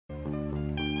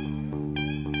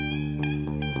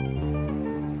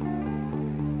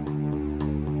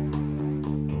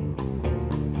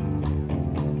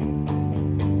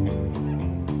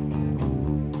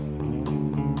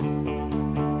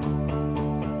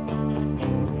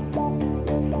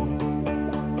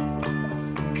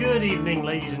Good evening,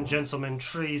 ladies and gentlemen,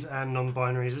 trees and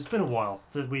non-binaries. It's been a while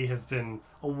that we have been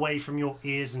away from your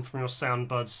ears and from your sound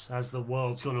buds as the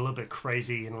world's gone a little bit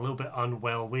crazy and a little bit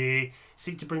unwell. We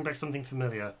seek to bring back something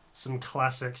familiar, some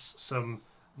classics, some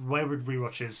wayward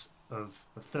rewatches of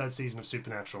the third season of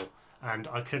Supernatural. And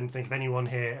I couldn't think of anyone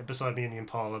here beside me in the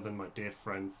Impala than my dear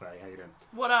friend Faye. How you doing?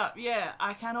 What up? Yeah,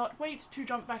 I cannot wait to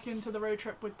jump back into the road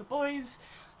trip with the boys.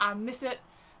 I miss it.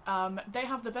 They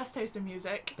have the best taste in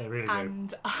music. They really do.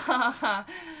 And I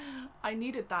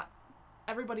needed that.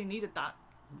 Everybody needed that.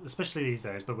 Especially these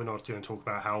days, but we're not going to talk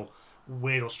about how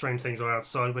weird or strange things are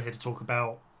outside. We're here to talk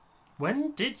about,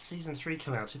 when did season 3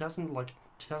 come out?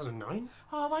 2009?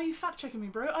 Oh, why are you fact checking me,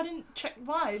 bro? I didn't check.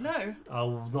 Why? No.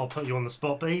 I'll not put you on the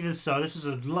spot, but even so, this was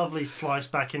a lovely slice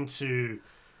back into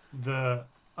the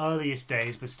earliest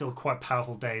days, but still quite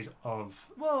powerful days of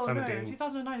Whoa, Sam no. and Dean.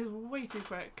 2009 is way too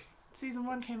quick. Season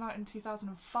 1 came out in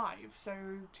 2005, so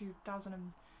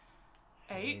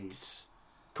 2008.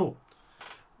 Cool.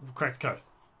 Crack the code.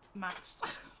 Max.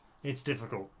 It's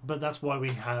difficult, but that's why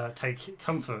we take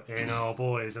comfort in our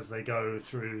boys as they go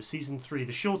through season 3,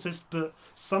 the shortest, but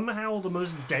somehow the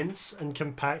most dense and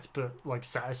compact, but like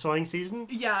satisfying season.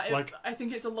 Yeah, I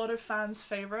think it's a lot of fans'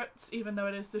 favourites, even though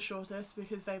it is the shortest,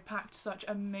 because they packed such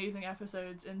amazing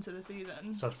episodes into the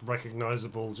season. Such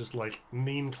recognisable, just like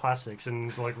meme classics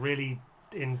and like really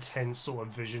intense sort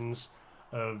of visions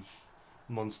of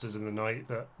monsters in the night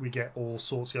that we get all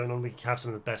sorts going on. We have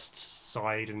some of the best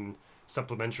side and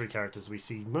supplementary characters we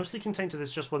see, mostly contained to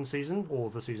this just one season or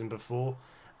the season before,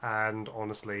 and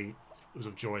honestly it was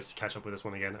a joy to catch up with this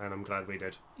one again, and I'm glad we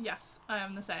did. Yes, I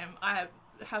am the same. I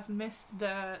have missed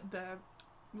the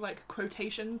like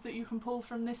quotations that you can pull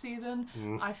from this season.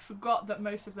 I forgot that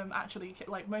most of them actually,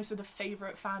 like most of the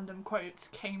favourite fandom quotes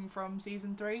came from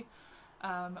season 3,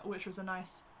 which was a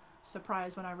nice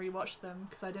surprise when I rewatched them,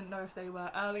 because I didn't know if they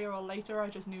were earlier or later. I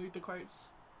just knew the quotes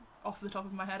off the top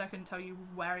of my head. I couldn't tell you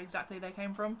where exactly they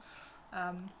came from,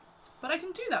 but I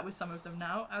can do that with some of them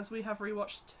now, as we have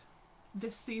rewatched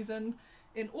this season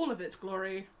in all of its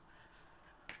glory.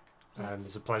 And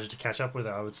it's a pleasure to catch up with it,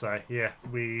 I would say. Yeah,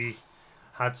 we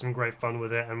had some great fun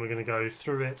with it, and we're going to go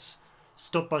through it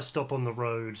stop by stop on the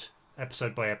road,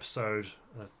 episode by episode.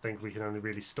 I think we can only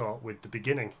really start with the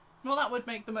beginning. Well, that would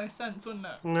make the most sense, wouldn't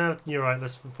it? No, you're right.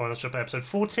 Let's jump to episode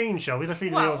 14, shall we? Let's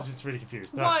leave the others just really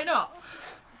confused. No. Why not?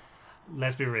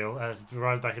 Let's be real.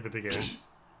 Right back at the beginning,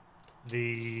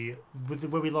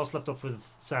 where we last left off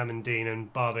with Sam and Dean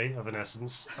and Barbie, of an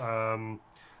essence,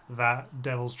 that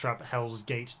Devil's Trap Hell's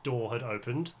Gate door had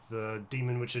opened. The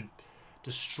demon which had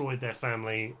destroyed their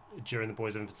family during the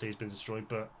boys' infancy has been destroyed,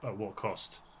 but at what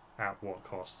cost? At what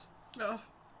cost? Oh,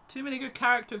 too many good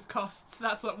characters costs.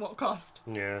 That's at what cost.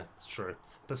 Yeah, it's true.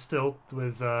 But still,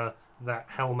 with that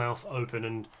hellmouth open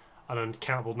and an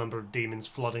uncountable number of demons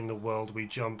flooding the world, we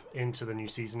jump into the new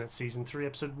season at season 3,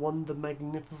 episode 1, The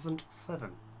Magnificent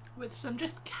Seven. With some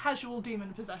just casual demon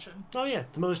possession. Oh yeah,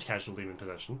 the most casual demon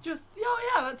possession. Just,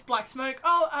 oh yeah, that's black smoke.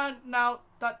 Oh, and now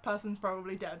that person's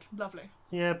probably dead. Lovely.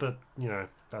 Yeah, but, you know,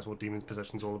 that's what demon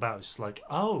possession's all about. It's just like,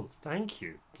 oh, thank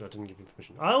you. I didn't give you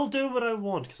permission. I'll do what I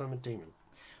want because I'm a demon.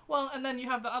 Well, and then you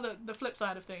have the flip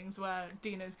side of things, where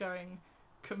Dean is going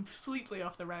completely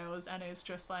off the rails and is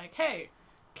just like, hey,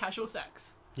 casual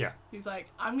sex. Yeah. He's like,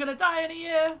 I'm gonna die in a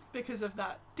year because of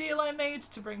that deal I made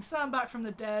to bring Sam back from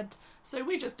the dead, so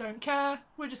we just don't care.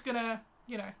 We're just gonna,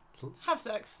 have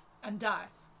sex and die.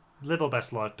 Live our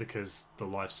best life because the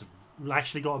life's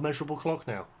actually got a measurable clock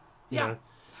now. You know?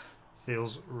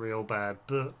 Feels real bad.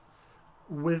 But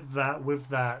with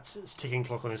that ticking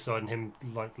clock on his side and him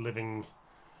like living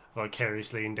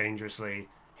vicariously and dangerously,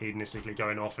 hedonistically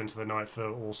going off into the night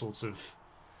for all sorts of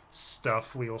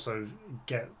stuff, we also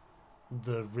get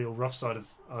the real rough side of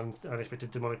unexpected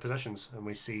demonic possessions, and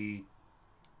we see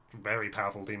very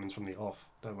powerful demons from the off,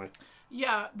 don't we?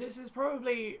 Yeah, this is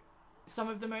probably some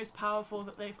of the most powerful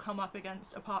that they've come up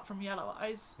against, apart from Yellow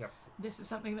Eyes. Yep. This is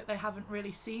something that they haven't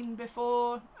really seen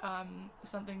before,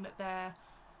 something that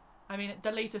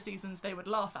the later seasons they would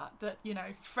laugh at, but,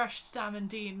 fresh Sam and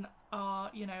Dean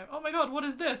are, oh my god, what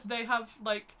is this? They have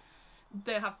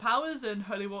powers, and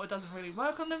holy water doesn't really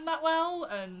work on them that well,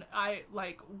 and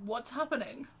what's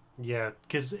happening? Yeah,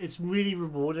 because it's really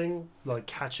rewarding,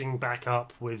 catching back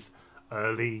up with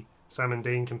early Sam and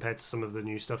Dean compared to some of the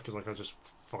new stuff, because I just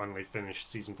finally finished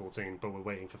season 14, but we're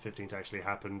waiting for 15 to actually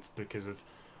happen because of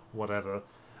whatever.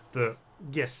 But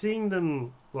yeah, seeing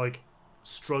them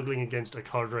struggling against a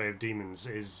cadre of demons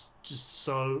is just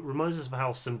reminds us of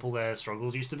how simple their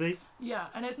struggles used to be. Yeah,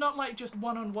 and it's not just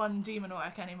one-on-one demon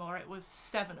work anymore. It was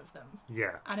 7 of them.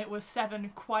 Yeah. And it was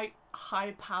 7 quite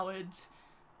high-powered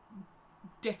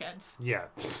dickheads, Yeah.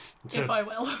 if I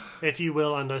will. If you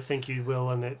will, and I think you will,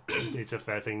 and it's a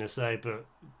fair thing to say, but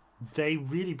they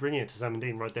really bring it to Sam and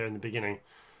Dean right there in the beginning,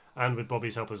 and with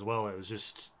Bobby's help as well. It was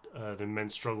just an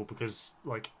immense struggle because,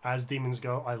 like, as demons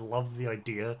go, I love the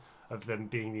idea of them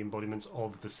being the embodiments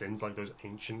of the sins, like those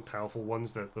ancient, powerful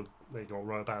ones that they got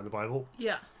right about in the Bible.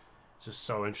 Yeah. It's just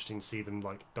so interesting to see them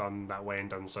like done that way and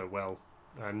done so well,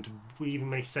 and we even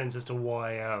make sense as to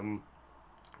why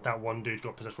that one dude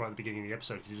got possessed right at the beginning of the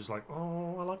episode. Because he was just like,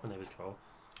 "Oh, I like my neighbor's car."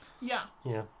 Yeah.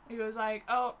 Yeah. He was like,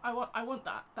 "Oh, I want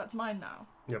that. That's mine now."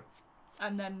 Yep.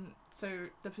 And then, so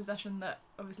the possession that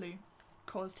obviously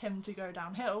caused him to go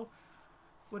downhill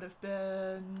would have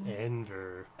been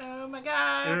Enver. Oh my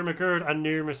god. Oh my god, I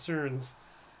knew my sons.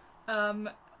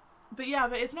 But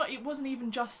it wasn't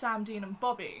even just Sam, Dean and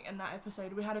Bobby in that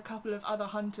episode. We had a couple of other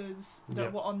hunters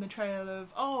that were on the trail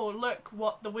of, oh, look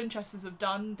what the Winchesters have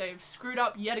done. They've screwed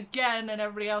up yet again and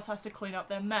everybody else has to clean up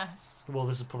their mess. Well,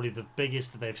 this is probably the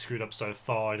biggest that they've screwed up so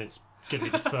far, and it's going to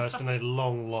be the first in a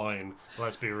long line.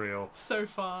 Let's be real. So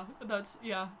far. That's,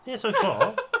 yeah. Yeah, so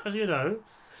far. Because, you know,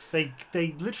 they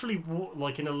literally,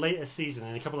 like in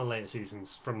a couple of later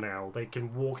seasons from now, they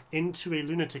can walk into a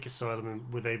lunatic asylum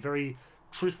with a very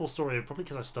truthful story of, probably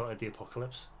because I started the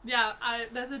apocalypse. Yeah,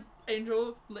 there's an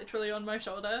angel literally on my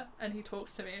shoulder and he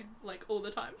talks to me like all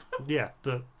the time. Yeah,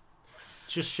 but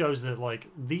just shows that like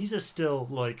these are still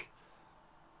like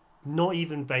not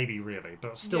even baby really,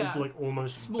 but still like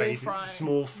almost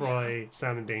small fry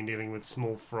Sam and Dean dealing with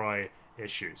small fry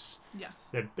issues. Yes.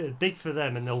 They're big for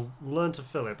them and they'll learn to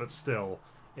fill it, but still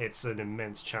it's an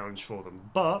immense challenge for them.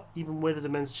 But even with an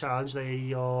immense challenge,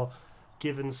 they are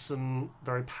given some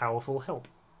very powerful help.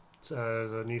 So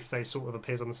as a new face sort of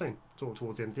appears on the scene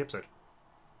towards the end of the episode.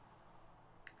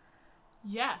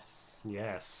 Yes.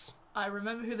 Yes. I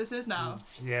remember who this is now.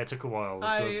 Yeah, it took a while.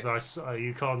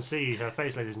 You can't see her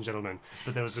face, ladies and gentlemen,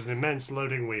 but there was an immense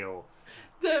loading wheel.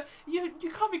 You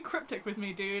can't be cryptic with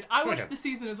me, dude. I watched the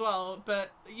season as well,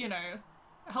 but, you know,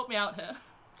 help me out here.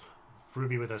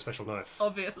 Ruby with her special knife.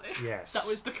 Obviously. Yes. That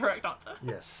was the correct answer.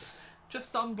 Yes. Just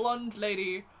some blonde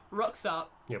lady rocks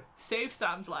up, yep, saves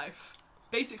Sam's life,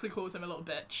 basically calls him a little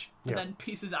bitch, and then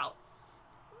pieces out.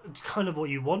 It's kind of what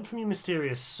you want from your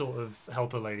mysterious sort of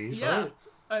helper ladies, right?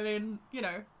 I mean, you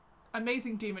know,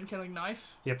 amazing demon killing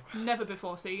knife. Yep. Never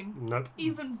before seen. Nope.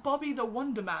 Even Bobby the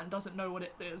Wonder Man doesn't know what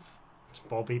it is. It's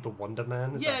Bobby the Wonder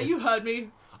Man? Yeah, you heard me.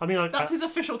 I mean, that's his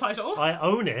official title. I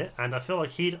own it, and I feel like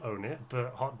he'd own it,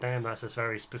 but hot damn, that's a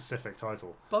very specific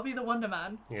title. Bobby the Wonder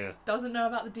Man. Yeah. Doesn't know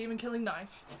about the demon killing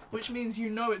knife, which means you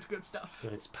know it's good stuff.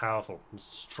 It's powerful, it's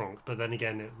strong, but then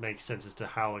again, it makes sense as to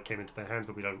how it came into their hands,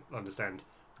 but we don't understand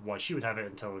why she would have it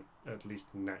until at least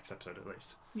next episode, at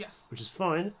least. Yes. Which is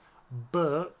fine,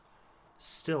 but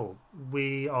still,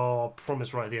 we are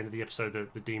promised right at the end of the episode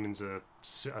that the demons are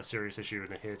a serious issue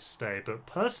and are here to stay. But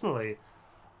personally,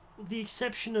 the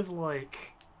exception of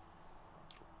like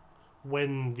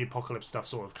when the apocalypse stuff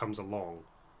sort of comes along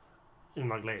in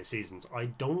like later seasons, I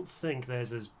don't think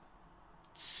there's as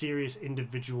serious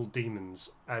individual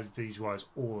demons as these guys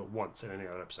all at once in any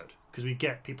other episode. Because we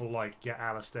get people like your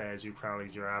Alistairs, your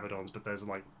Crowleys, your Abaddons, but there's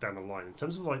like down the line in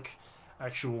terms of like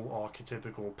actual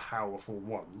archetypical powerful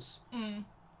ones,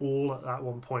 all at that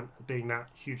one point being that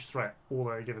huge threat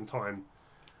all at a given time.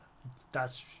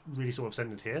 That's really sort of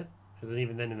centered here, because then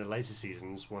even then in the later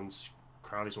seasons, once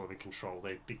Crowley's sort of in control,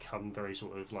 they become very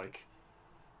sort of like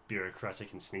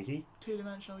bureaucratic and sneaky.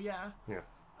 Two-dimensional, yeah. Yeah.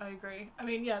 I agree. I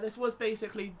mean, yeah, this was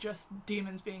basically just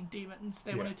demons being demons.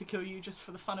 They wanted to kill you just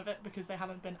for the fun of it because they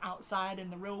haven't been outside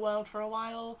in the real world for a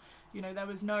while. You know, there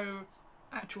was no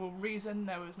actual reason,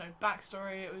 there was no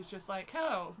backstory. It was just like,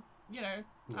 oh, you know,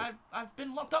 I've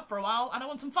been locked up for a while and I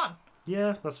want some fun.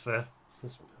 Yeah, that's fair.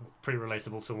 It's pretty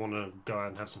relatable to want to go out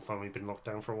and have some fun when you've been locked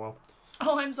down for a while.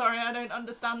 Oh, I'm sorry, I don't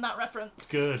understand that reference.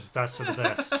 Good, that's for the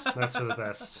best. That's for the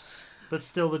best. But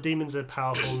still, the demons are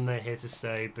powerful and they're here to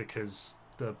stay because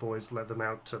the boys let them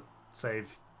out to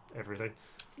save everything.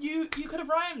 You could have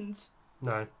rhymed.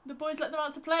 No. The boys let them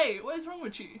out to play. What is wrong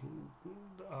with you?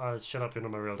 Shut up, you're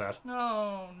not my real dad.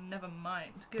 Oh, never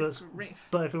mind. Good grief.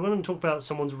 But if we want to talk about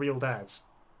someone's real dads...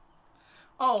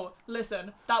 Oh,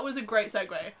 listen, that was a great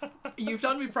segue. You've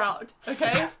done me proud,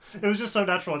 okay? It was just so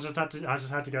natural, I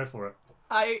just had to go for it.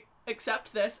 I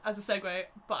accept this as a segue,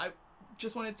 but I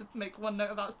just wanted to make one note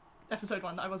about episode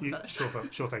 1 that I wasn't finished.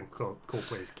 Sure thing. Cool,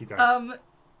 please, keep going.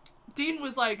 Dean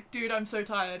was like, dude, I'm so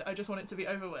tired, I just want it to be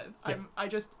over with. Yeah.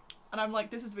 And I'm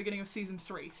like, this is the beginning of season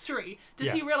 3.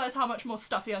 Does he realise how much more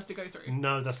stuff he has to go through?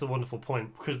 No, that's the wonderful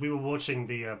point. Because we were watching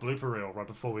the blooper reel right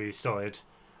before we started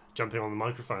jumping on the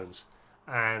microphones.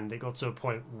 And it got to a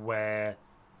point where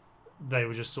they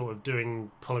were just sort of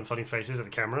pulling funny faces at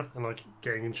the camera and like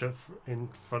getting in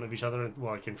front of each other and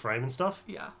like in frame and stuff.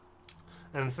 Yeah.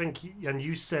 And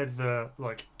you said the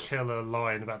like killer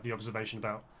line about the observation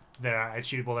about their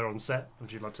attitude while they're on set.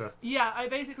 Would you like to? Yeah, I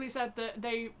basically said that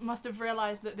they must have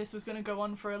realised that this was going to go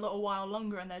on for a little while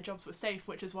longer and their jobs were safe,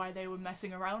 which is why they were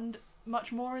messing around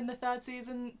much more in the third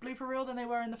season blooper reel than they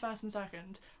were in the first and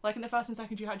second. Like in the first and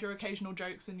second you had your occasional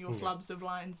jokes and your flubs of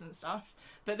lines and stuff,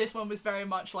 but this one was very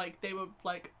much like they were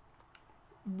like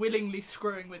willingly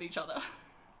screwing with each other.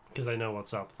 Because they know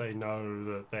what's up. They know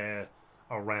that they're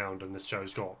around and this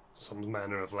show's got some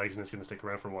manner of legs and it's going to stick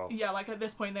around for a while. Yeah, like at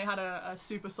this point they had a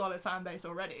super solid fan base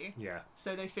already. Yeah.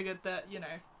 So they figured that, you know,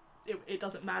 it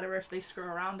doesn't matter if they screw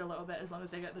around a little bit as long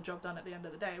as they get the job done at the end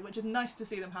of the day, which is nice to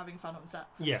see them having fun on set.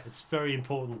 Yeah, it's very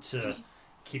important to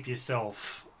keep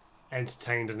yourself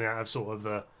entertained and out of sort of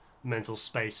the mental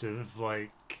space of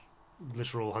like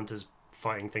literal hunters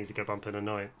fighting things that go bump in a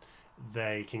night.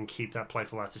 They can keep that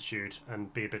playful attitude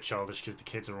and be a bit childish because the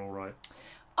kids are all right.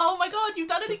 Oh my god, you've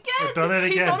done it again! I've done it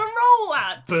again! He's on a roll,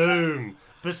 lads! Boom!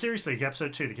 But seriously,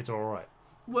 episode 2, the kids are alright.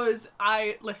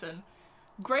 Listen,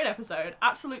 great episode,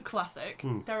 absolute classic.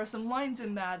 There are some lines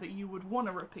in there that you would want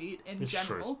to repeat in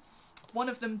general. True. One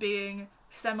of them being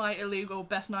semi-illegal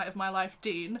best night of my life,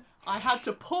 Dean. I had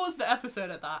to pause the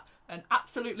episode at that and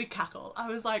absolutely cackle. I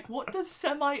was like, what does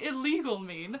semi-illegal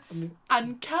mean?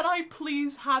 And can I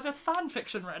please have a fan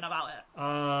fiction written about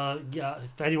it? Yeah,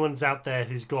 if anyone's out there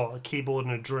who's got a keyboard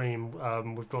and a dream,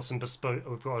 we've got a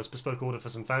bespoke order for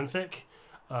some fanfic.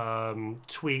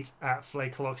 Tweet at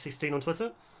Flayclock16 on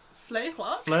Twitter.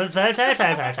 Flayclock?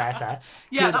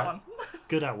 Yeah, that one.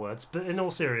 Good at words. But in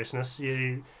all seriousness,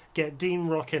 you get Dean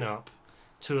rocking up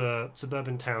to a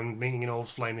suburban town, meeting an old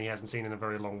flame that he hasn't seen in a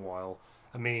very long while,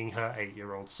 and meeting her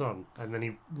 8-year-old son. And then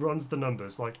he runs the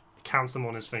numbers, like counts them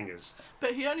on his fingers.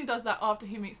 But he only does that after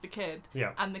he meets the kid.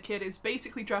 Yeah. And the kid is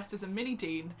basically dressed as a mini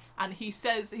Dean, and he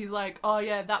says, he's like, oh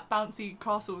yeah, that bouncy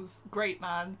castle's great,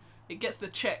 man. It gets the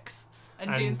chicks.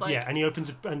 And Dean's like... Yeah,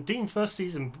 and Dean first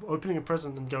sees him opening a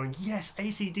present and going, yes,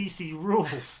 AC/DC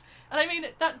rules. And I mean,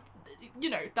 that,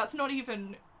 you know, that's not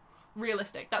even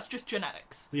realistic. That's just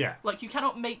genetics. Yeah. Like, you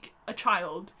cannot make a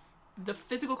child the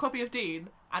physical copy of Dean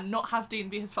and not have Dean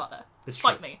be his father.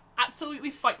 Fight me.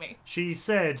 Absolutely fight me. She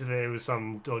said there was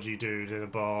some dodgy dude in a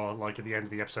bar, like, at the end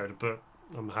of the episode, but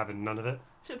I'm having none of it.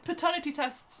 Paternity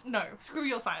tests, no. Screw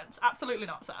your science. Absolutely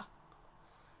not, sir.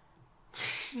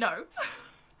 No.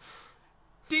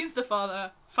 Dean's the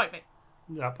father. Fight me.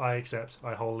 Yep, I accept.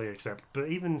 I wholly accept. But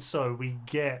even so, we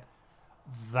get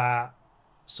that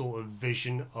sort of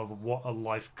vision of what a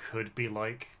life could be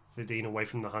like for Dean away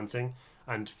from the hunting,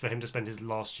 and for him to spend his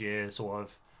last year sort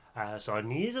of outside.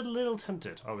 And he is a little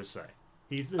tempted, I would say.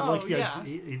 He likes the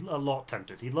idea, a lot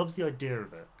tempted. He loves the idea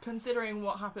of it. Considering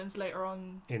what happens later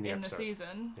on in the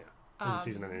season. Yeah, in the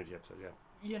season and in the episode, yeah.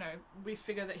 You know, we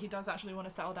figure that he does actually want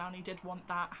to settle down. He did want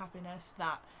that happiness,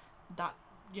 that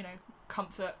you know,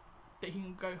 comfort that he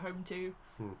can go home to.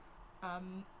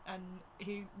 And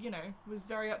he, you know, was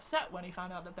very upset when he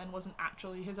found out that Ben wasn't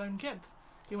actually his own kid.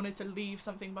 He wanted to leave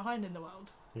something behind in the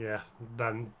world. Yeah,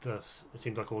 then it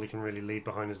seems like all he can really leave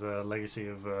behind is a legacy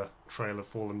of a trail of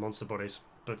fallen monster bodies.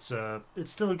 But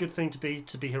it's still a good thing to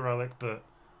be heroic, but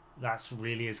that's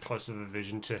really as close of a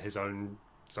vision to his own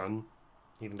son,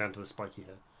 even down to the spiky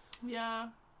hair. Yeah,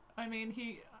 I mean,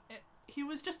 he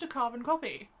was just a carbon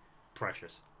copy.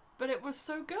 Precious. But it was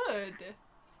so good.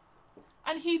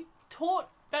 And he taught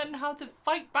Ben how to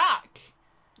fight back.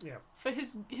 Yeah. For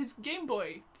his Game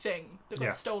Boy thing that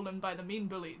got stolen by the mean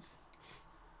bullies.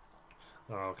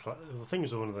 Oh, the thing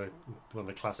was one of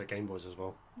the classic Game Boys as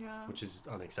well. Yeah. Which is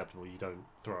unacceptable. You don't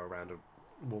throw around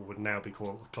what would now be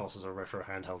classed as a retro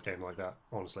handheld game like that,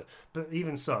 honestly. But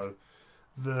even so,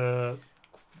 the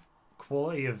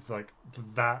quality of like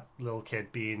that little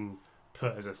kid being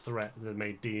put as a threat that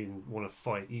made Dean want to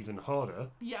fight even harder.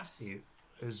 Yes.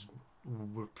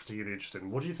 We're particularly interested in.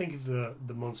 What do you think of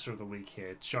the monster of the week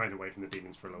here, shying away from the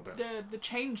demons for a little bit? The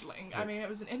changeling. Yeah. I mean, it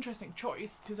was an interesting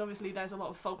choice because obviously there's a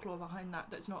lot of folklore behind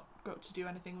that's not got to do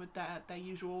anything with their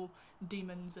usual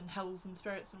demons and hells and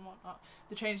spirits and whatnot.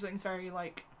 The changeling's very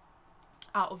like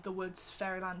out of the woods,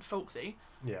 fairyland, folksy.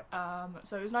 Yeah.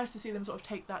 So it was nice to see them sort of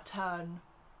take that turn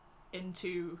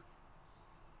into,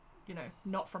 you know,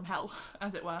 not from hell,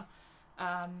 as it were.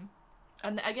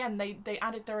 And again, they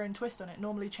added their own twist on it.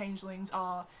 Normally changelings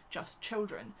are just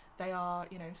children. They are,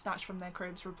 you know, snatched from their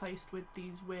cribs, replaced with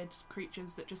these weird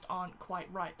creatures that just aren't quite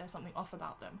right. There's something off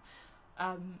about them.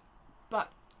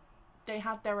 But they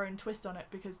had their own twist on it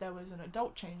because there was an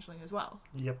adult changeling as well.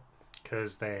 Yep,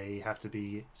 because they have to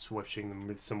be switching them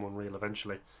with someone real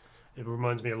eventually. It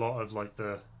reminds me a lot of like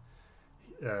the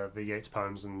Yeats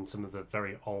poems and some of the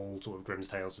very old sort of Grimm's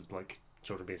tales of like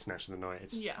children being snatched in the night.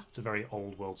 It's a very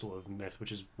old world sort of myth,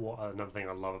 which is what another thing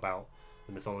I love about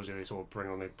the mythology they sort of bring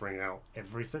on. They bring out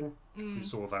everything. We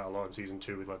saw that a lot in season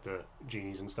 2 with like the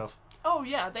genies and stuff. Oh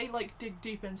yeah, they like dig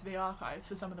deep into the archives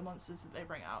for some of the monsters that they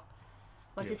bring out.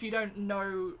 Like if you don't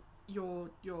know your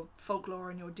folklore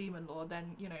and your demon lore,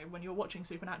 then you know when you're watching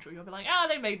Supernatural, you'll be like,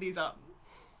 they made these up.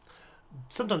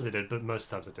 Sometimes they did, but most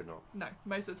times they did not. No,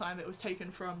 most of the time it was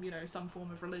taken from some form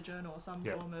of religion or some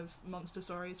form of monster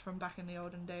stories from back in the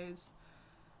olden days.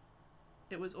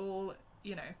 It was all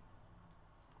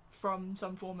from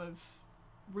some form of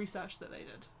research that they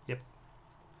did. Yep.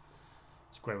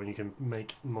 It's great when you can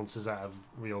make monsters out of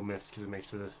real myths because it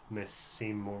makes the myths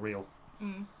seem more real.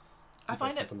 I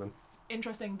find it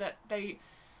interesting that they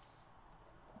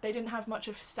didn't have much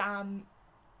of Sam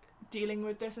dealing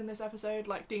with this in this episode.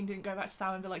 Like Dean didn't go back to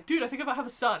Sam and be like, dude, I think I might have a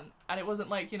son. And it wasn't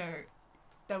like,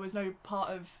 there was no part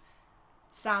of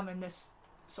Sam in this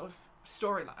sort of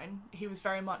storyline. He was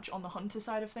very much on the hunter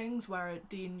side of things, where at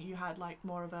Dean you had like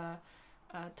more of a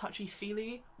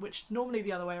touchy-feely, which is normally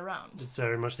the other way around. It's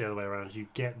very much the other way around. You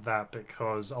get that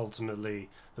because ultimately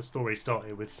the story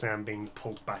started with Sam being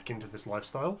pulled back into this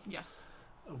lifestyle. Yes.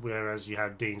 Whereas you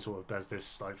had Dean sort of as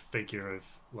this like figure of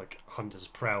like hunter's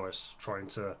prowess, trying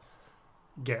to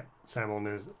get Sam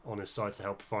on his side to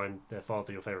help find their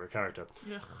father, your favourite character.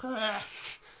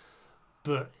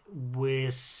 But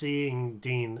we're seeing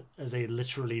Dean as a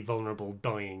literally vulnerable,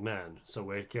 dying man. So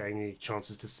we're getting the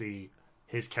chances to see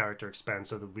his character expand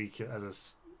so that we can,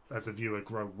 as a viewer,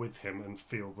 grow with him and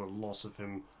feel the loss of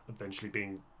him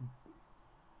eventually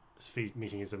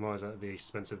meeting his demise at the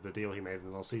expense of the deal he made in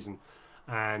the last season.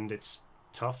 And it's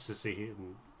tough to see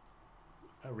him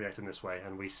react in this way,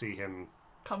 and we see him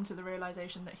come to the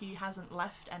realization that he hasn't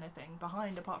left anything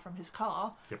behind apart from his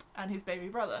car and his baby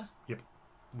brother.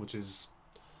 Which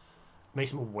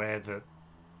makes him aware that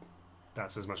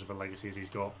that's as much of a legacy as he's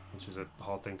got, which is a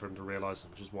hard thing for him to realise,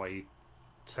 which is why he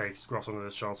grafts onto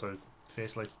this child so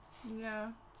fiercely. Yeah,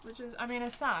 which is, I mean,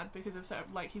 it's sad because of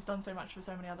he's done so much for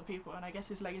so many other people, and I guess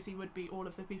his legacy would be all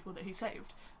of the people that he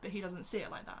saved, but he doesn't see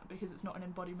it like that because it's not an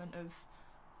embodiment of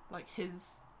like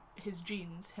his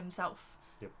genes himself.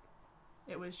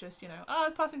 It was just, I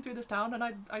was passing through this town and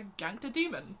I ganked a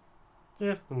demon.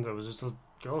 Yeah, and there was just a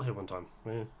girl here one time.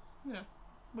 Yeah.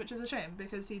 Which is a shame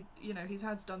because he's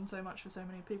done so much for so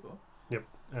many people. Yep,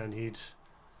 and he'd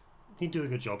do a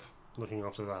good job looking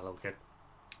after that little kid.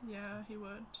 Yeah, he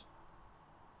would.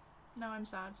 Now I'm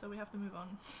sad, so we have to move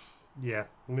on. Yeah,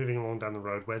 moving along down the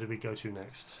road, where did we go to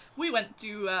next? We went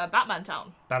to Batman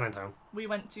Town. Batman Town. We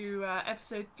went to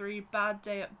episode 3, Bad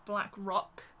Day at Black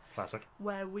Rock. Classic.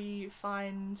 Where we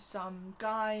find some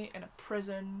guy in a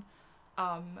prison,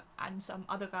 and some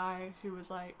other guy who was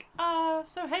like,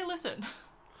 so hey, listen.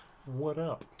 What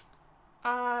up?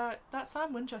 That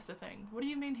Sam Winchester thing. What do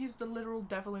you mean he's the literal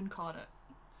devil incarnate?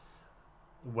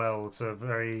 Well, it's a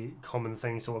very common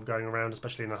thing sort of going around,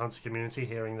 especially in the hunter community,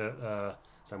 hearing that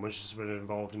Sam Winchester's been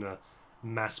involved in a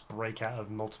mass breakout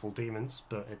of multiple demons,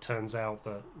 but it turns out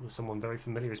that someone very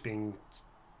familiar is being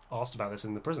asked about this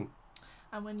in the prison.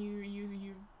 And when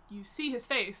you see his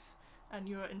face, and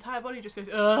your entire body just goes,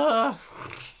 ugh!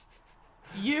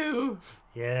 You!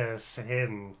 Yes,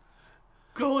 him.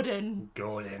 Gordon.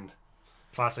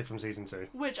 Classic from season 2.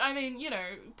 Which, I mean,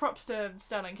 props to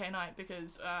Sterling K. Knight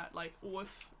because,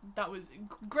 that was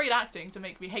great acting to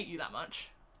make me hate you that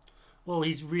much. Well,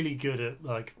 he's really good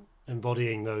at,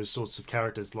 embodying those sorts of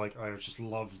characters. Like, I just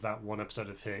loved that one episode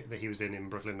of that he was in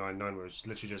Brooklyn Nine-Nine, where it was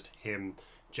literally just him,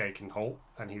 Jake, and Holt,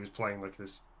 and he was playing,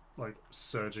 this,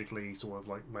 surgically sort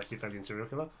of, Machiavellian serial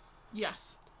killer.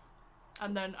 Yes.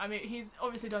 And then, I mean, he's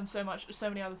obviously done so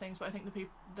many other things, but I think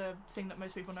the thing that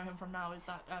most people know him from now is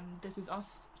that This Is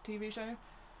Us TV show.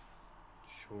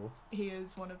 Sure. He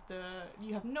is one of the...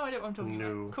 You have no idea what I'm talking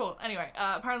about. Cool. Anyway,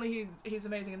 apparently he's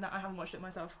amazing in that. I haven't watched it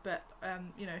myself, but,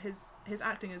 his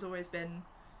acting has always been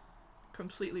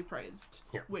completely praised.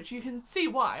 Yeah. Which you can see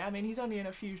why. I mean, he's only in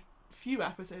a few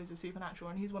episodes of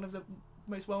Supernatural, and he's one of the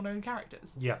most well-known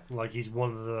characters. Yeah, he's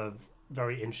one of the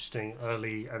very interesting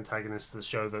early antagonists of the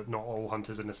show, that not all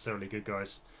hunters are necessarily good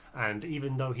guys. And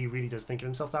even though he really does think of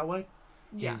himself that way,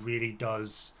 he really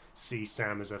does see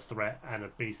Sam as a threat and a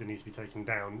beast that needs to be taken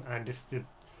down. And if the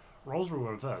roles were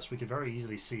reversed, we could very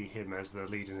easily see him as the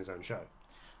lead in his own show.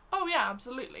 Oh yeah,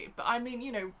 absolutely. But I mean,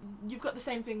 you've got the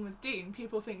same thing with Dean.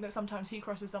 People think that sometimes he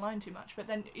crosses the line too much, but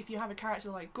then if you have a character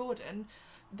like Gordon,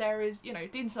 there is,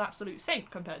 Dean's an absolute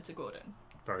saint compared to Gordon.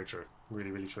 Very true. Really,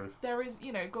 really true. There is,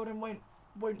 Gordon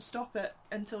won't stop it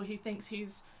until he thinks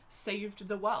he's saved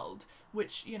the world,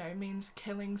 which, you know, means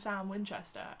killing Sam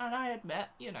Winchester. And I admit,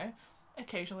 you know,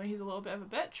 occasionally he's a little bit of a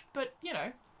bitch, but, you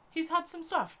know, he's had some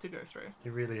stuff to go through. He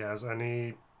really has, and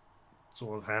he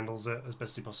sort of handles it as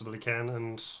best he possibly can,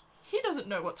 and he doesn't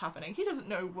know what's happening. He doesn't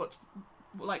know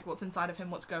what's inside of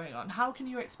him, what's going on. How can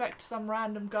you expect some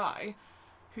random guy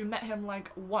who met him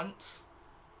like once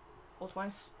or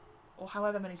twice or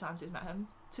however many times he's met him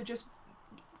to just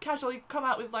casually come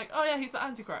out with like, oh yeah, he's the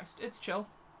Antichrist, it's chill?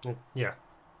 Yeah.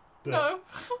 But no.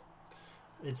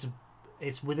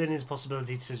 it's within his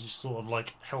possibility to just sort of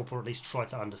like help or at least try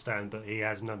to understand, but he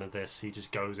has none of this. He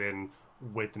just goes in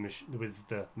with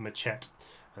the machete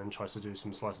and tries to do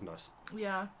some slice and dice.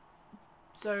 Yeah.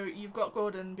 So you've got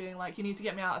Gordon being like, you need to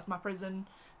get me out of my prison.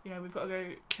 You know, we've got to go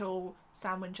kill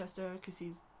Sam Winchester because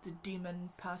he's the demon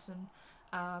person.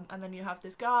 And then you have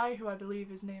this guy who I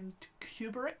believe is named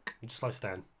Kubrick. Just like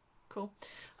Stan. Cool.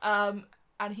 And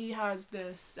he has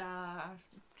this,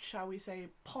 shall we say,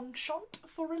 penchant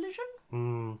for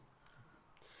religion?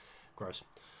 Gross.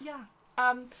 Yeah.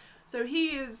 So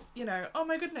he is, you know, oh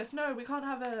my goodness, no, we can't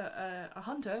have a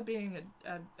hunter being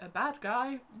a bad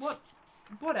guy.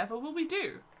 Whatever will we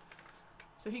do?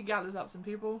 So he gathers up some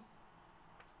people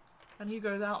and he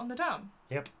goes out on the town.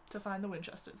 Yep. To find the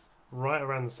Winchesters. Right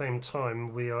around the same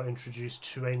time, we are introduced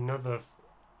to another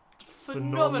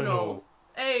phenomenal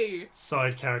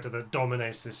side character that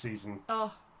dominates this season.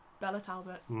 Oh, Bella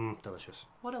Talbot. Delicious.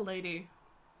 What a lady.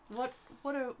 What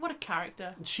a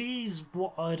character. She's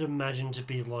what I'd imagine to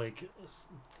be like,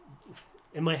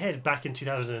 in my head, back in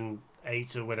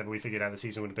 2008 or whenever we figured out the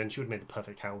season would have been, she would have made the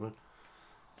perfect Catwoman.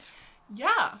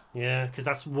 Yeah. Yeah, because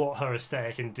that's what her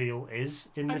aesthetic and deal is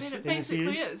in this. It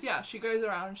basically is. Yeah, she goes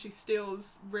around, she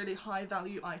steals really high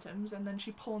value items, and then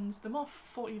she pawns them off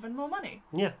for even more money.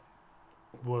 Yeah.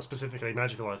 Well, specifically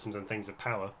magical items and things of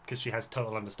power, because she has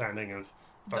total understanding of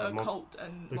the occult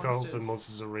and the monsters. Cult and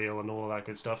monsters are real and all of that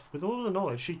good stuff. With all the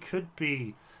knowledge, she could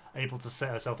be able to set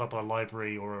herself up a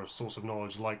library or a source of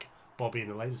knowledge like Bobby in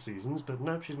the later seasons, but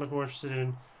no, she's much more interested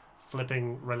in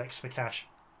flipping relics for cash.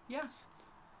 Yes.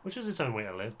 Which is its own way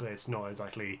to live, but it's not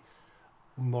exactly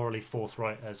morally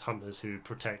forthright as hunters who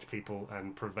protect people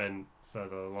and prevent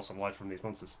further loss of life from these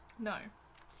monsters. No.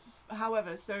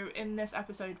 However, so in this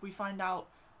episode we find out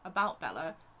about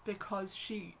Bella because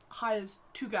she hires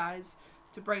two guys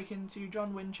to break into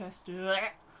John Winchester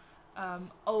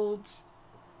old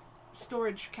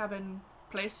storage cabin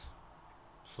place,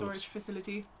 storage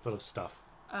facility. Full of stuff.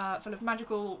 Full of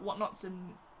magical whatnots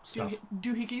and Stuff.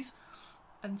 doohickeys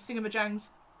and thingamajangs.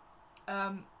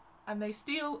 And they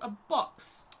steal a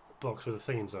box. Box with a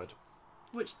thing inside.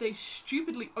 Which they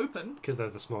stupidly open. Because they're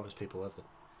the smartest people ever.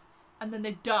 And then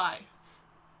they die.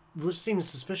 Which seems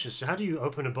suspicious. How do you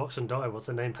open a box and die? What's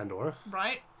the name, Pandora?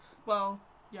 Right? Well,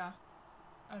 yeah.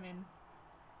 I mean,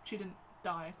 she didn't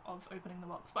die of opening the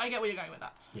box. But I get where you're going with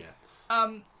that.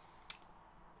 Yeah.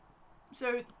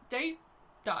 So they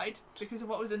died because of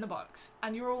what was in the box,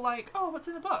 and you're all like, oh, what's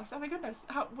in the box? Oh my goodness,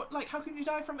 how can you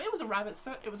die from it? Was a rabbit's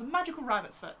foot. It was a magical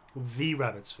rabbit's foot. The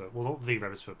rabbit's foot. Well, not the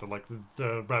rabbit's foot, but like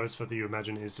the rabbit's foot that you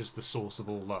imagine is just the source of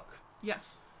all luck.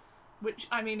 Yes. Which,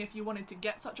 I mean, if you wanted to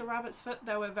get such a rabbit's foot,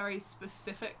 there were very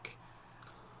specific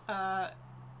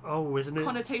isn't it?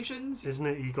 connotations. Isn't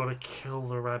it you gotta kill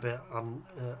the rabbit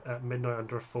at midnight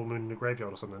under a full moon in the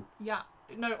graveyard or something? Yeah.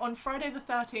 No, on Friday the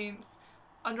 13th,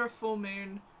 under a full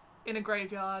moon, in a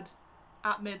graveyard,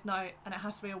 at midnight, and it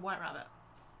has to be a white rabbit.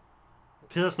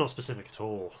 See, that's not specific at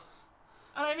all.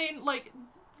 And I mean, like,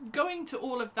 going to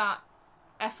all of that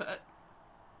effort,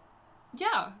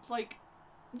 yeah, like,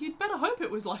 you'd better hope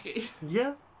it was lucky.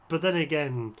 Yeah, but then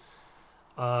again,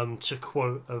 to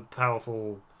quote a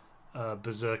powerful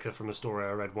berserker from a story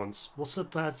I read once, what's the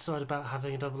bad side about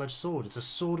having a double-edged sword? It's a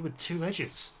sword with two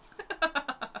edges.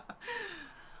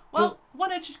 Well,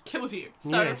 one edge kills you. So.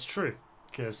 Yeah, it's true.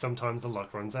 Because sometimes the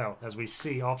luck runs out. As we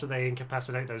see after they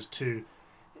incapacitate those two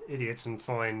idiots and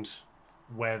find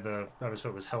where the rabbit's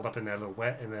foot was held up in their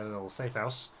little safe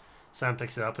house, Sam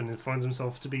picks it up and finds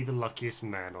himself to be the luckiest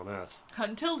man on earth.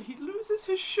 Until he loses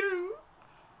his shoe.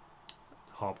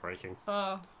 Heartbreaking.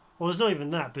 Well, it's not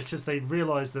even that, because they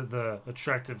realise that the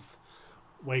attractive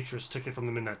waitress took it from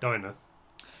them in that diner.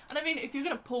 And I mean, if you're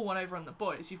going to pull one over on the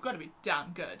boys, you've got to be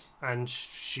damn good. And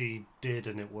she did,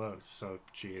 and it worked, so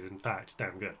she is, in fact,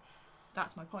 damn good.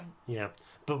 That's my point. Yeah,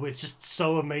 but it's just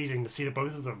so amazing to see the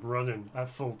both of them running at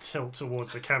full tilt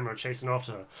towards the camera, chasing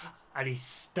after her. And he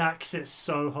stacks it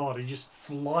so hard, he just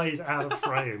flies out of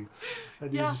frame.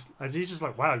 And yeah. he's just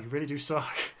like, wow, you really do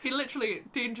suck.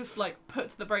 Dean just, like,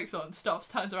 puts the brakes on, stops,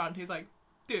 turns around, and he's like,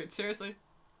 dude, seriously?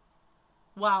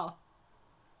 Wow.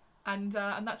 And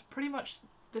that's pretty much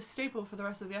the staple for the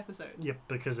rest of the episode. Yep,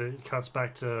 because it cuts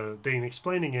back to Dean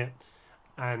explaining it,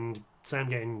 and Sam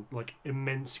getting like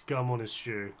immense gum on his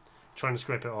shoe, trying to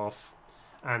scrape it off.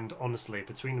 And honestly,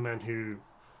 between the man who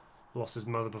lost his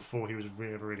mother before he was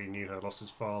ever really knew her, lost his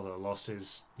father, lost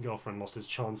his girlfriend, lost his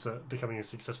chance at becoming a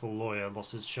successful lawyer,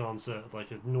 lost his chance at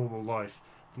like a normal life,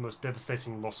 the most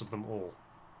devastating loss of them all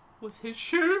was his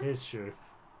shoe. His shoe.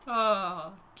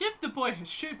 Give the boy his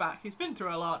shoe back. He's been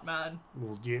through a lot, man.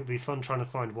 Well, yeah, it'd be fun trying to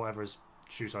find whatever his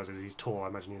shoe size is. He's tall. I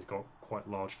imagine he's got quite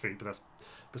large feet, but that's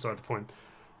beside the point.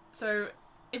 So,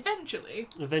 eventually,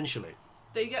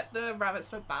 they get the rabbit's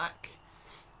foot back.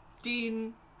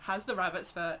 Dean has the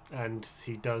rabbit's foot. And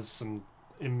he does some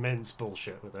immense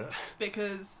bullshit with it.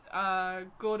 Because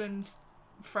Gordon's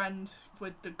friend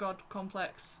with the god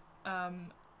complex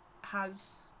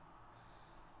has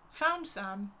found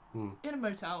Sam in a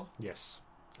motel. Yes.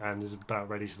 And is about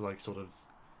ready to, like, sort of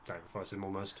sacrifice him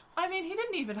almost. I mean, he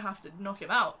didn't even have to knock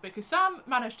him out, because Sam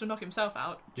managed to knock himself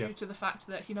out due to the fact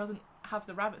that he doesn't have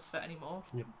the rabbit's foot anymore.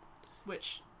 Yep.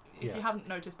 Which, if you haven't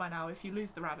noticed by now, if you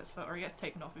lose the rabbit's foot or it gets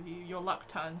taken off of you, your luck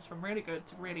turns from really good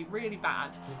to really, really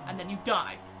bad, and then you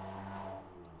die.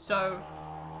 So,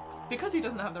 because he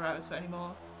doesn't have the rabbit's foot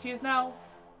anymore, he is now...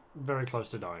 very close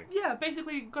to dying. Yeah,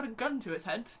 basically got a gun to his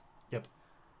head. Yep.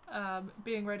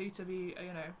 Being ready to be,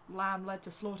 lamb led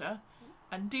to slaughter.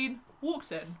 And Dean walks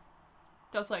in,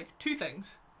 does like two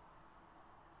things,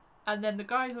 and then the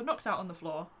guys are knocked out on the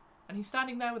floor, and he's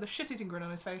standing there with a shit-eating grin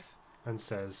on his face. And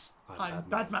says, I'm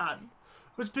Batman.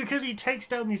 It's because he takes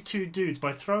down these two dudes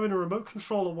by throwing a remote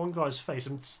control at one guy's face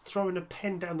and throwing a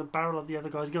pen down the barrel of the other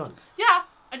guy's gun. Yeah,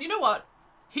 and you know what?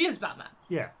 He is Batman.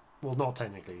 Yeah. Well, not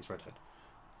technically, he's Red Hood.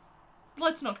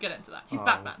 Let's not get into that. He's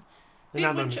Batman.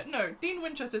 Dean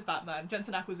Winchester's Batman.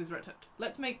 Jensen Ackles is Red Hood.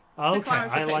 Let's make the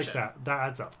clarification. I like that. That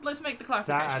adds up. Let's make the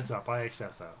clarification. That adds up. I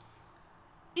accept that.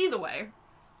 Either way,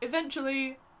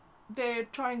 eventually they're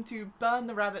trying to burn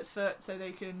the rabbit's foot so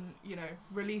they can,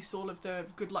 release all of the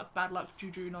good luck, bad luck,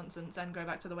 juju nonsense and go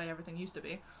back to the way everything used to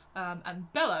be.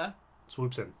 And Bella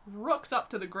swoops in, rocks up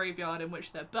to the graveyard in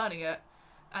which they're burning it,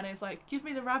 and is like, "Give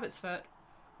me the rabbit's foot,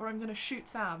 or I'm gonna shoot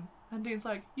Sam." And Dean's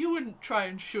like, "You wouldn't try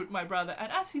and shoot my brother."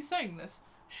 And as he's saying this,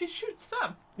 she shoots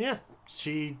Sam. Yeah,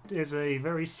 she is a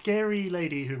very scary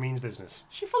lady who means business.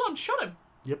 She full on shot him.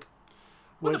 Yep.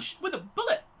 With a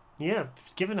bullet. Yeah,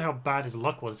 given how bad his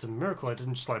luck was, it's a miracle it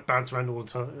didn't just like bounce around all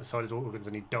inside his organs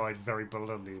and he died very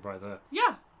bloodily right there.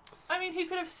 Yeah. I mean, he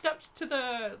could have stepped to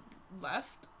the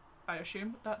left, I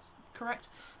assume that's correct,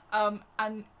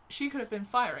 and she could have been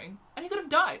firing, and he could have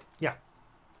died. Yeah.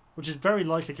 Which is very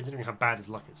likely considering how bad his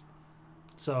luck is.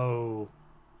 So...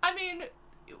 I mean...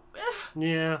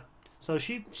 yeah. So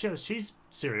she's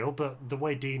serial, but the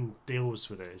way Dean deals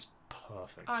with it is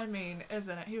perfect. I mean,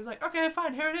 isn't it? He was like, "Okay,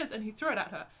 fine, here it is," and he threw it at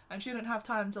her, and she didn't have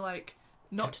time to, like,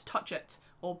 not touch it,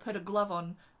 or put a glove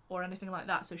on, or anything like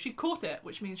that. So she caught it,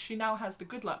 which means she now has the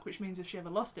good luck, which means if she ever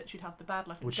lost it, she'd have the bad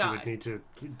luck and which die. She would need to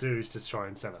do to try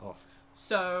and sell it off.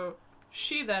 So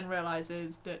she then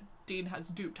realises that Dean has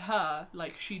duped her,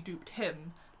 like she duped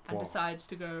him, and decides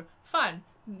to go, "Fine,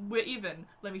 we're even,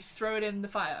 let me throw it in the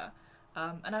fire."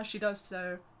 And as she does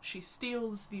so, she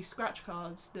steals the scratch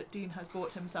cards that Dean has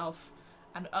bought himself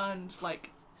and earned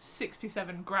like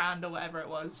 67 grand or whatever it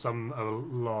was. Some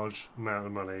large amount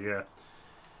of money,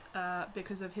 yeah.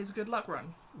 Because of his good luck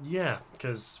run. Yeah,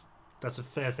 because that's a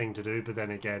fair thing to do, but then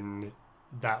again,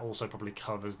 that also probably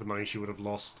covers the money she would have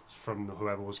lost from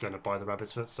whoever was going to buy the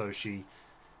rabbit's foot, so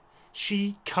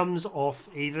she comes off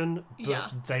even,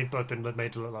 but they've both been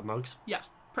made to look like mugs. Yeah,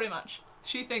 pretty much.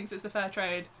 She thinks it's a fair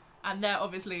trade, and they're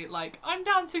obviously like, "I'm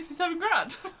down 67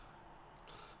 grand."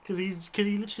 Because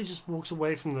he literally just walks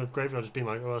away from the graveyard just being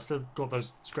like, "Oh, I still got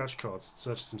those scratch cards,"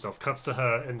 searches himself, cuts to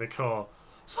her in the car,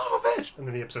 "Son of a bitch!" And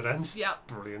then the episode ends. Yeah.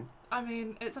 Brilliant. I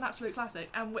mean, it's an absolute classic,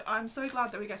 and I'm so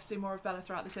glad that we get to see more of Bella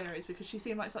throughout the series, because she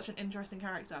seemed like such an interesting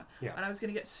character. Yeah. And I was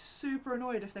going to get super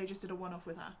annoyed if they just did a one-off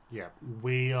with her. Yeah,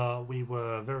 we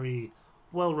were very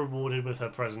well rewarded with her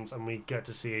presence, and we get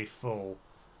to see a full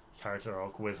character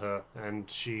arc with her, and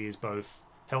she is both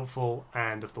helpful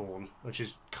and a thorn, which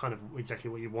is kind of exactly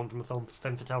what you want from a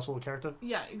femme fatale sort of character.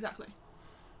 Yeah, exactly.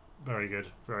 Very good,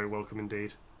 very welcome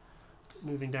indeed.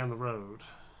 Moving down the road.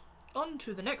 On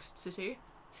to the next city.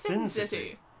 Sin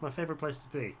City. My favourite place to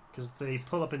be, because they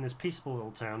pull up in this peaceable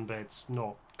little town, but it's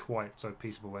not quite so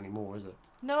peaceable anymore, is it?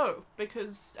 No,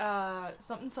 because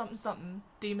something, something, something,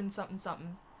 demon something,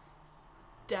 something,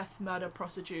 death, murder,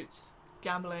 prostitutes,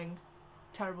 gambling,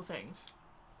 terrible things,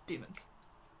 demons.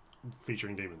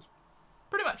 Featuring demons.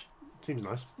 Pretty much. Seems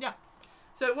nice. Yeah.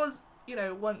 So it was,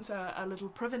 once a little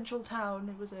provincial town.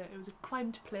 It was a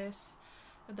quaint place.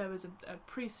 there was a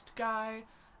priest guy,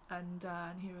 and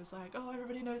he was like, oh,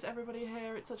 everybody knows everybody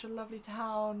here, it's such a lovely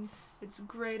town, it's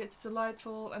great, it's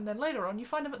delightful. And then later on you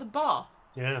find him at the bar.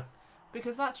 Yeah.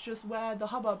 Because that's just where the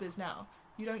hubbub is now.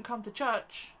 You don't come to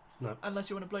church unless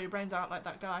you want to blow your brains out like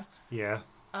that guy. Yeah.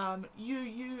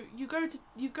 You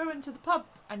go into the pub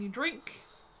and you drink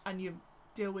and you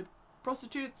deal with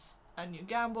prostitutes and you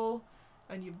gamble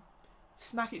and you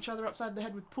smack each other upside the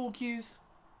head with pool cues.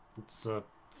 It's a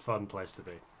fun place to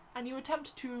be. And you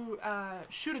attempt to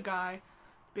shoot a guy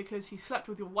because he slept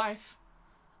with your wife.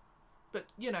 But,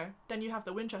 you know, then you have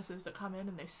the Winchesters that come in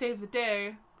and they save the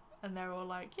day. And they're all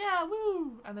like, yeah,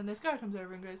 woo! And then this guy comes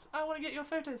over and goes, I want to get your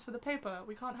photos for the paper.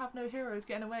 We can't have no heroes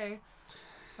getting away.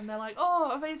 And they're like,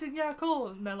 oh, amazing, yeah, cool.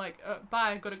 And they're like,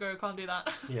 bye, gotta go, can't do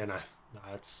that. Yeah, no,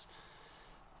 it's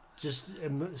just,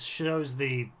 it shows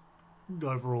the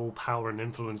overall power and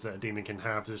influence that a demon can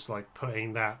have, just like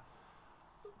putting that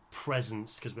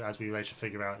presence, because as we later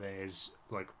figure out, there is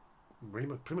like really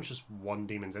pretty much just one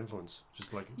demon's influence.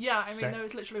 Just like, yeah, I mean, there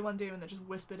was literally one demon that just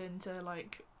whispered into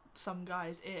like some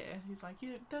guy's ear. He's like,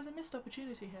 there's a missed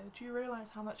opportunity here. Do you realise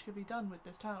how much could be done with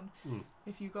this town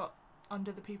if you got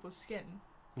under the people's skin?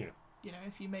 Yeah. You know,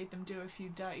 if you made them do a few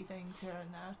dirty things here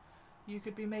and there, you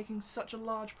could be making such a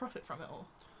large profit from it all.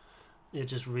 It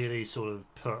just really sort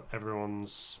of put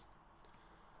everyone's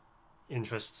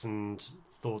interests and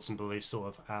thoughts and beliefs sort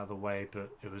of out of the way, but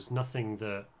it was nothing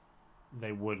that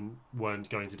they weren't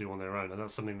going to do on their own, and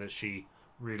that's something that she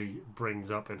really brings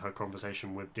up in her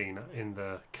conversation with Dean in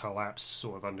the collapsed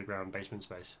sort of underground basement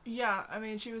space. Yeah, I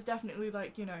mean, she was definitely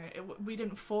like, you know, we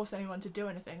didn't force anyone to do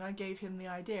anything. I gave him the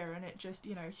idea, and it just,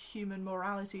 you know, human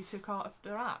morality took after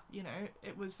that. You know,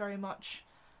 it was very much,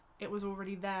 it was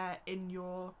already there in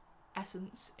your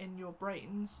essence, in your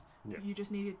brains. Yeah. You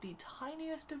just needed the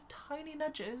tiniest of tiny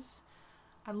nudges,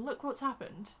 and look what's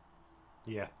happened.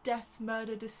 Yeah. Death,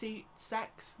 murder, deceit,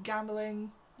 sex,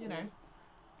 gambling, you know.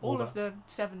 All of the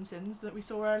 7 sins that we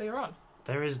saw earlier on.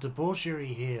 There is debauchery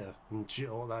here, and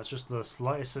that's just the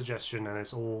slightest suggestion, and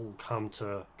it's all come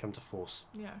to force.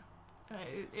 Yeah,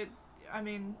 I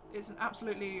mean, it's an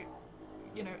absolutely,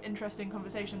 you know, interesting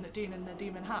conversation that Dean and the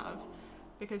demon have,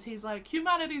 because he's like,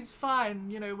 humanity's fine,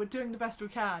 you know, we're doing the best we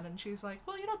can, and she's like,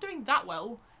 well, you're not doing that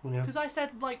well, because I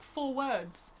said like 4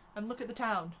 words, and look at the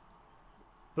town.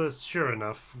 But sure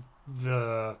enough,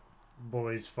 the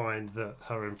boys find that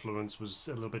her influence was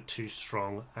a little bit too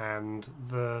strong, and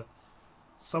the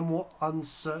somewhat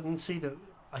uncertainty that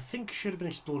I think should have been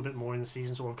explored a bit more in the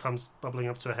season sort of comes bubbling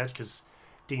up to a head, because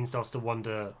Dean starts to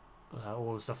wonder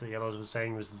all the stuff that Yellows was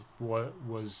saying was what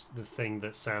was the thing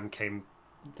that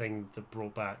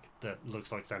brought back that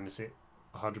looks like Sam. Is it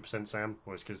 100% Sam,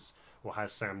 or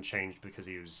has Sam changed because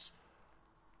he was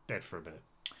dead for a minute?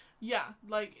 Yeah,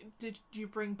 like, did you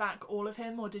bring back all of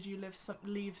him, or did you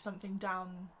leave something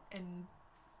down in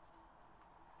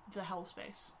the hell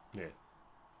space? Yeah.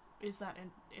 Is that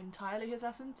entirely his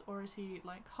essence, or is he,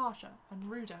 like, harsher and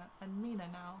ruder and meaner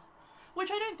now? Which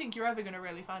I don't think you're ever going to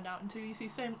really find out until you see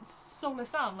Soulless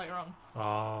Sam later on.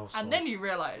 Oh, and then you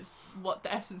realise what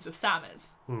the essence of Sam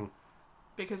is.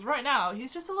 Because right now,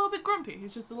 he's just a little bit grumpy.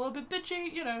 He's just a little bit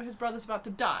bitchy. You know, his brother's about to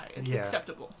die. It's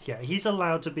acceptable. Yeah, he's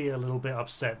allowed to be a little bit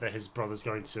upset that his brother's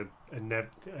going to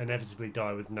inevitably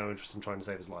die with no interest in trying to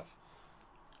save his life.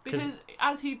 Because,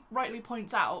 as he rightly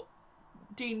points out,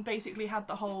 Dean basically had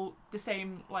the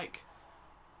same, like,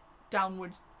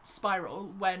 downward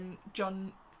spiral when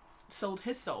John sold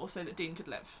his soul so that Dean could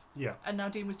live. Yeah. And now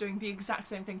Dean was doing the exact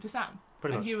same thing to Sam.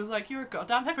 Pretty much. He was like, you're a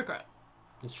goddamn hypocrite.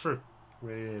 It's true. It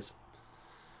really is.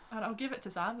 And I'll give it to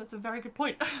Sam. That's a very good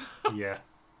point. Yeah.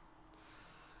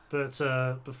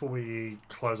 But before we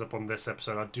close up on this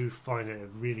episode, I do find it a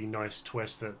really nice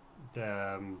twist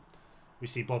that we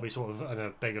see Bobby sort of in a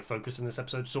bigger focus in this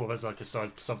episode, sort of as like a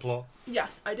subplot.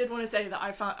 Yes, I did want to say that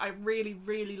I really,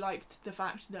 really liked the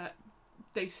fact that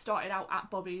they started out at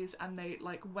Bobby's and they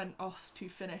like went off to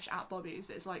finish at Bobby's.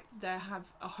 It's like they have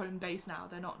a home base now.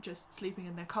 They're not just sleeping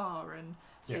in their car and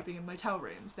sleeping in motel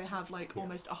rooms. They have like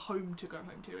almost a home to go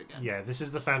home to again. Yeah, this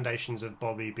is the foundations of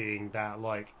Bobby being that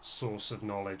like source of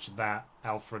knowledge, that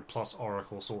Alfred plus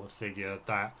Oracle sort of figure,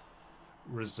 that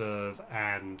reserve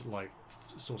and like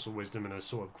source of wisdom in a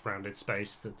sort of grounded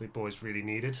space that the boys really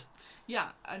needed. Yeah,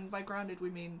 and by grounded we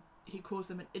mean he calls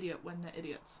them an idiot when they're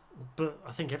idiots. But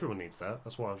I think everyone needs that.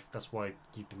 That's why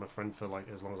you've been my friend for like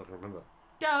as long as I can remember.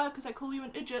 Yeah, because I call you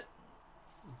an idiot.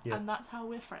 Yeah. And that's how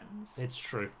we're friends. It's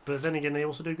true. But then again, they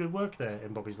also do good work there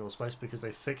in Bobby's little space because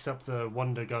they fix up the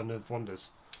Wonder Gun of Wonders.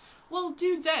 Well,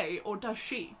 do they, or does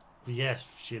she? Yes,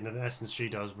 in essence she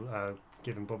does,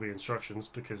 giving Bobby instructions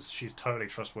because she's totally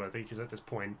trustworthy, because at this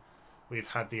point we've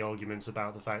had the arguments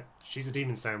about the fact she's a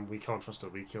demon, Sam. We can't trust her.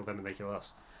 We kill them and they kill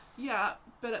us. Yeah,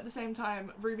 but at the same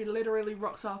time, Ruby literally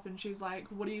rocks up and she's like,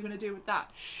 "What are you gonna do with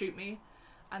that? Shoot me?"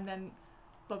 And then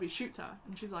Bobby shoots her,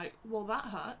 and she's like, "Well, that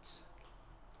hurts,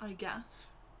 I guess.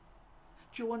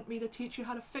 Do you want me to teach you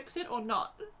how to fix it or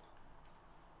not?"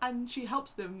 And she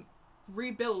helps them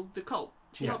rebuild the cult.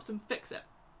 She helps them fix it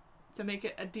to make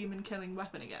it a demon-killing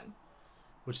weapon again.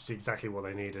 Which is exactly what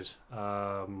they needed.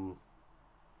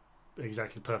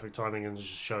 Exactly perfect timing, and just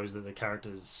shows that the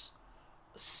character's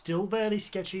still fairly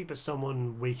sketchy, but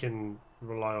someone we can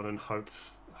rely on and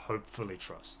hopefully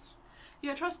trust.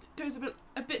 Yeah, trust goes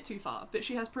a bit too far, but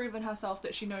she has proven herself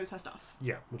that she knows her stuff.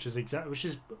 Yeah, which is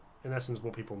in essence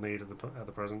what people need at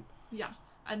the present. Yeah,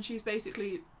 and she's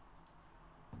basically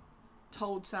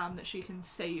told Sam that she can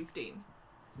save Dean.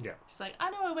 Yeah. She's like, "I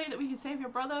know a way that we can save your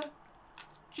brother.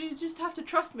 You just have to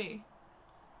trust me."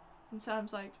 And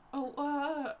Sam's like, "Oh,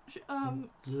 I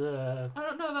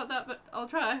don't know about that, but I'll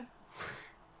try."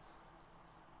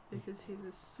 Because he's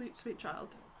a sweet, sweet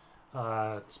child.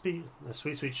 A sweet,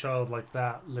 sweet child like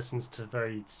that listens to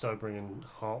very sobering and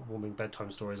heartwarming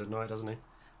bedtime stories at night, doesn't he?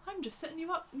 I'm just setting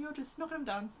you up and you're just knocking him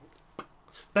down.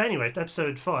 But anyway,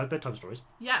 episode 5, bedtime stories.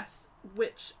 Yes,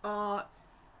 which are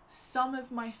some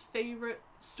of my favourite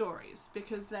stories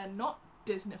because they're not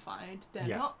Disneyfied, they're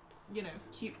not,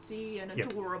 cutesy and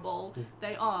adorable. Yeah.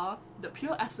 They are the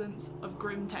pure essence of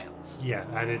grim tales. Yeah,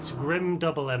 and it's grim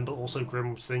double M, but also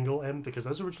grim single M, because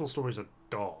those original stories are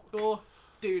dark. Oh,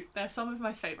 dude, they're some of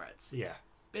my favourites. Yeah.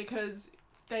 Because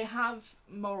they have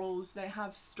morals, they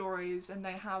have stories, and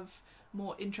they have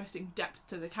more interesting depth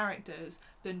to the characters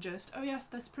than just, oh yes,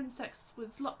 this princess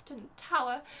was locked in a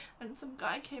tower and some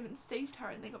guy came and saved her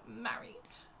and they got married.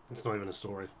 It's not even a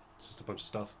story. It's just a bunch of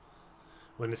stuff.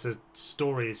 When it's a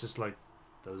story, it's just like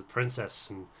there was a princess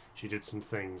and she did some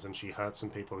things and she hurt some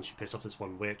people and she pissed off this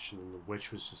one witch and then the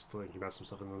witch was just thinking about some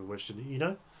stuff and then the witch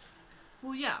did,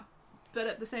 Well, yeah, but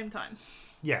at the same time.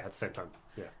 Yeah, at the same time,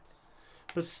 yeah.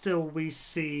 But still, we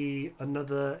see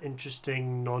another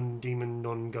interesting non-demon,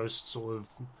 non-ghost sort of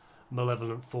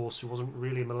malevolent force who wasn't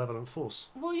really a malevolent force.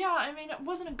 Well, yeah, I mean, it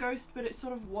wasn't a ghost, but it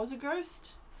sort of was a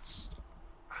ghost.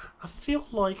 I feel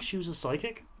like she was a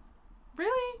psychic.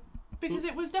 Really? Because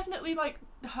it was definitely like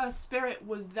her spirit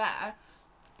was there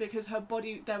because her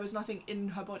body, there was nothing in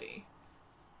her body.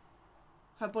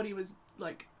 Her body was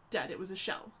like dead, it was a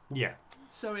shell. Yeah.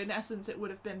 So in essence, it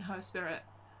would have been her spirit.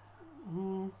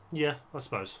 Yeah, I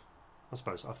suppose.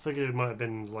 I figured it might have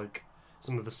been like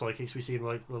some of the psychics we see in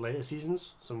like the later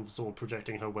seasons, some sort of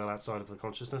projecting her well outside of the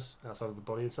consciousness, outside of the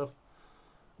body and stuff,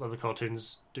 like the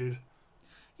cartoons do.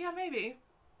 Yeah, maybe.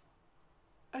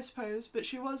 I suppose, but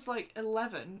she was like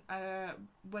 11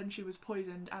 when she was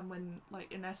poisoned, and when,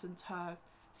 like, in essence, her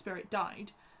spirit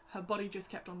died, her body just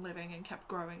kept on living and kept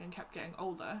growing and kept getting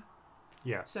older.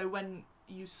 Yeah. So when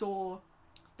you saw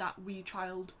that wee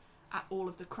child at all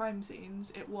of the crime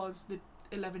scenes, it was the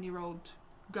 11-year-old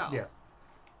girl. Yeah.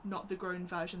 Not the grown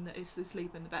version that is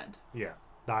asleep in the bed. Yeah.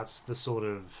 That's the sort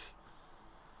of...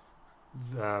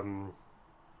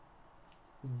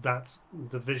 that's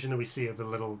the vision that we see of the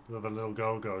little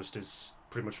girl ghost is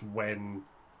pretty much when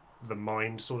the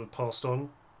mind sort of passed on,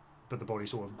 but the body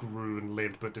sort of grew and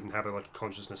lived but didn't have like a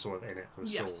consciousness sort of in it. It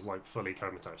was still like fully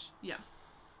comatose. Yeah.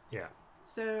 Yeah.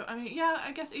 So, I mean, yeah,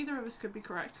 I guess either of us could be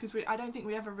correct, because I don't think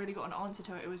we ever really got an answer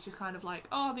to it. It was just kind of like,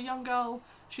 oh, the young girl,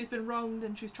 she's been wronged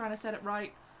and she's trying to set it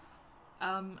right.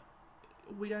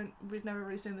 We've never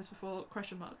really seen this before, ?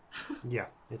 Yeah,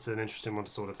 it's an interesting one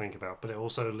to sort of think about, but it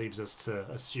also leaves us to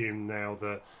assume now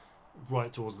that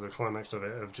right towards the climax of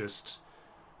it, of just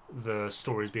the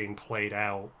stories being played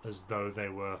out as though they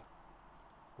were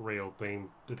real, being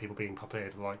the people being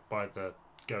puppeted like by the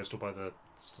ghost or by the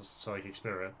psychic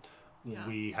spirit. Yeah.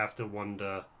 We have to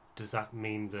wonder, does that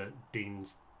mean that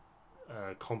Dean's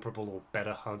comparable or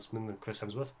better huntsman than Chris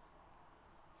Hemsworth?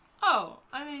 Oh,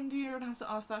 I mean, do you even have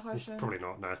to ask that question? Probably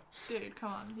not, no. Dude,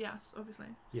 come on. Yes, obviously.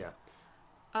 Yeah.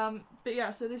 But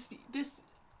yeah, so this it's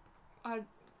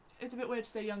a bit weird to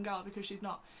say young girl because she's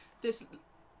not. This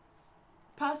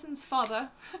person's father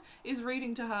is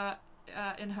reading to her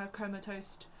in her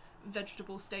comatose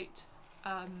vegetable state,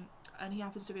 and he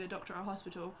happens to be a doctor at a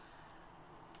hospital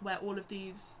where all of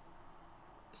these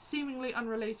seemingly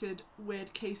unrelated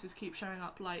weird cases keep showing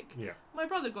up, like, my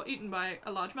brother got eaten by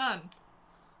a large man.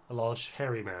 A large,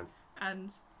 hairy man.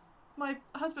 And my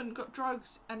husband got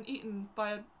drugged and eaten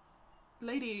by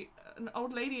an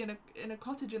old lady in a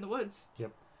cottage in the woods.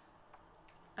 Yep.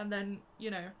 And then,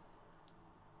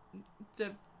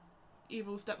 the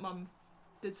evil stepmom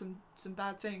did some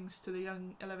bad things to the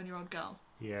young 11-year-old girl.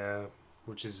 Yeah,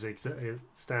 which is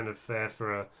standard fare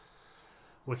for a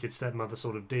wicked stepmother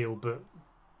sort of deal, but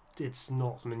it's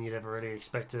not something you'd ever really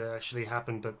expect to actually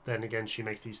happen. But then again, she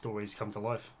makes these stories come to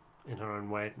life in her own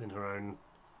way, in her own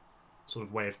sort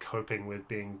of way of coping with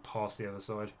being past the other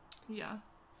side. Yeah.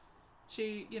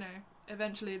 She,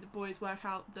 eventually the boys work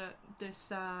out that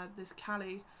this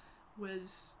Callie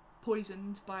was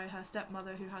poisoned by her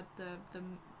stepmother, who had the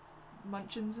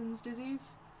Munchausen's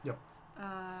disease. Yep.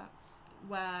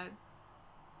 Where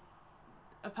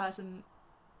a person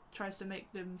tries to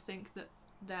make them think that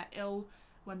they're ill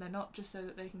when they're not, just so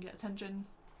that they can get attention.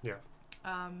 Yeah.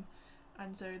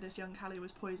 And so this young Callie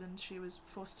was poisoned. She was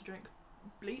forced to drink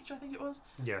bleach, I think it was.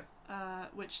 Yeah.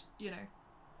 Which,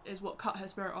 is what cut her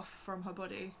spirit off from her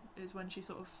body, is when she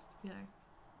sort of,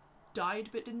 died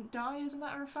but didn't die, as a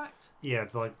matter of fact. Yeah,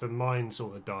 like the mind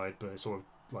sort of died, but it sort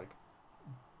of like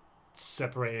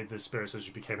separated the spirit so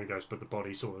she became a ghost, but the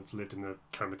body sort of lived in the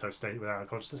comatose state without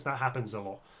consciousness. That happens a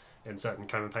lot in certain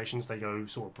coma patients. They go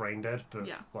sort of brain dead, but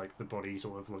like the body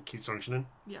sort of like keeps functioning.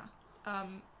 Yeah.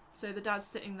 So the dad's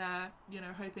sitting there,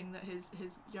 hoping that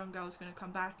his young girl's going to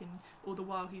come back, and all the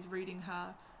while he's reading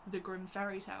her the Grimm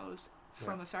fairy tales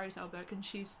from a fairy tale book, and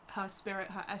her spirit,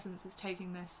 her essence is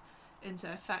taking this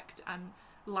into effect and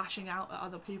lashing out at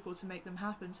other people to make them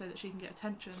happen, so that she can get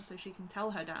attention, so she can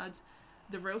tell her dad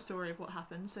the real story of what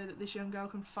happened, so that this young girl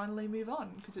can finally move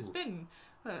on, because it's been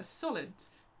a solid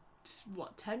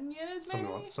 10 years maybe,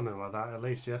 something like that at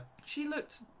least. Yeah, she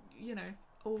looked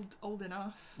old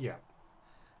enough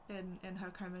in her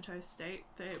comatose state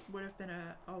that it would have been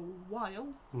a while.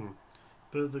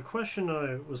 But the question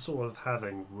I was sort of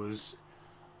having was,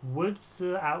 would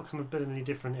the outcome have been any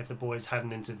different if the boys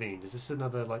hadn't intervened? Is this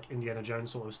another like Indiana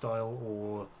Jones sort of style,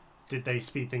 or did they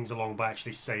speed things along by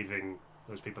actually saving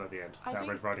those people at the end?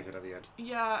 Red Riding Hood at the end.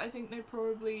 Yeah, I think they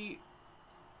probably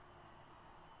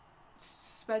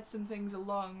sped some things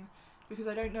along, because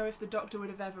I don't know if the Doctor would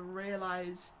have ever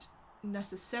realised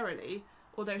necessarily,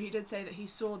 although he did say that he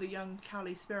saw the young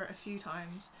Callie spirit a few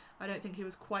times. I don't think he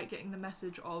was quite getting the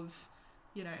message of,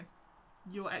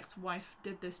 your ex-wife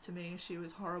did this to me, she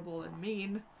was horrible and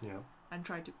mean, and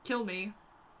tried to kill me,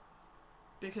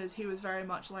 because he was very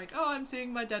much like, oh, I'm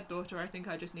seeing my dead daughter, I think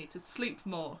I just need to sleep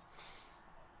more,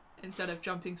 instead of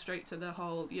jumping straight to the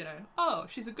whole, oh,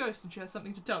 she's a ghost and she has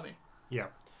something to tell me. Yeah.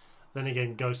 Then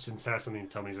again, ghosts and has something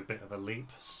to tell me is a bit of a leap,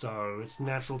 so it's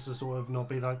natural to sort of not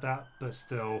be like that, but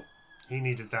still, he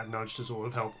needed that nudge to sort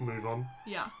of help move on.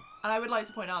 Yeah. And I would like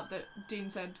to point out that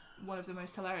Dean said one of the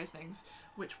most hilarious things,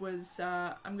 which was,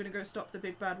 I'm going to go stop the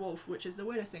big bad wolf, which is the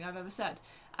weirdest thing I've ever said.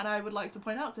 And I would like to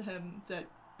point out to him that,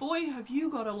 boy, have you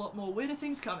got a lot more weirder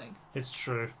things coming. It's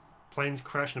true. Planes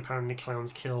crash and apparently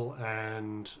clowns kill,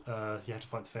 and you have to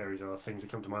fight the fairies are things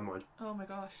that come to my mind. Oh my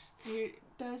gosh.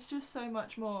 There's just so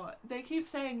much more. They keep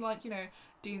saying, like,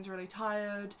 Dean's really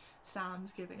tired,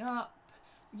 Sam's giving up,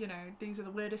 these are the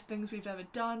weirdest things we've ever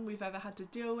done, we've ever had to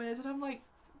deal with. And I'm like,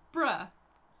 bruh,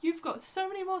 you've got so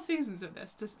many more seasons of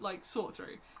this to sort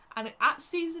through, and at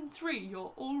season 3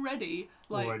 you're already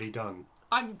done.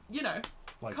 I'm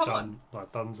come on,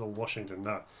 like Dunzel, Washington.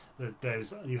 No,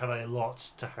 you have a lot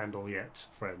to handle yet,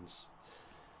 friends.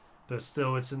 But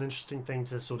still, it's an interesting thing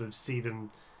to sort of see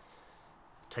them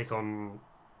take on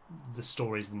the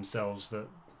stories themselves that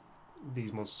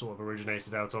these monsters sort of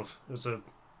originated out of. It was a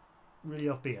really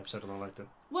offbeat episode, and I liked it.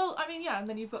 Well, I mean, yeah, and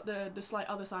then you've got the slight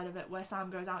other side of it, where Sam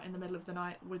goes out in the middle of the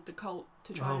night with the cult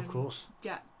to try and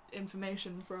get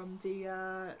information from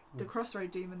the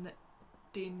Crossroad demon that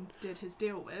Dean did his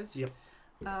deal with. Yep.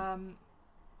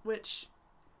 Which,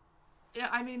 yeah,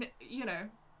 I mean,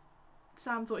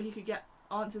 Sam thought he could get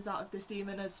answers out of this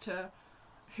demon as to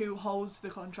who holds the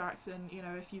contract, and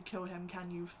if you kill him,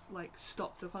 can you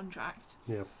stop the contract?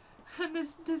 Yeah. And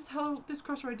this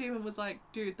Crossroad demon was like,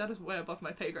 dude, that is way above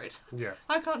my pay grade. Yeah.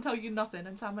 I can't tell you nothing.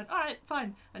 And Sam went, alright,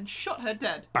 fine, and shot her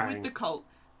dead. Bang. With the cult.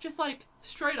 Just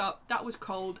straight up, that was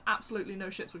cold, absolutely no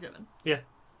shits were given. Yeah.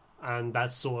 And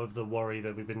that's sort of the worry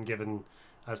that we've been given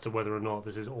as to whether or not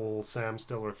this is all Sam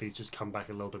still, or if he's just come back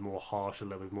a little bit more harsh, a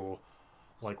little bit more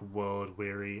world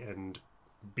weary and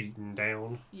beaten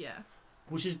down. Yeah.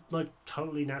 Which is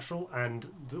totally natural, and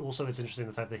also it's interesting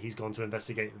the fact that he's gone to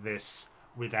investigate this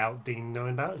without Dean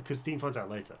knowing about it, because Dean finds out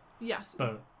later. Yes.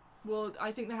 But well,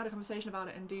 I think they had a conversation about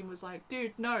it, and Dean was like,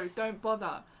 dude, no, don't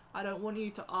bother. I don't want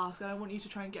you to ask. I don't want you to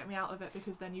try and get me out of it,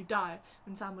 because then you die.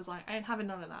 And Sam was like, I ain't having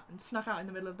none of that, and snuck out in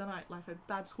the middle of the night like a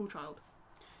bad schoolchild.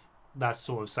 That's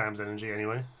sort of Sam's energy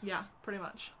anyway. Yeah, pretty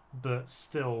much. But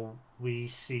still, we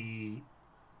see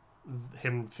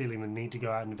him feeling the need to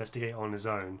go out and investigate on his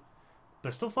own,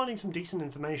 but still finding some decent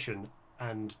information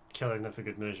and killing them for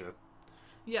good measure.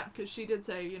 Yeah, because she did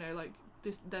say, you know, like,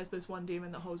 there's this one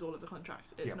demon that holds all of the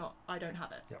contracts. It's not, I don't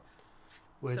have it. Yeah.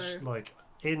 Which, like,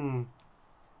 in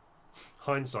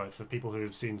hindsight, for people who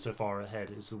have seen so far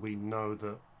ahead, is that we know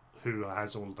that who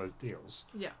has all of those deals.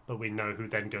 Yeah. But we know who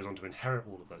then goes on to inherit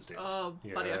all of those deals. Oh,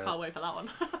 buddy, I can't wait for that one.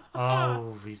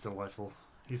 Oh, he's delightful.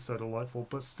 He's so delightful.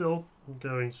 But still, I'm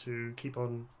going to keep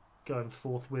on going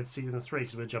forth with season 3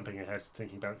 because we're jumping ahead,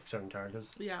 thinking about certain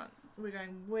characters. Yeah, we're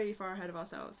going way far ahead of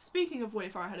ourselves. Speaking of way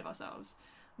far ahead of ourselves,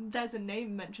 there's a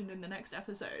name mentioned in the next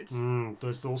episode.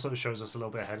 This also shows us a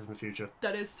little bit ahead in the future.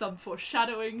 That is some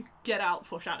foreshadowing. Get out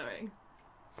foreshadowing.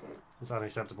 It's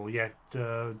unacceptable. Yeah,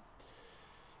 I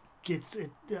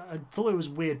thought it was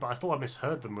weird, but I thought I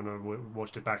misheard them when I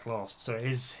watched it back last. So it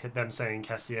is them saying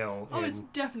Castiel. Oh, it's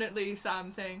definitely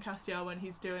Sam saying Castiel when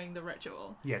he's doing the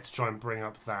ritual. Yeah, to try and bring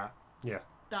up that. Yeah.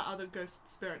 That other ghost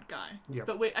spirit guy. Yep.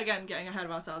 But we're, again, getting ahead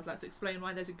of ourselves. Let's explain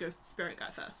why there's a ghost spirit guy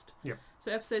first. Yep.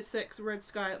 So episode 6, Red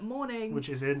Sky at Morning. Which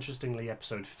is, interestingly,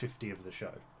 episode 50 of the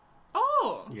show.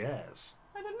 Oh! Yes.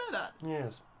 I didn't know that.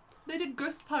 Yes. They did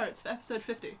Ghost Pirates for episode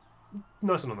 50.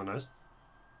 Nice one on the nose.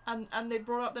 And they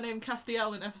brought up the name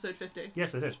Castiel in episode 50.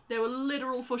 Yes, they did. They were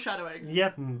literal foreshadowing.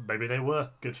 Yep, maybe they were.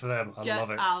 Good for them. I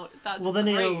love it. Get out. That's well, then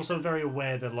great. you're also very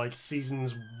aware that, like,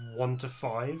 seasons 1 to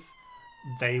 5,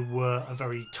 they were a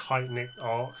very tight-knit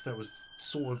arc that was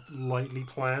sort of lightly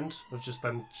planned, of just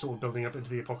them sort of building up into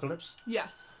the apocalypse.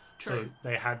 Yes, true. So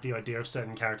they had the idea of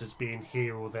certain characters being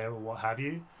here or there or what have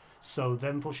you. So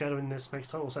them foreshadowing this makes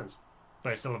total sense.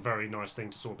 But it's still a very nice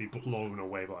thing to sort of be blown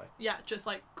away by. Yeah, just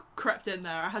like crept in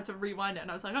there. I had to rewind it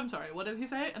and I was like, I'm sorry, what did he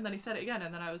say? And then he said it again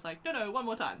and then I was like, no, one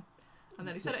more time. And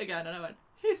then he said it again and I went,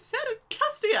 he said it,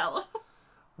 Castiel!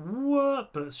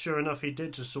 What? But sure enough, he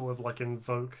did just sort of like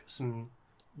invoke some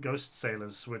ghost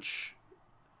sailors, which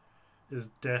is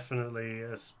definitely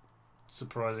a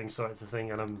surprising sight to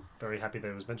think, and I'm very happy that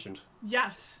it was mentioned.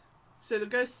 Yes. So the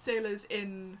ghost sailors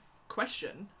in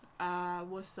question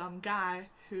was some guy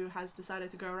who has decided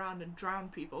to go around and drown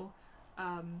people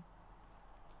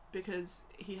because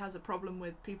he has a problem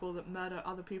with people that murder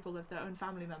other people of their own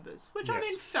family members. Which, yes. I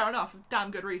mean, fair enough.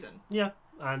 Damn good reason. Yeah,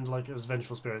 and like as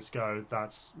vengeful spirits go,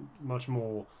 that's much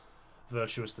more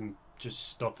virtuous than just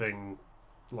stopping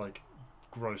like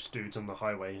gross dudes on the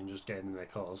highway and just getting in their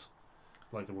cars.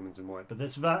 Like the woman's in white, but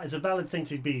it's a valid thing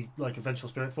to be like a vengeful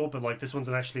spirit for. But like this one's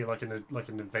actually like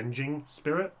an avenging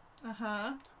spirit.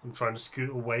 Uh-huh. I'm trying to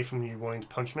scoot away from you wanting to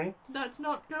punch me. That's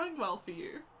not going well for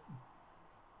you.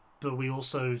 But we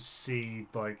also see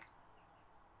like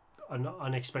an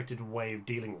unexpected way of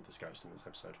dealing with this ghost in this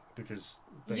episode because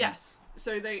yes,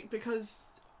 so because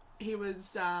he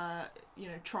was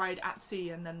tried at sea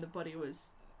and then the body was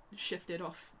shifted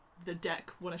off the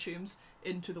deck, one assumes,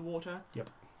 into the water. Yep.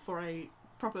 For a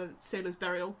proper sailor's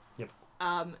burial. Yep.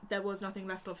 There was nothing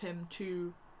left of him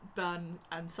to burn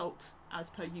and salt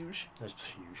as per usual. That's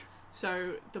huge.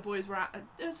 So the boys were at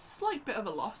a slight bit of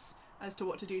a loss as to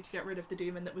what to do to get rid of the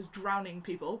demon that was drowning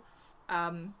people.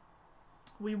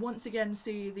 We once again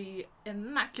see the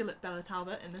immaculate Bella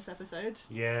Talbot in this episode.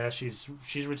 Yeah, she's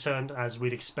returned as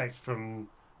we'd expect from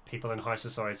people in high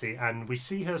society, and we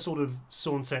see her sort of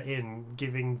saunter in,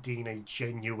 giving Dean a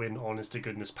genuine,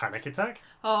 honest-to-goodness panic attack.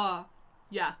 Ah,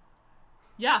 yeah.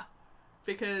 Yeah,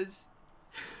 because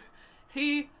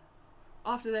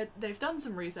after they've done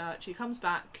some research, he comes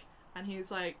back and he's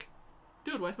like,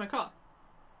 dude, where's my car?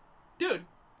 Dude.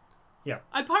 Yeah.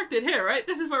 I parked it here, right?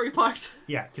 This is where we parked.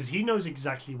 Yeah, because he knows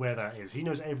exactly where that is. He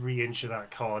knows every inch of that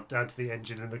car, down to the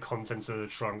engine and the contents of the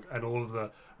trunk and all of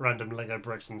the random Lego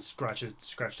bricks and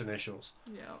scratched initials.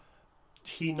 Yeah.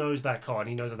 He knows that car and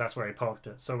he knows that that's where he parked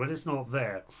it. So when it's not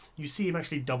there, you see him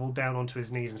actually double down onto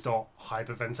his knees and start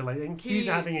hyperventilating. He's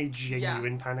having a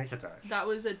genuine panic attack. That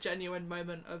was a genuine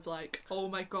moment of like, oh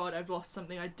my god, I've lost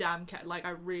something I damn care. Like,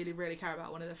 I really, really care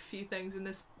about. One of the few things in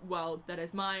this world that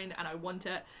is mine and I want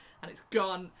it. And it's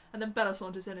gone. And then Bella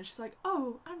saunters in and she's like,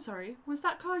 oh, I'm sorry, was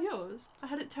that car yours? I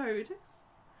had it towed.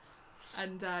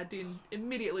 And Dean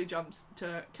immediately jumps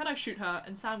to, can I shoot her?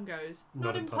 And Sam goes,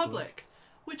 not in public.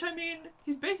 Which, I mean,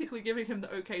 he's basically giving him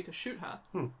the okay to shoot her.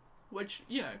 Which,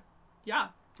 yeah.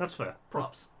 That's fair.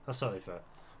 Props. That's totally fair.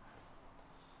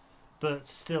 But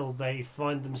still, they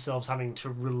find themselves having to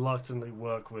reluctantly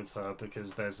work with her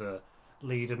because there's a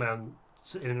lead man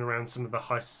in and around some of the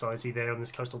high society there in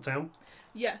this coastal town.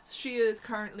 Yes, she is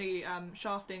currently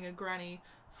shafting a granny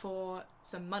for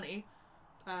some money.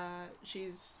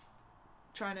 She's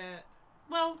trying to...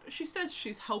 Well, she says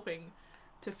she's helping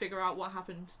to figure out what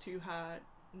happened to her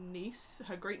niece,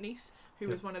 her great niece, who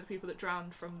was one of the people that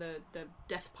drowned from the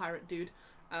death pirate dude.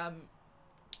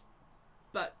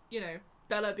 But,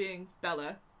 Bella being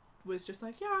Bella, was just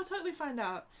like, yeah, I'll totally find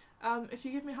out. If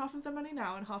you give me half of the money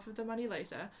now and half of the money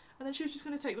later. And then she was just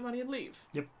going to take the money and leave.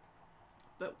 Yep.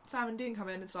 But Sam and Dean come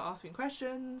in and start asking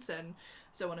questions and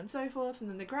so on and so forth. And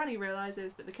then the granny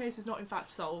realises that the case is not in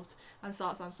fact solved and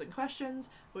starts answering questions,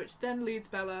 which then leads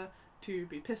Bella to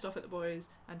be pissed off at the boys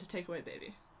and to take away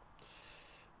baby.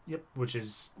 Yep, which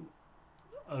is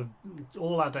a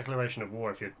all-out declaration of war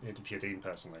if you're Dean,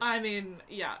 personally. I mean,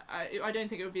 yeah, I don't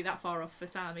think it would be that far off for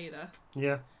Sam either.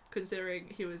 Yeah. Considering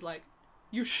he was like,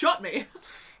 you shot me!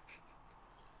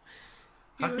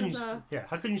 How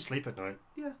can you sleep at night?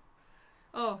 Yeah.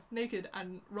 Oh, naked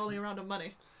and rolling around on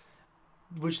money.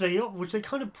 Which they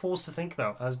kind of pause to think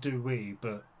about, as do we,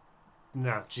 but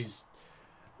no,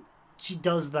 she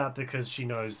does that because she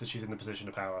knows that she's in the position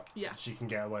of power. Yeah. She can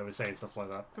get away with saying stuff like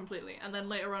that. Completely. And then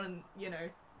later on,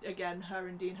 again, her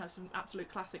and Dean have some absolute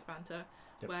classic banter,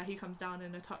 where he comes down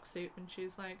in a tuxedo and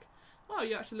she's like, oh,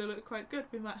 you actually look quite good,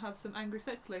 we might have some angry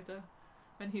sex later.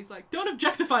 And he's like, don't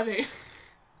objectify me!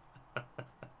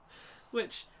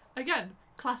 Which, again,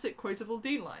 classic quotable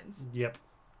Dean lines. Yep.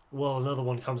 Well, another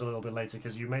one comes a little bit later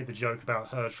because you made the joke about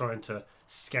her trying to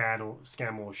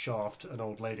scam or shaft an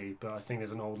old lady, but I think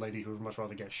there's an old lady who would much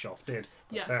rather get shafted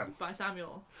by Sam. By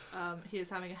Samuel. He is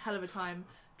having a hell of a time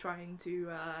trying to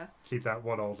keep that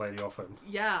one old lady off him.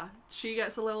 Yeah, she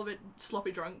gets a little bit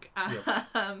sloppy drunk,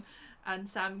 and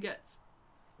Sam gets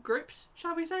gripped,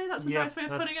 shall we say? That's a nice way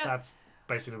of putting it. That's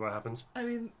basically what happens. I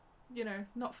mean,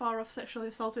 not far off sexually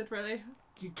assaulted, really.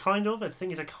 Kind of. I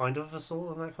think it's a kind of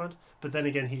assault of that kind. But then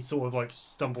again, he sort of like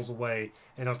stumbles away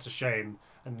in utter shame,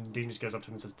 and Dean just goes up to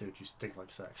him and says, "Dude, you stink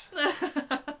like sex."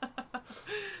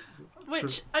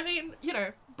 Which, I mean,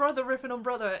 brother ripping on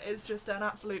brother is just an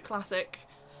absolute classic.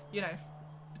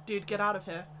 Dude, get out of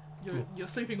here. You're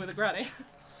sleeping with a granny.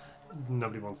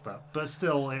 Nobody wants that. But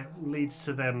still, it leads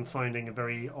to them finding a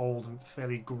very old and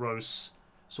fairly gross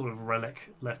sort of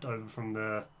relic left over from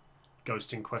the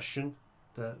ghost in question.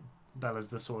 That Bella's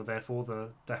the sort of therefore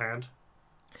the hand.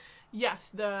 Yes,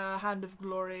 the Hand of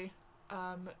Glory,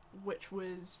 which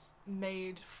was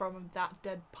made from that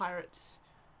dead pirate's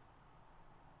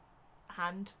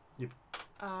hand. Yep.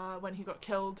 When he got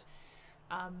killed,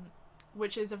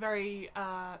 which is a very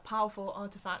powerful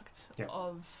artifact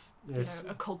of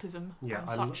occultism and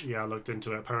such. I looked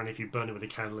into it. Apparently, if you burn it with a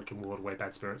candle, it can ward away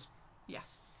bad spirits.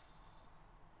 Yes,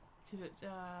 because it's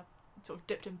sort of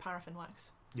dipped in paraffin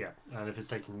wax. Yeah, and if it's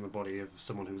taken from the body of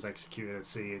someone who was executed at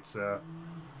sea, it's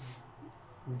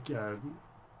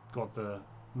got the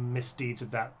misdeeds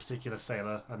of that particular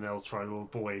sailor, and they'll try to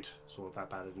avoid sort of that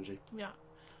bad energy. Yeah.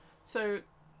 So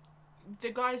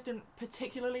the guys didn't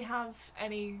particularly have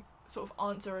any sort of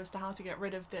answer as to how to get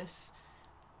rid of this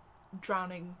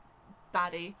drowning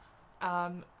baddie.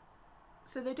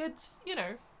 So they did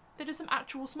some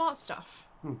actual smart stuff.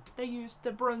 They used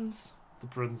the bruns.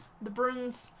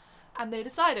 And they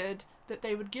decided that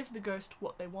they would give the ghost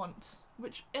what they want,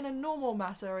 which in a normal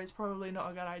matter is probably not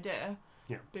a good idea,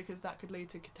 because that could lead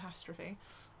to catastrophe.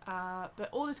 But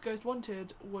all this ghost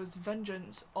wanted was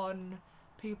vengeance on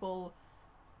people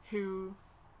who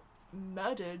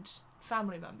murdered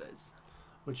family members.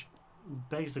 Which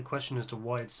begs the question as to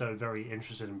why it's so very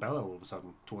interested in Bella all of a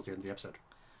sudden towards the end of the episode.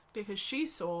 Because she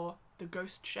saw the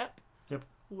ghost ship. Yep.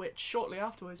 Which shortly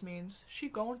afterwards means she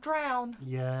gonna drown.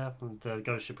 Yeah, the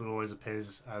ghost ship always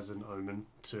appears as an omen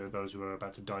to those who are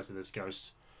about to die to this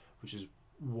ghost, which is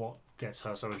what gets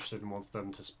her so interested and wants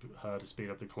them to speed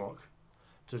up the clock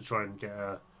to try and get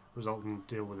a result and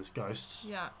deal with this ghost.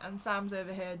 Yeah, and Sam's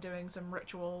over here doing some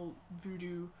ritual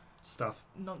voodoo stuff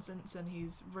nonsense, and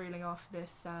he's reeling off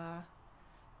this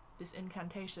this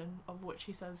incantation of which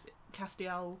he says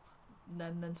Castiel.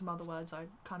 And then some other words. I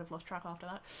kind of lost track after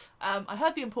that. I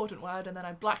heard the important word and then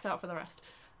I blacked out for the rest.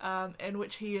 In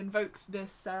which he invokes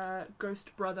this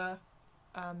ghost brother,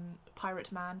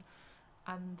 pirate man,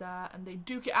 and they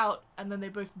duke it out, and then they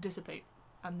both dissipate,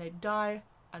 and they die,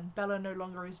 and Bella no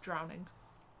longer is drowning.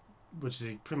 Which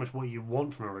is pretty much what you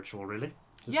want from a ritual, really.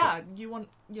 You want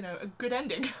a good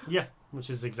ending. Yeah, which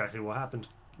is exactly what happened.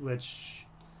 Which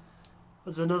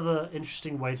was another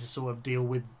interesting way to sort of deal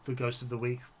with the ghost of the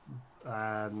week.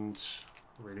 And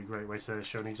a really great way to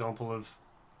show an example of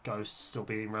ghosts still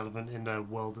being relevant in a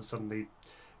world that suddenly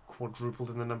quadrupled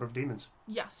in the number of demons.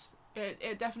 Yes,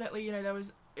 it definitely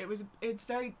it's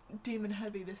very demon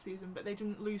heavy this season, but they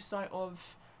didn't lose sight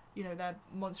of their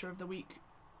monster of the week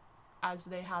as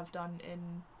they have done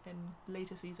in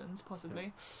later seasons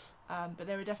possibly. But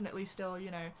they were definitely still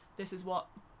this is what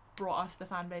brought us the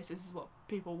fan base. This is what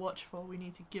people watch for. We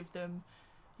need to give them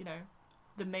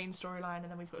the main storyline, and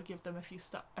then we've got to give them a few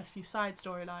side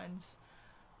storylines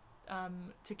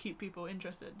to keep people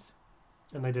interested.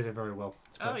 And they did it very well.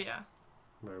 Oh yeah,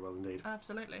 very well indeed.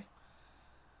 Absolutely.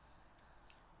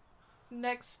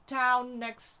 Next town,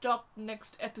 next stop,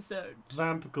 next episode.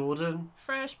 Vamp Gordon.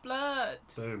 Fresh blood.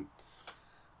 Boom.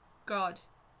 God,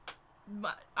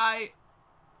 I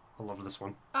love this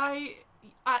one.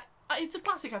 It's a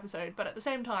classic episode, but at the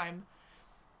same time,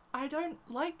 I don't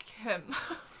like him.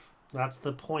 That's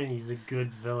the point. He's a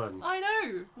good villain. I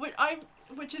know,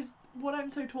 which is what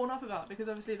I'm so torn up about, because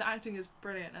obviously the acting is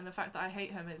brilliant and the fact that I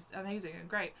hate him is amazing and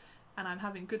great, and I'm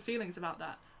having good feelings about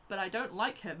that. But I don't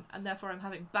like him, and therefore I'm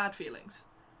having bad feelings.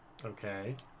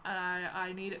 Okay. And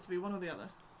I need it to be one or the other.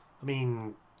 I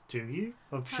mean, do you?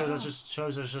 I'm sure that just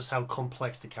shows us just how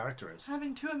complex the character is.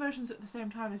 Having two emotions at the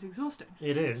same time is exhausting.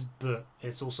 It is, but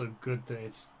it's also good that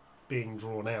it's being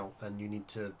drawn out, and you need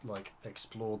to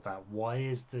explore that. Why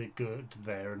is the good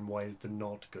there, and why is the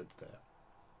not good there?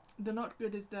 The not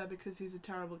good is there because he's a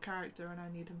terrible character and I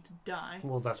need him to die.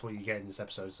 Well, that's what you get in this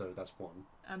episode, so that's one.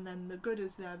 And then the good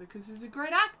is there because he's a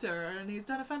great actor and he's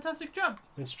done a fantastic job.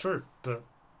 It's true, but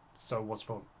so what's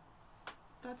wrong?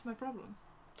 That's my problem.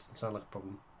 Doesn't sound like a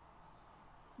problem.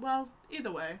 Well,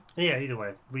 either way. Yeah, either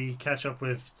way. We catch up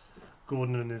with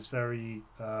Gordon and his very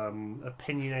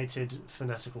opinionated,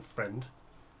 fanatical friend.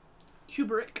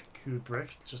 Kubrick,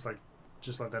 just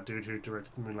like that dude who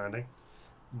directed the moon landing.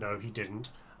 No, he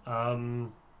didn't. Anywho.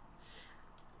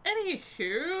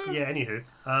 Yeah, anywho.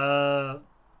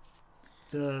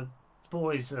 The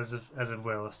boys, as of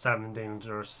well, Sam and Dean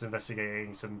are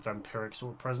investigating some vampiric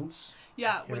sort of presence.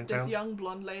 Yeah, with this young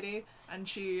blonde lady, and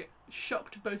she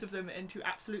shocked both of them into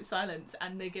absolute silence,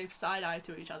 and they gave side-eye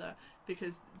to each other,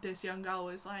 because this young girl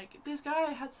was like, this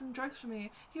guy had some drugs for me.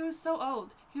 He was so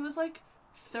old. He was like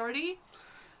 30.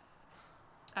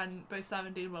 And both Sam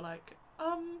and Dean were like,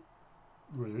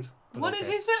 rude. What did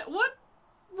he say? What?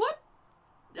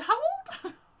 How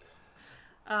old?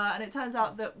 And it turns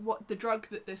out that what the drug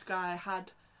that this guy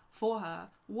had for her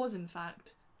was in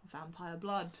fact vampire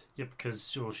blood. Yeah,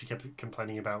 because all she kept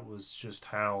complaining about was just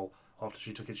how after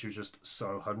she took it she was just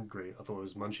so hungry. I thought it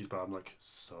was munchies, but I'm like,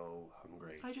 so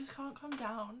hungry. I just can't come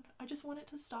down. I just want it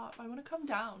to stop. I want to come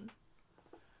down.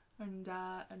 And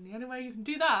the only way you can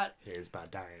do that is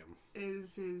bad damn.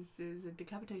 Is a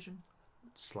decapitation.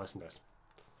 Slice and dice.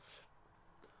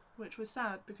 Which was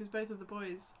sad because both of the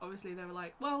boys, obviously, they were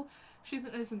like, well, she's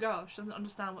an innocent girl. She doesn't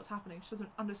understand what's happening. She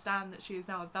doesn't understand that she is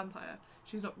now a vampire.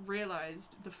 She's not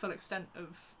realised the full extent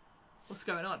of what's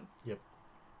going on. Yep.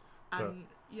 And,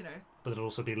 But there'd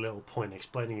also be little point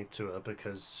explaining it to her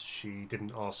because she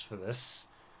didn't ask for this.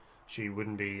 She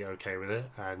wouldn't be okay with it,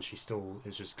 and she still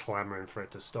is just clamouring for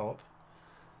it to stop.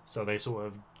 So they sort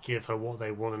of give her what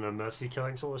they want in a mercy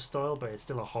killing sort of style, but it's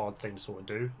still a hard thing to sort of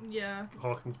do. Yeah.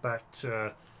 Harkens back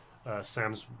to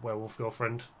Sam's werewolf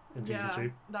girlfriend in season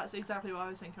 2. That's exactly what I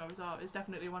was thinking of as well. It's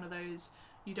definitely one of those,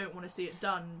 you don't want to see it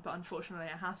done, but unfortunately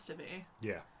it has to be.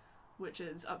 Yeah. Which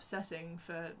is upsetting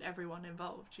for everyone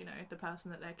involved, the person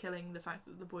that they're killing, the fact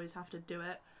that the boys have to do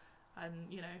it, and,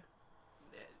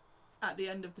 at the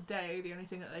end of the day, the only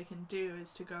thing that they can do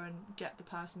is to go and get the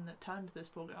person that turned this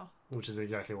poor girl. Which is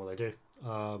exactly what they do.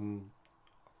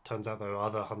 Turns out, though,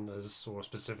 other hunters, or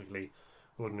specifically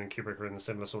Gordon and Kubrick, are in a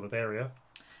similar sort of area.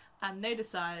 And they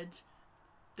decide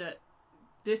that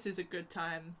this is a good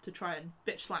time to try and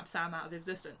bitch slap Sam out of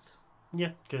existence.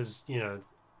 Yeah, because,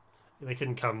 they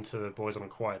couldn't come to the boys on a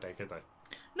quiet day, could they?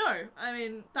 No, I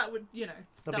mean, that would,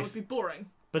 would be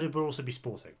boring. But it would also be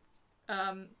sporting.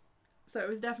 So it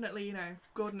was definitely,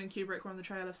 Gordon and Kubrick were on the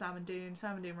trail of Sam and Dean.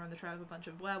 Sam and Dean were on the trail of a bunch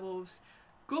of werewolves.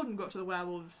 Gordon got to the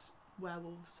werewolves.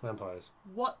 Vampires.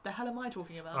 What the hell am I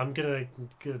talking about? I'm going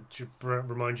to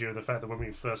remind you of the fact that when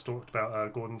we first talked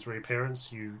about Gordon's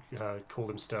reappearance, you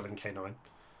called him Sterling K9.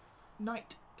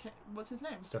 What's his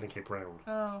name? Sterling K. Brown.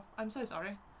 Oh, I'm so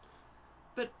sorry.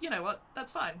 But you know what?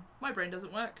 That's fine. My brain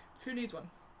doesn't work. Who needs one?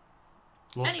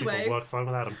 Lots of people work fine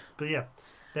without him. But yeah,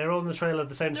 they're on the trail of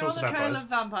the same sorts of vampires. They're on the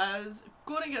trail of vampires.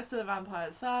 Gordon gets to the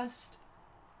vampires first.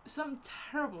 Some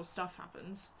terrible stuff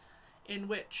happens in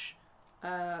which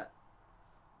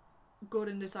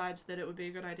Gordon decides that it would be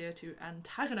a good idea to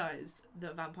antagonise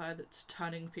the vampire that's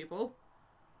turning people.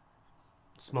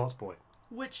 Smart boy.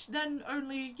 Which then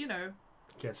only,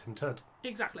 gets him turned.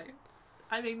 Exactly.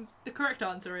 I mean, the correct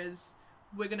answer is,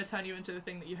 we're going to turn you into the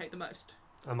thing that you hate the most.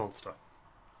 A monster.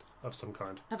 Of some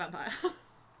kind. A vampire.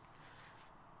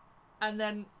 And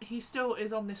then he still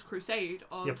is on this crusade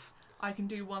of, yep. I can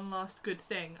do one last good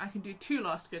thing. I can do two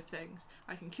last good things.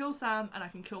 I can kill Sam and I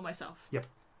can kill myself. Yep.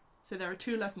 So there are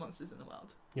two less monsters in the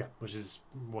world. Yeah, which is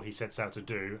what he sets out to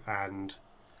do. And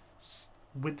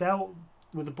without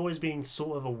with the boys being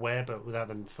sort of aware, but without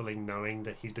them fully knowing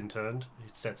that he's been turned,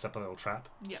 it sets up a little trap.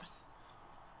 Yes.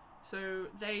 So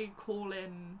they call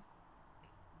in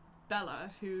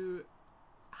Bella, who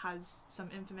has some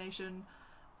information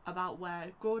about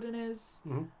where Gordon is.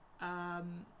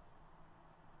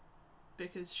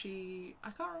 Because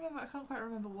I can't quite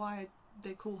remember why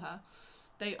they call her.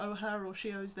 They owe her, or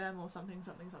she owes them, or something.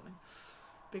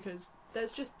 Because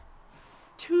there's just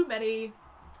too many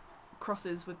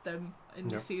crosses with them in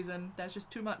this season. There's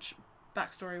just too much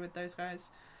backstory with those guys.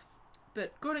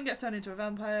 But Gordon gets turned into a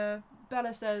vampire.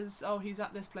 Bella says, "Oh, he's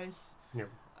at this place. Yep.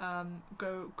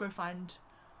 Go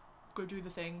do the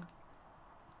thing."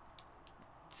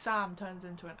 Sam turns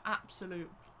into an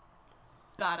absolute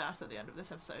badass at the end of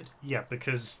this episode. Yeah,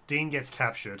 because Dean gets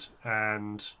captured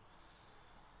and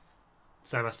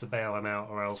Sam has to bail him out,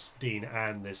 or else Dean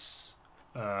and this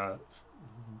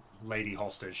lady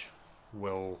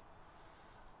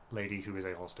who is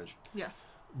a hostage, yes,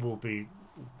 will be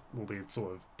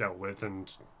sort of dealt with,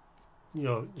 and he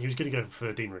was going to go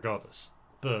for Dean regardless,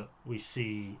 but we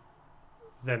see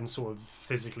them sort of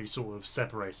physically sort of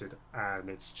separated, and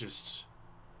it's just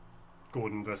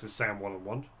Gordon versus Sam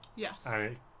 1-on-1. Yes,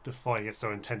 and the fight gets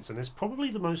so intense, and it's probably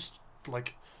the most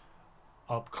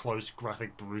up close,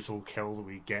 graphic, brutal kill that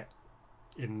we get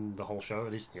in the whole show,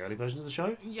 at least in the early versions of the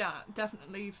show. Yeah,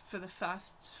 definitely for the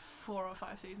first 4 or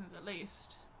 5 seasons at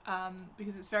least.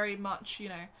 Because it's very much,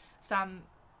 Sam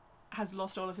has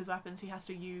lost all of his weapons. He has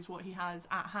to use what he has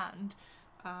at hand.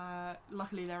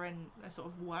 Luckily, they're in a sort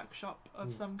of workshop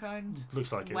of some kind.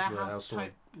 Looks like warehouse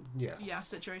type, yeah,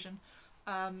 situation.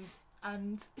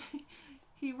 And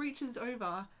he reaches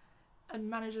over and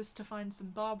manages to find some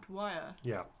barbed wire.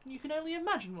 Yeah. You can only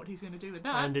imagine what he's going to do with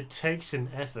that. And it takes an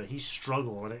effort. He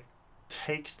struggles, and it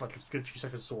takes a good few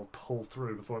seconds to sort of pull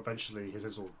through before eventually his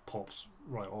head sort of pops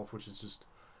right off, which is just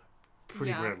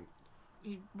pretty grim.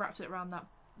 He wraps it around that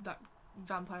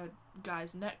vampire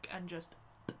guy's neck and just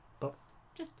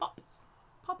pop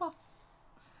off.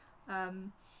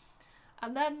 And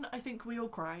then I think we all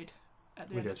cried at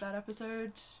the end of that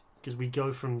episode. Because we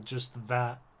go from just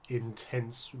that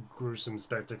intense, gruesome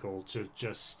spectacle to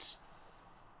just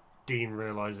Dean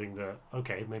realising that,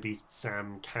 okay, maybe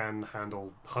Sam can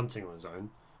handle hunting on his own.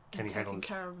 Can he handle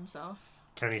care of himself?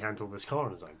 Can he handle this car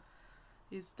on his own?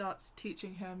 He starts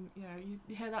teaching him, you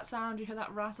hear that sound, you hear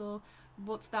that rattle,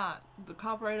 what's that? The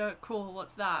carburetor, cool,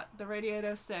 what's that? The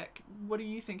radiator, sick, what do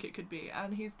you think it could be?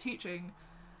 And he's teaching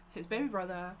his baby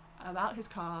brother about his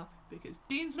car, because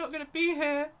Dean's not going to be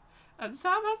here, and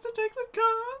Sam has to take the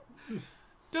car.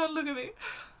 Don't look at me.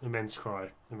 Immense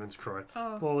cry.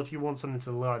 Oh. Well, if you want something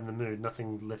to lighten the mood,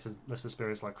 nothing lifts the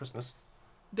spirits like Christmas.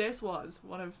 This was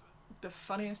one of the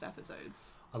funniest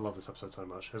episodes. I love this episode so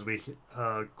much. As we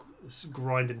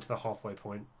grind into the halfway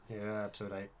point,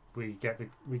 episode 8, we get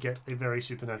a very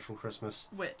supernatural Christmas,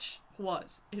 which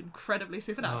was incredibly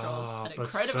supernatural and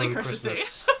incredibly so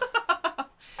Christmassy.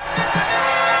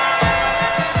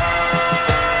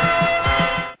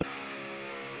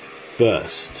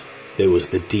 First, there was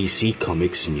the DC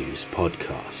Comics News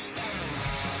podcast.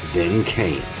 Then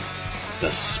came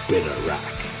the Spinner Rack.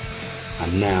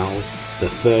 And now, the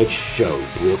third show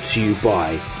brought to you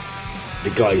by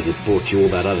the guys that brought you all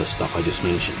that other stuff I just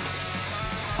mentioned.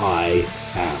 I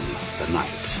Am the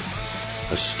Night.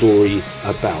 A story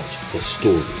about the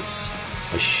stories.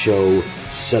 A show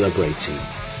celebrating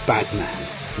Batman,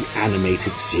 the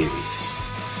animated series.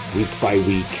 Week by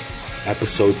week,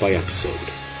 episode by episode.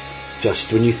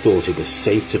 Just when you thought it was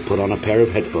safe to put on a pair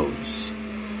of headphones,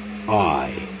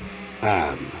 I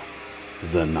am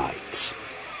the Night.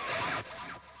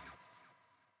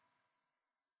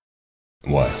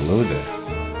 Why, hello there.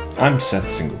 I'm Seth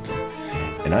Singleton,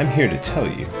 and I'm here to tell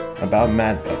you about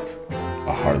Mad Love,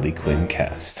 a Harley Quinn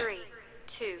cast. 3,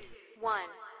 2, 1.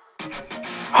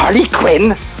 Harley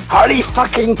Quinn? Harley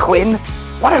fucking Quinn?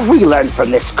 What have we learned from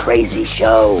this crazy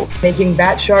show? Making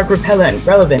bat shark repellent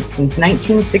relevant since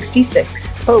 1966.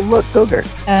 Oh, look, Booger.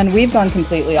 And we've gone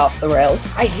completely off the rails.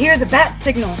 I hear the bat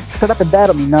signal. Shut up and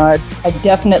battle me, Nards. I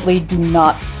definitely do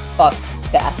not fuck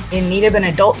bats. In need of an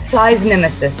adult-sized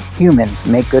nemesis. Humans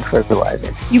make good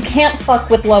fertilizer. You can't fuck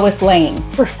with Lois Lane.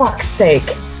 For fuck's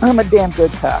sake. I'm a damn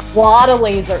good cop. Lot of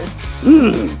lasers.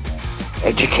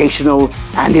 Educational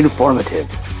and informative.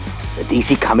 The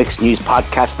DC Comics News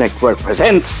Podcast Network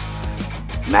presents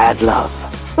Mad Love,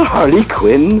 the Harley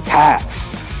Quinn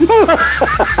cast.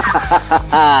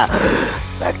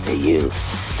 Back to you,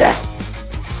 Seth.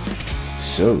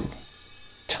 So,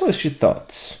 tell us your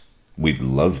thoughts. We'd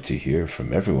love to hear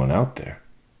from everyone out there.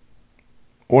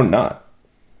 Or not.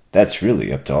 That's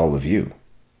really up to all of you.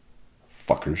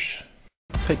 Fuckers.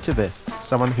 Picture this.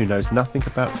 someone who knows nothing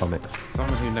about comics.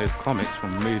 Someone who knows comics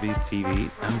from movies,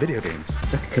 TV, and video games.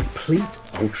 A complete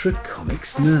Ultra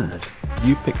Comics nerd.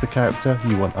 You pick the character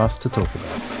you want us to talk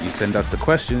about. You send us the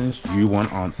questions you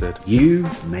want answered. You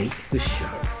make the show.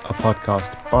 A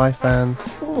podcast by fans.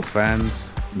 For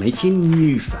fans. Making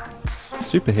new fans.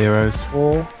 Superheroes.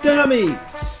 Or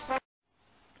dummies.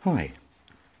 Hi,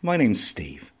 my name's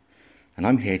Steve, and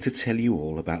I'm here to tell you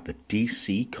all about the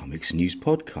DC Comics News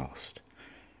Podcast.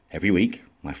 Every week,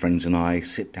 my friends and I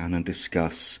sit down and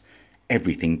discuss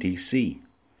everything DC.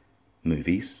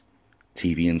 Movies,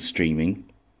 TV and streaming,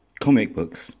 comic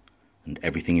books, and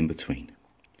everything in between.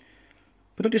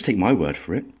 But don't just take my word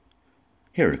for it.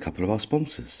 Here are a couple of our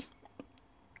sponsors.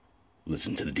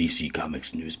 Listen to the DC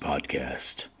Comics News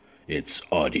Podcast. It's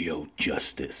audio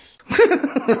justice.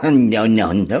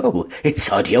 No.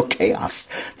 It's audio chaos.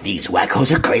 These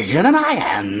wackos are crazier than I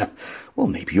am. Well,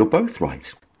 maybe you're both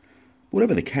right.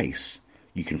 Whatever the case,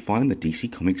 you can find the DC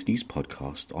Comics News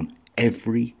Podcast on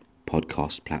every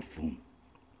podcast platform.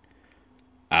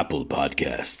 Apple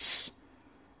Podcasts,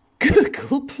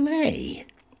 Google Play,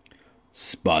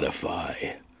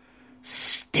 Spotify,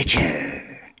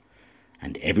 Stitcher,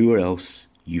 and everywhere else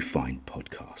you find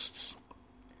podcasts.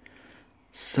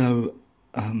 So,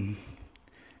 can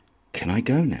I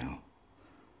go now?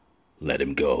 Let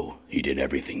him go. He did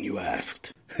everything you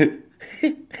asked.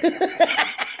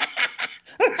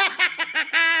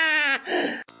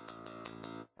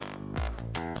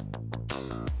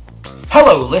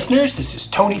 Hello, listeners. This is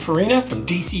Tony Farina from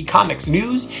DC Comics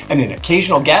News and an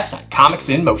occasional guest on Comics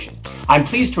in Motion. I'm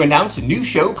pleased to announce a new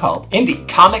show called Indie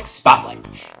Comics Spotlight.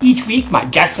 Each week, my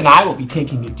guests and I will be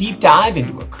taking a deep dive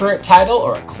into a current title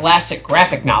or a classic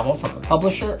graphic novel from a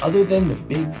publisher other than the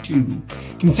big two.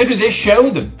 Consider this show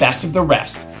the best of the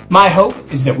rest. My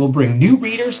hope is that we'll bring new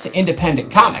readers to independent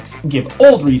comics and give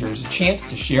old readers a chance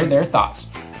to share their thoughts.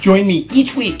 Join me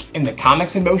each week in the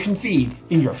Comics in Motion feed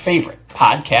in your favorite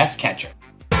podcast catcher.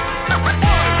 Ladies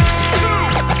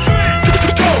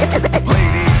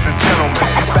and gentlemen,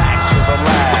 back to the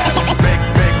lab. Big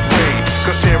raid,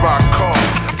 'cause here I come.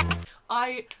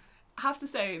 I have to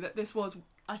say that this was,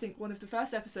 I think, one of the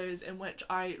first episodes in which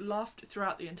I laughed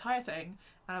throughout the entire thing,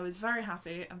 and I was very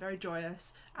happy and very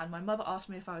joyous, and my mother asked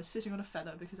me if I was sitting on a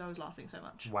feather because I was laughing so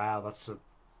much. Wow, that's a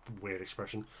weird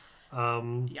expression.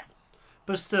 Yeah.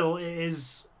 But still, it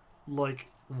is, like,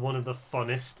 one of the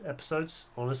funnest episodes,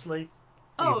 honestly.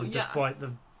 Oh, Even yeah. despite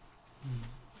the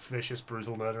vicious,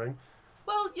 brutal murdering.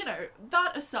 Well, you know,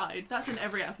 that aside, that's in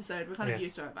every episode, we're kind of Yeah.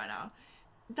 used to it by now.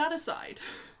 That aside,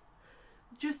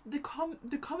 just the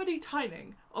comedy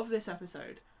timing of this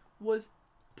episode was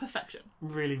perfection.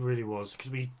 Really, really was.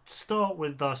 Because we start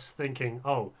with us thinking,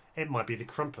 oh, it might be the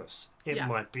Krampus. It Yeah.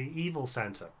 might be evil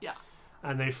Santa. Yeah.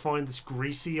 And they find this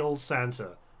greasy old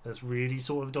Santa that's really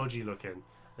sort of dodgy looking.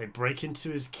 They break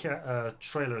into his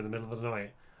trailer in the middle of the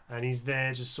night, and he's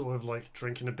there just sort of like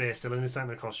drinking a beer, still in his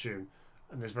Santa costume,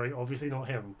 and there's very obviously not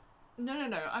him.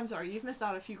 No, I'm sorry, you've missed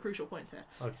out a few crucial points here.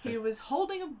 Okay. He was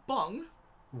holding a bong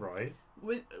Right.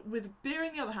 with beer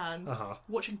in the other hand,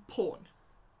 watching porn.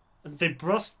 And they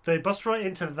bust right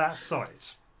into that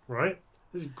site, right?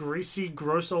 This greasy,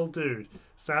 gross old dude.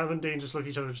 Sam and Dean just look at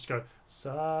each other and just go,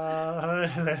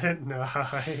 Silent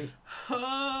Night.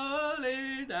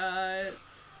 Holy night.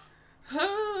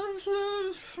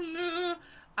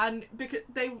 And because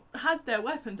they had their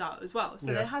weapons out as well,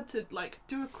 so Yeah. they had to like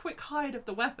do a quick hide of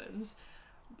the weapons,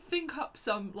 think up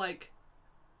some like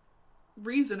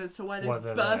reason as to why Why they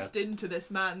they're burst into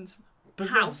this man's But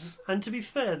house. and to be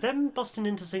fair, them busting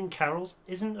in to sing carols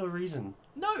isn't a reason.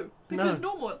 No, because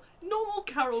normal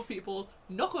Carol people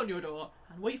knock on your door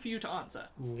and wait for you to answer.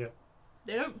 Yeah.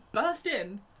 They don't burst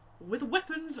in with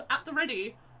weapons at the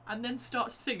ready and then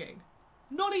start singing,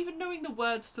 not even knowing the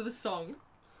words to the song.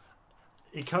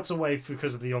 It cuts away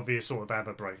because of the obvious sort of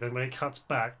ABBA break. Then when it cuts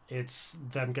back, it's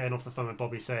them getting off the phone with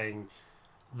Bobby saying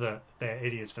that they're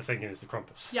idiots for thinking it's the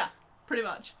Krampus. Yeah, pretty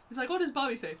much. He's like, what does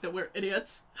Bobby say? That we're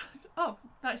idiots. Oh,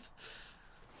 nice.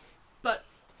 But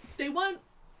they weren't,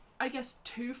 I guess,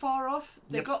 too far off.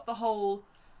 They Yep. got the whole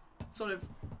sort of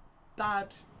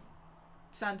bad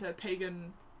Santa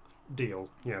pagan Deal,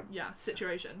 yeah.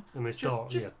 situation. And they start,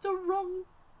 just yeah. the wrong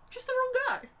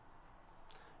guy.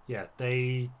 Yeah,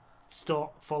 they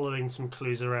start following some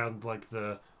clues around, like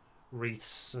the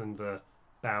wreaths and the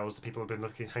boughs that people have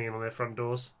been hanging on their front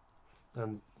doors,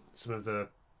 and some of the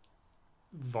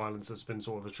violence that's been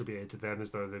sort of attributed to them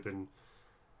as though they've been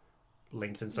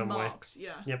linked in some Marked, way.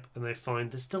 yeah. Yep, and they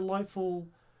find this delightful,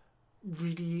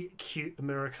 really cute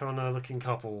Americana-looking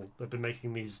couple that've been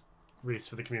making these wreaths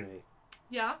for the community.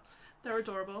 Yeah, They're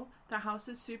adorable. Their house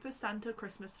is super Santa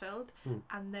Christmas filled,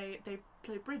 and they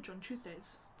play bridge on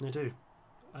Tuesdays. They do.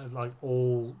 Like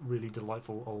all really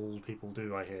delightful old people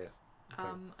do, I hear.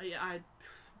 Yeah, I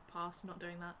pass not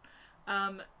doing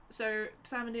that. So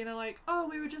Sam and Dean are like, oh,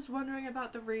 we were just wondering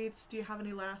about the wreaths. Do you have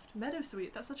any left?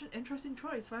 Meadowsweet. That's such an interesting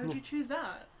choice. Why would you choose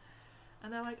that?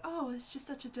 And they're like, oh, it's just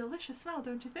such a delicious smell,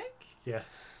 don't you think? Yeah.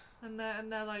 And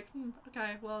they're like,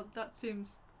 okay, well, that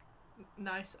seems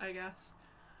nice, I guess.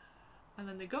 And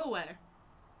then they go away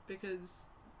because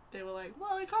they were like,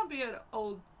 well, it can't be an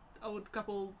old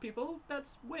couple people.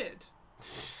 That's weird.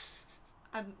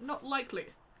 And not likely.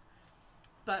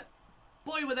 But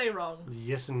boy, were they wrong.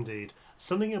 Yes, indeed.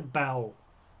 Something about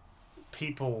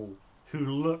people who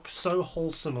look so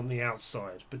wholesome on the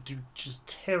outside but do just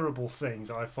terrible things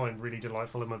I find really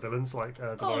delightful in my villains, like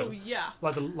Dolores. Oh, yeah.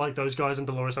 Like those guys in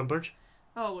Dolores Umbridge.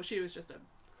 Oh, well, she was just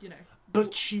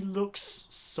But she looks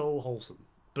so wholesome.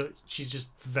 But she's just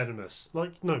venomous.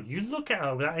 Like, no, you look at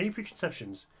her without any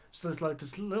preconceptions. So there's like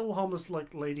this little harmless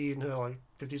like lady in her like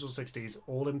 50s or 60s,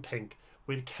 all in pink,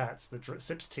 with cats that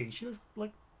sips tea. She looks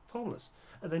like harmless.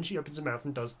 And then she opens her mouth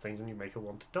and does things and you make her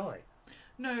want to die.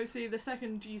 No, see, the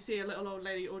second you see a little old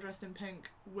lady all dressed in pink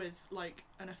with, like,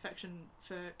 an affection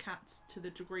for cats to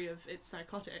the degree of it's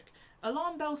psychotic,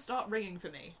 alarm bells start ringing for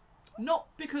me. Not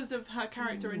because of her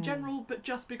character in general, but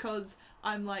just because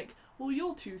I'm like, well,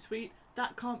 you're too sweet.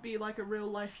 That can't be, like, a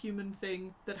real-life human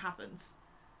thing that happens.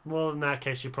 Well, in that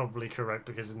case, you're probably correct,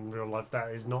 because in real life, that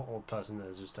is not a person that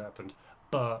has just happened.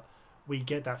 But we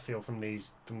get that feel from the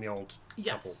old couple.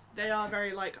 Yes, they are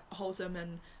very, like, wholesome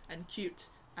and cute.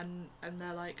 And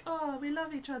they're like, oh, we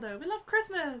love each other. We love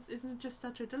Christmas. Isn't it just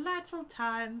such a delightful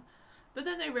time? But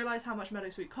then they realise how much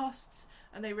Meadowsweet costs,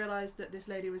 and they realise that this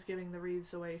lady was giving the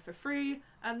wreaths away for free,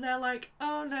 and they're like,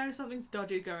 oh no, something's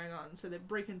dodgy going on. So they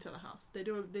break into the house. They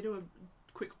do a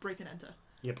quick break and enter.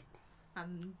 Yep.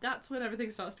 And that's when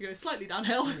everything starts to go slightly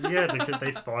downhill. Yeah, because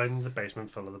they find the basement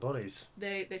full of the bodies.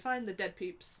 They find the dead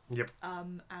peeps. Yep.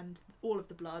 And all of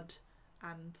the blood.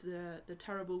 And the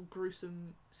terrible,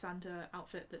 gruesome Santa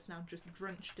outfit that's now just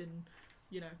drenched in,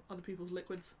 other people's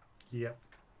liquids. Yep.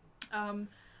 And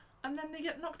then they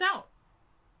get knocked out.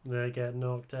 They get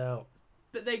knocked out.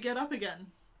 But they get up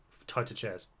again. Tied to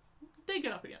chairs. They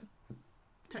get up again.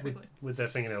 Technically. With their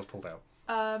fingernails pulled out.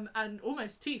 And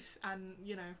almost teeth and,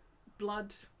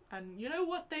 blood. And you know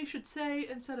what they should say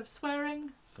instead of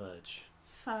swearing? Fudge.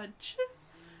 Fudge.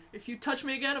 If you touch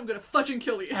me again, I'm going to fudge and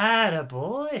kill you.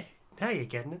 Attaboy. Now you're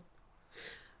getting it.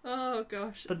 Oh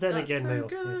gosh. But then that's again, so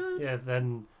good.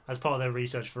 then as part of their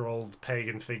research for old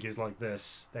pagan figures like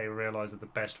this, they realise that the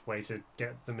best way to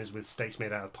get them is with stakes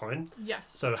made out of pine.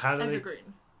 Yes. So how do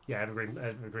evergreen.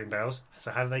 Evergreen boughs.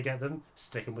 So how do they get them?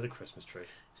 Stick them with a Christmas tree.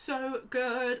 So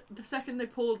good. The second they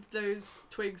pulled those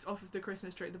twigs off of the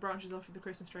Christmas tree, the branches off of the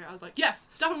Christmas tree, I was like, yes,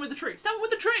 stab them with the tree. Stab them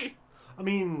with the tree. I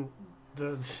mean,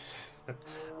 the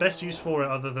best use for it,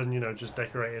 other than just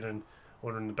decorating and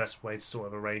ordering the best way to sort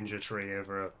of arrange a tree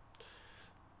over a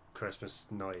Christmas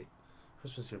night.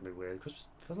 Christmas is going to be weird. Christmas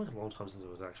feels like a long time since it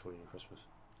was actually Christmas.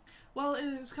 Well,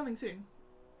 it's coming soon.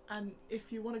 And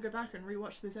if you want to go back and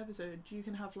rewatch this episode, you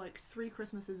can have like 3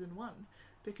 Christmases in one.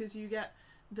 Because you get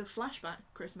the flashback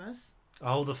Christmas.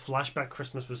 Oh, the flashback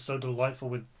Christmas was so delightful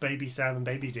with Baby Sam and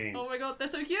Baby Dean. Oh my god, they're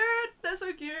so cute! They're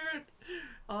so cute!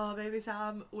 Oh, Baby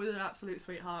Sam was an absolute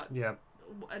sweetheart. Yeah.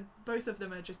 And both of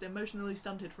them are just emotionally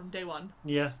stunted from day one.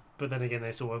 Yeah, but then again,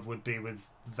 they sort of would be with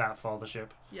that fathership.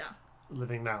 Yeah.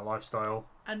 Living that lifestyle.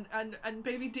 And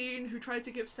Baby Dean, who tried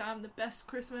to give Sam the best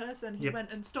Christmas, and he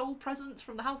went and stole presents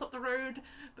from the house up the road,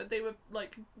 but they were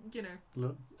like,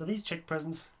 Look, are these chick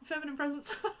presents? Feminine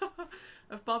presents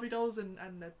of Barbie dolls and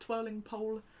a twirling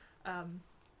pole.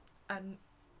 And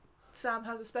Sam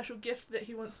has a special gift that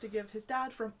he wants to give his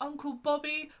dad from Uncle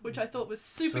Bobby, which I thought was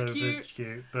super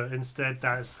cute. But instead,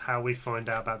 that's how we find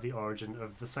out about the origin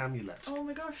of the Samulet. Oh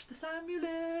my gosh, the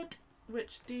Samulet!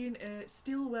 Which Dean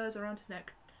still wears around his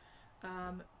neck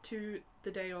to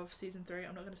the day of season 3.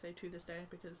 I'm not going to say to this day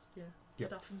because,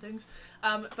 stuff and things.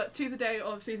 But to the day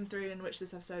of season 3 in which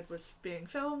this episode was being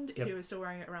filmed, he was still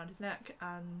wearing it around his neck.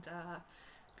 And,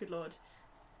 good lord,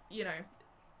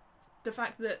 the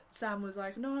fact that Sam was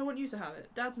like, no, I want you to have it.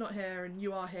 Dad's not here and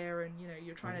you are here and,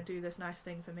 you're trying to do this nice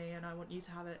thing for me and I want you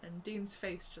to have it. And Dean's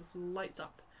face just lights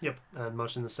up. Yep, and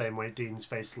much in the same way, Dean's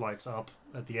face lights up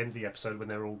at the end of the episode when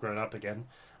they're all grown up again,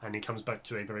 and he comes back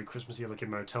to a very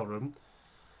Christmassy-looking motel room.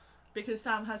 Because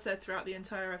Sam has said throughout the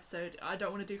entire episode, I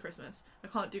don't want to do Christmas. I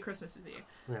can't do Christmas with you.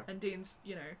 Yeah. And Dean's,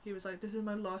 he was like, this is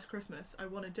my last Christmas. I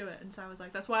want to do it. And Sam was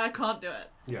like, that's why I can't do it.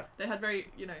 Yeah. They had very,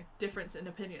 difference in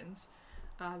opinions.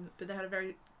 But they had a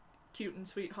very cute and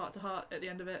sweet heart to heart at the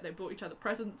end of it. They bought each other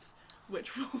presents,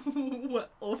 which were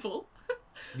awful.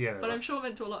 Yeah. But I'm sure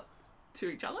meant to a lot to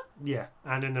each other. Yeah,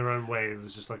 and in their own way, it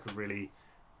was just like a really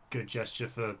good gesture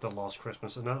for the last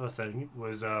Christmas. Another thing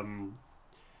was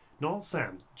not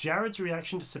Sam. Jared's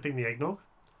reaction to sipping the eggnog,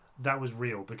 that was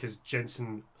real because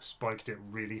Jensen spiked it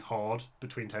really hard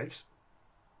between takes.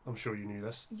 I'm sure you knew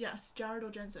this. Yes, Jared or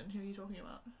Jensen? Who are you talking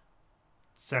about?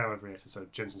 Sam had reacted, so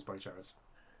Jensen spiked Jared's.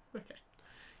 Okay.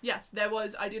 Yes, there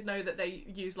was. I did know that they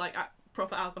used like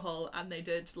proper alcohol, and they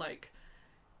did like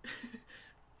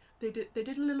they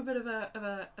did a little bit of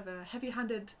a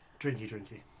heavy-handed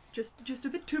Drinky. Just a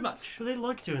bit too much. But they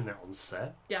like doing that on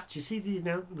set. Yeah. Do you see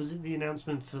was it the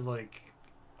announcement for like?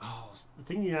 Oh,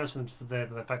 the announcement for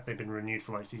the fact they've been renewed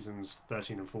for like seasons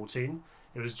 13 and 14.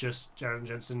 It was just Jared and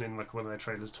Jensen in like one of their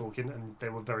trailers talking, and they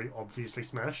were very obviously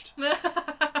smashed.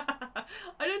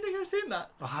 I don't think I've seen that.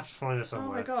 I'll have to find it somewhere.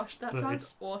 Oh my gosh, that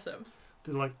sounds awesome.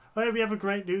 They're like, oh, we have a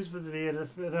great news for the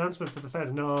announcement for the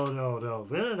fans. No.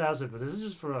 We don't announce it, but this is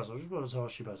just for us. I just want to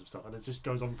talk to you about some stuff. And it just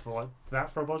goes on for like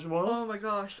that for a bunch of while. Oh my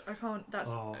gosh, I can't.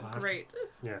 That's great.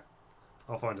 Yeah,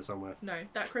 I'll find it somewhere. No,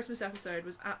 that Christmas episode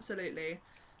was absolutely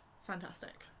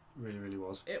fantastic. Really, really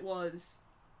was. It was,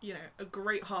 a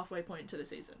great halfway point to the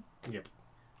season. Yep.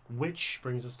 Which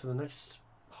brings us to the next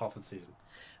half of the season.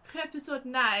 Episode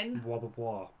 9. Blah, blah,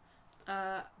 blah.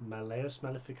 Malleus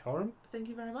Maleficarum. Thank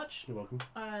you very much. You're welcome.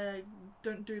 I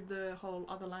don't do the whole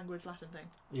other language Latin thing.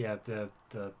 Yeah, the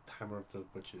hammer of the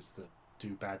witches that do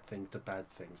bad things to bad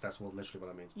things. That's literally what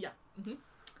that means. Yeah. Mm-hmm.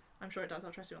 I'm sure it does.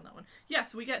 I'll trust you on that one.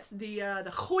 Yes, we get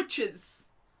the witches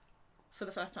for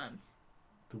the first time.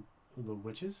 The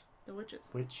witches? The witches.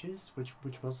 Witches? Which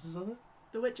monsters are there?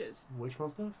 The witches. Which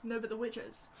monster? No, but the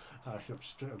witches. I'm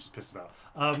just pissed about.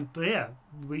 But yeah,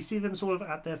 we see them sort of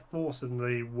at their force in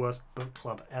the worst book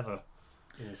club ever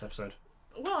in this episode.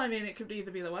 Well, I mean, it could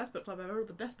either be the worst book club ever or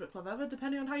the best book club ever,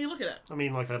 depending on how you look at it. I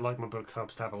mean, like, I'd like my book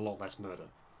clubs to have a lot less murder.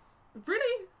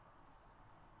 Really?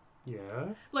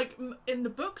 Yeah. Like in the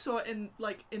books or in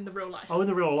the real life? Oh, in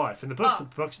the real life. In the books,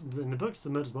 the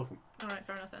murder's welcome. All right,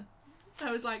 fair enough then.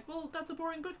 I was like, well, that's a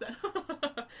boring book then.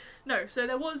 No, so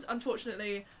there was,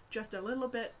 unfortunately, just a little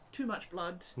bit too much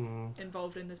blood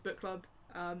involved in this book club.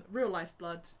 Real life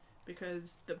blood,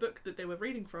 because the book that they were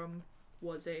reading from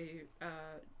was a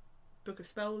book of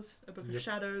spells, a book of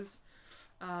shadows.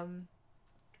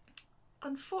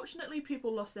 Unfortunately,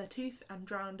 people lost their teeth and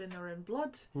drowned in their own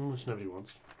blood. Which nobody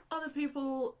wants. Other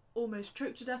people almost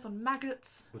choked to death on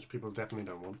maggots. Which people definitely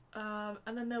don't want.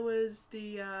 And then there was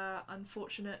the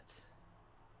unfortunate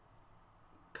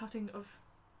cutting of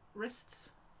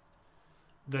wrists.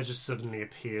 They just suddenly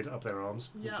appeared up their arms,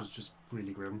 which was just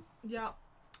really grim. Yeah.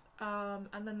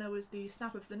 And then there was the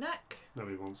snap of the neck.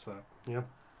 Nobody wants that. Yeah.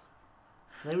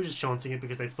 They were just chanting it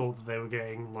because they thought that they were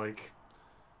getting, like...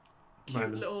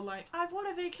 Cute little, like, I've won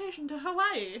a vacation to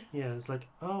Hawaii. Yeah, it's like,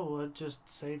 oh, I just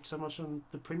saved so much on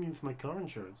the premium for my car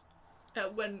insurance.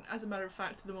 When, as a matter of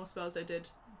fact, the more spells they did,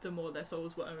 the more their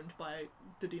souls were owned by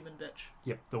the demon bitch.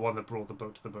 Yep, the one that brought the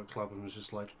book to the book club and was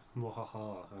just like,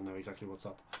 mwahaha, I know exactly what's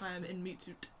up. I am in meat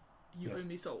suit. You owe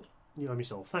me soul. You owe me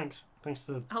soul. Thanks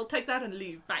for... I'll take that and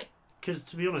leave. Bye. Because,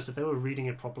 to be honest, if they were reading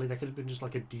it properly, they could have been just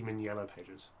like a demon yellow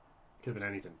pages. Could have been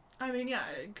anything. I mean, yeah,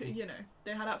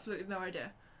 they had absolutely no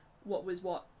idea what was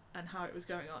what and how it was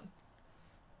going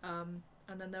on.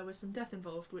 And then there was some death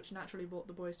involved, which naturally brought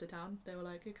the boys to town. They were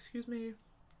like, excuse me,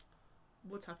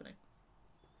 what's happening?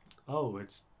 Oh,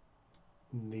 it's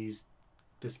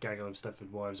this gaggle of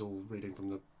Stepford wives all reading from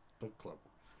the book club.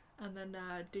 And then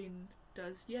Dean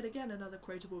does yet again another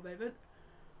quotable moment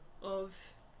of,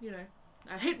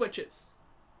 I hate witches.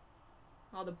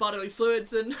 All the bodily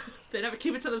fluids and they never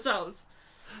keep it to themselves.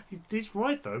 He's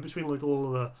right though, between like all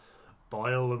of the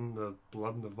bile and the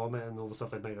blood and the vomit and all the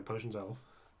stuff they make the potions out of.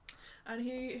 And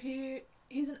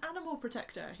he's an animal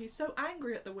protector. He's so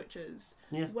angry at the witches.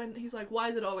 Yeah. When he's like, why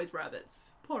is it always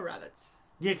rabbits? Poor rabbits.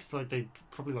 Yeah, because like they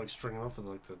probably like string them off with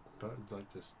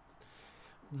like this.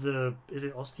 Is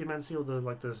it osteomancy or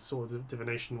the sort of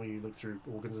divination where you look through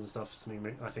organs and stuff?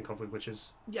 Something I think of with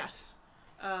witches. Yes.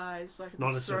 It's like Not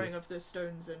the necessarily. throwing of the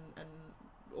stones and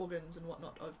organs and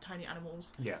whatnot of tiny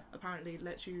animals. Yeah. Apparently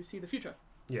lets you see the future.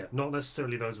 Yeah, not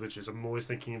necessarily those witches. I'm always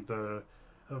thinking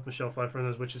of Michelle Pfeiffer and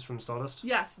those witches from Stardust.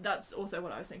 Yes, that's also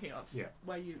what I was thinking of. Yeah.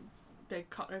 Where they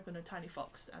cut open a tiny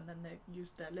fox and then they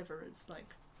used their liver as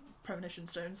like premonition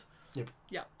stones. Yep.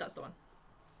 Yeah, that's the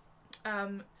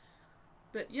one.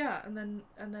 But yeah, and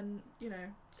then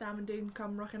Sam and Dean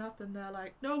come rocking up and they're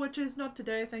like, no witches, not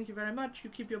today, thank you very much. You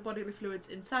keep your bodily fluids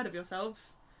inside of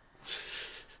yourselves.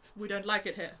 We don't like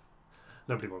it here.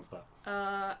 Nobody wants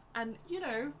that. And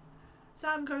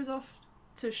Sam goes off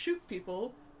to shoot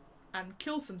people and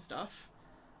kill some stuff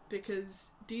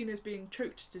because Dean is being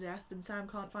choked to death and Sam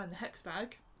can't find the hex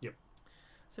bag. Yep.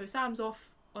 So Sam's off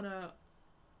on a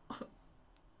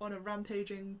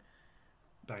rampaging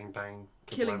bang bang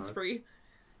killing spree,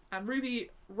 and Ruby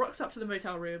rocks up to the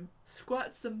motel room,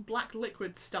 squirts some black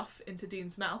liquid stuff into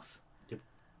Dean's mouth. Yep.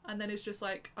 And then is just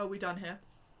like, "Oh, we done here?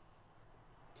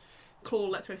 Cool,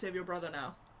 let's go save your brother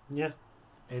now." Yeah.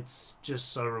 It's just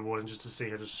so rewarding just to see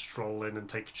her just stroll in and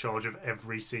take charge of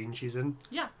every scene she's in.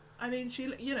 Yeah, I mean,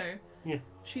 she, Yeah.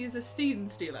 she's a scene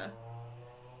stealer.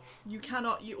 You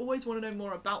always want to know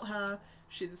more about her.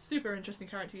 She's a super interesting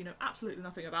character you know absolutely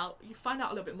nothing about. You find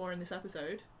out a little bit more in this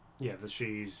episode. Yeah, that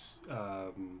she's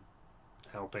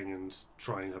helping and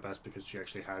trying her best because she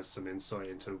actually has some insight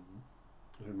into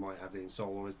who might have the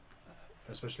soul,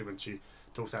 especially when she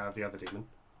talks out of the other demon.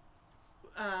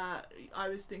 I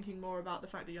was thinking more about the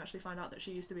fact that you actually find out that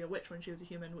she used to be a witch when she was a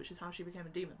human, which is how she became a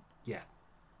demon. Yeah.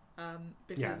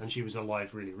 Because... Yeah, and she was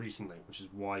alive really recently, which is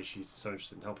why she's so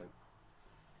interested in helping.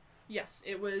 Yes,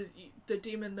 it was the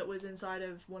demon that was inside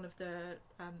of one of the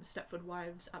Stepford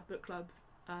wives at book club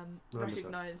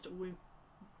recognised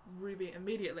Ruby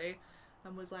immediately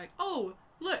and was like, "Oh,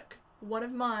 look, one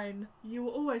of mine. You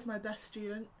were always my best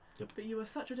student, but you were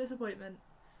such a disappointment."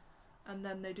 And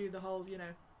then they do the whole,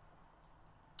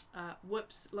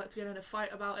 whoops, let's get in a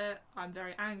fight about it. I'm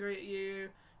very angry at you.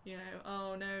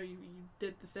 Oh no, you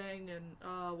did the thing, and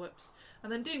oh, whoops.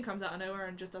 And then Dean comes out of nowhere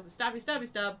and just does a stabby, stabby,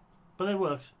 stab. But it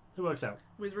worked. It works out.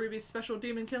 With Ruby's special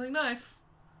demon killing knife.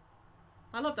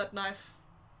 I love that knife.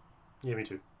 Yeah, me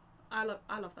too. I love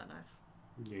that knife.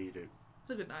 Yeah, you do.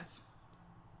 It's a good knife.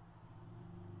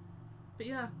 But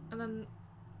yeah, and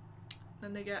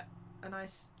then they get a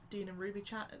nice Dean and Ruby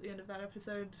chat at the end of that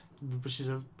episode. Which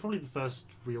is probably the first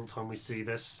real time we see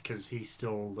this, because he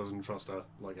still doesn't trust her,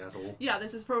 at all. Yeah,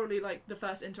 this is probably, the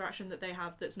first interaction that they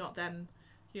have that's not them,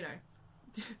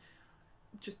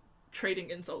 just trading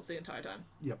insults the entire time.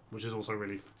 Yep, which is also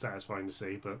really satisfying to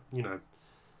see, but,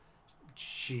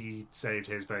 she saved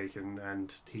his bacon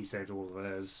and he saved all of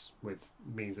theirs with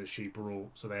means that she brought,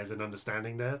 so there's an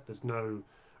understanding there. There's no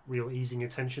real easing of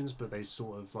tensions, but they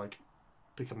sort of,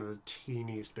 become the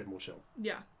teeniest bit more chill.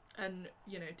 Yeah, and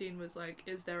Dean was like,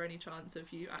 "Is there any chance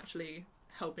of you actually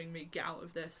helping me get out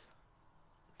of this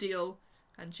deal?"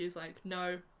 And she's like,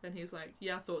 "No." And he's like,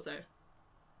 "Yeah, I thought so.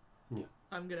 Yeah,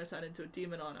 I'm gonna turn into a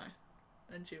demon, aren't I?"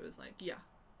 And she was like, "Yeah.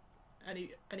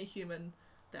 Any human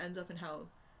that ends up in hell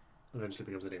eventually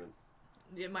becomes a demon.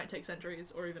 It might take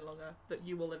centuries or even longer, but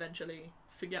you will eventually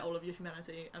forget all of your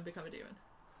humanity and become a demon."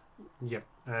 Yep,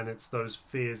 and it's those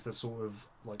fears that sort of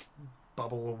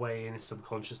bubble away in his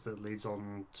subconscious that leads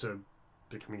on to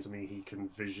becoming something he can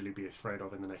visually be afraid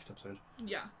of in the next episode.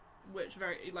 Yeah, which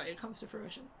it comes to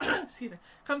fruition. Excuse me,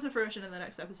 comes to fruition in the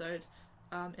next episode.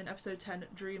 In episode 10,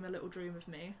 "Dream a Little Dream of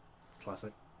Me."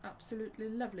 Classic. Absolutely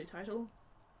lovely title,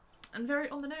 and very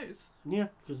on the nose. Yeah,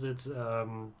 because it's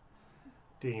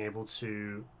being able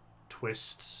to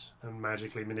twist and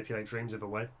magically manipulate dreams of a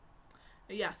way.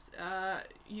 Yes,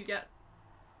 you get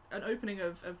an opening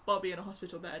of Bobby in a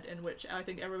hospital bed in which I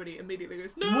think everybody immediately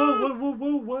goes, "No!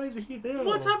 Whoa, why is he there?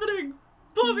 What's happening?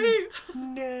 Bobby!"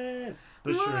 No.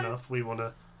 But sure enough, we want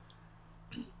to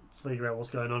figure out what's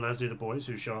going on, as do the boys,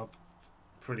 who show up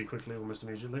pretty quickly, almost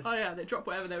immediately. Oh yeah, they drop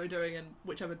whatever they were doing in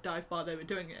whichever dive bar they were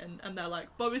doing it in, and they're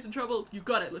like, "Bobby's in trouble, you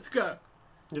got it, let's go."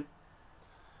 Yep.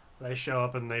 They show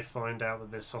up and they find out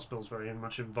that this hospital's very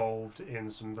much involved in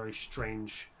some very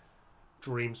strange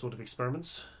dream sort of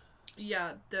experiments.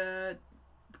 Yeah, the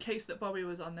case that Bobby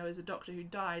was on, there was a doctor who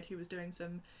died who was doing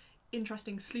some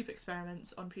interesting sleep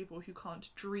experiments on people who can't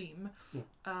dream,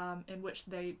 in which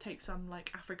they take some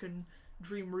African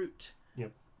dream root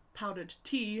powdered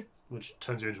tea, which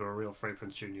turns you into a real Freddie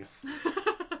Prinze Jr.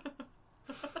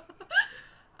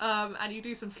 And you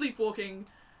do some sleepwalking,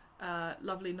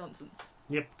 lovely nonsense.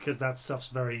 Yep, because that stuff's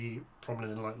very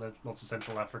prominent in lots of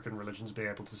Central African religions, be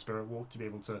able to spirit walk, to be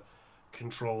able to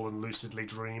control and lucidly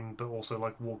dream, but also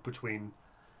walk between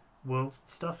worlds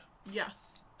stuff.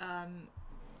 Yes, and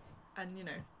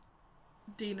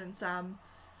Dean and Sam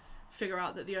figure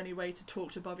out that the only way to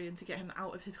talk to Bobby and to get him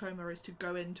out of his coma is to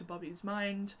go into Bobby's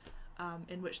mind,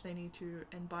 in which they need to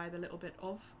imbibe a little bit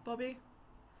of Bobby.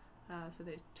 So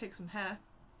they take some hair,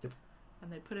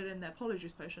 and they put it in their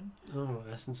polyjuice potion. Oh,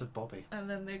 essence of Bobby. And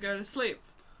then they go to sleep,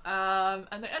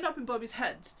 and they end up in Bobby's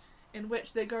head, in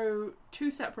which they go two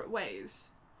separate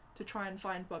ways to try and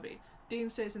find Bobby. Dean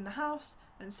stays in the house,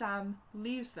 and Sam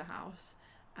leaves the house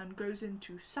and goes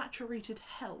into saturated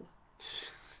hell.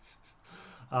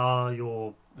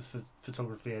 Your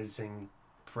photography editing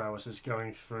prowess is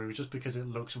going through, just because it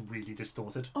looks really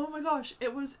distorted. Oh my gosh,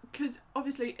 it was because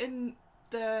obviously in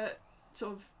the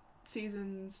sort of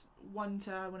seasons 1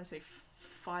 to I want to say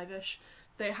 5ish,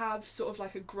 they have sort of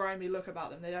like a grimy look about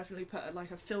them. They definitely put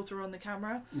like a filter on the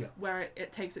camera where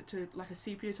it takes it to like a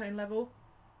sepia tone level.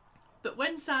 But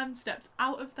when Sam steps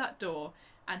out of that door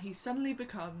and he suddenly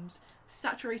becomes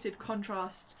saturated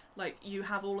contrast, like you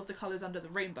have all of the colours under the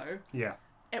rainbow. Yeah.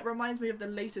 It reminds me of the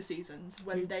later seasons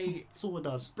when they sort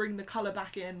of does bring the colour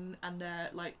back in and they're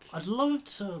like... I'd love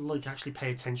to like actually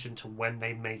pay attention to when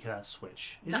they make that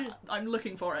switch. I'm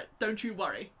looking for it. Don't you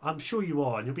worry. I'm sure you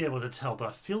are, and you'll be able to tell, but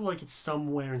I feel like it's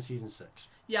somewhere in season 6.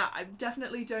 Yeah, I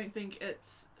definitely don't think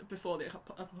it's before the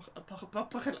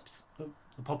apocalypse. The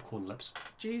popcorn lips.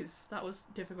 Jeez, that was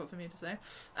difficult for me to say.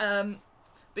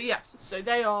 But yes, so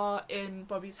they are in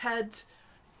Bobby's head.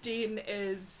 Dean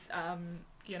is...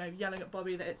 yelling at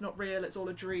Bobby that it's not real, it's all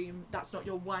a dream, that's not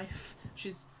your wife,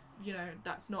 she's,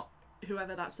 that's not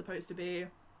whoever that's supposed to be,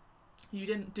 you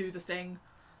didn't do the thing,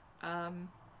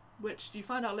 which you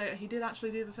find out later he did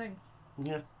actually do the thing.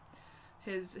 Yeah.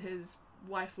 His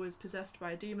wife was possessed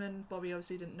by a demon. Bobby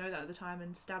obviously didn't know that at the time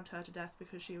and stabbed her to death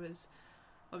because she was,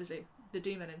 obviously, the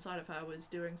demon inside of her was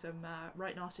doing some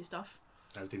right nasty stuff.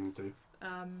 As demons do.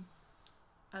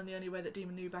 And the only way that the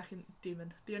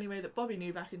only way that Bobby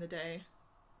knew back in the day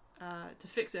to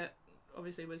fix it,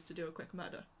 obviously, was to do a quick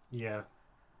murder. Yeah.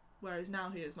 Whereas now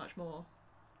he is much more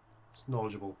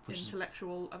knowledgeable,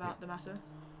 intellectual about the matter.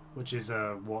 Which is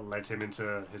what led him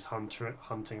into his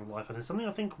hunting life, and it's something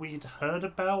I think we'd heard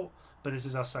about, but this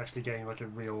is us actually getting like a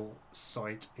real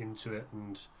sight into it,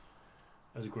 and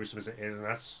as gruesome as it is, and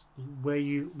that's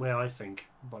where I think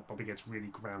like Bobby gets really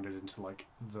grounded into like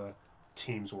the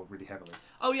team sort of really heavily.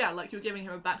 Oh yeah, like you're giving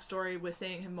him a backstory, we're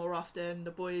seeing him more often,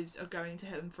 the boys are going to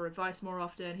him for advice more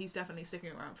often, he's definitely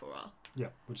sticking around for a while. Yeah,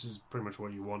 which is pretty much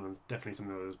what you want, and definitely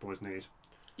something that those boys need.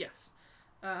 Yes.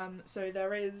 So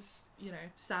there is,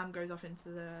 Sam goes off into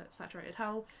the saturated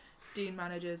hell, Dean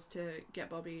manages to get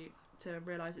Bobby to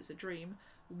realise it's a dream.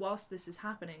 Whilst this is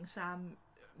happening, Sam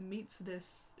meets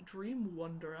this dream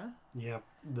wanderer. Yeah,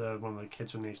 one of the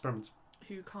kids from the experiments.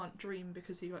 Who can't dream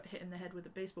because he got hit in the head with a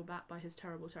baseball bat by his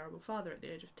terrible, terrible father at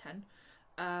the age of 10.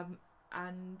 And,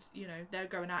 they're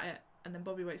going at it, and then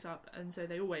Bobby wakes up, and so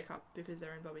they all wake up because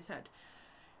they're in Bobby's head.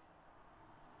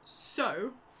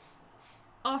 So,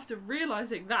 after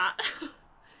realising that,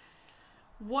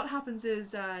 what happens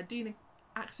is Dean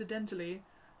accidentally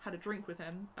had a drink with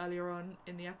him earlier on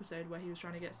in the episode where he was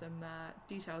trying to get some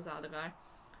details out of the guy.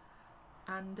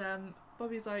 And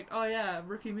Bobby's like, oh yeah,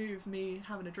 rookie move, me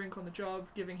having a drink on the job,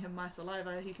 giving him my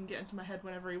saliva, he can get into my head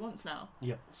whenever he wants now.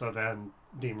 Yeah, so then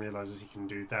Dean realises he can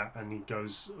do that, and he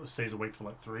stays awake for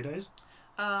like 3 days?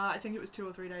 I think it was 2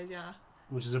 or 3 days, yeah.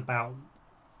 Which is about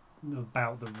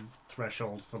the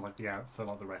threshold for like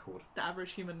the record. The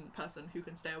average human person who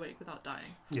can stay awake without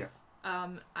dying. Yeah.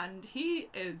 And he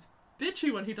is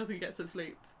bitchy when he doesn't get some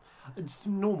sleep. It's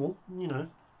normal,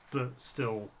 but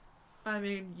still... I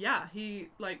mean, yeah, he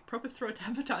proper throw a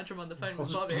temper tantrum on the phone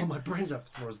with Bobby. Blow my brains out,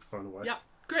 throws the phone away. Yeah,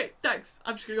 great, thanks.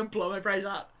 I'm just gonna blow my brains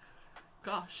out.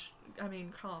 Gosh, I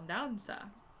mean, calm down, sir.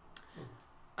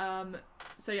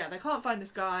 So yeah, they can't find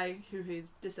this guy who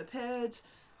has disappeared.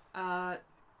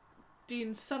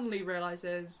 Dean suddenly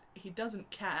realises he doesn't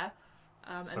care,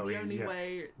 and the only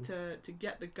way to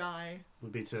get the guy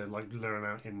would be to lure him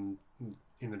out in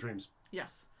the dreams.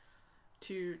 Yes,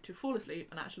 to fall asleep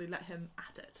and actually let him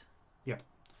at it. Yep.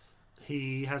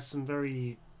 He has some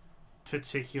very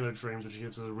particular dreams, which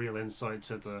gives us a real insight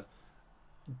to the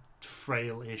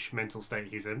frail-ish mental state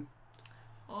he's in.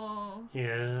 Oh.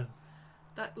 Yeah.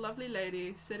 That lovely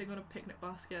lady sitting on a picnic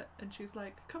basket, and she's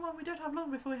like, come on, we don't have long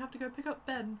before we have to go pick up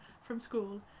Ben from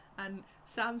school. And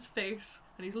Sam's face,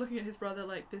 and he's looking at his brother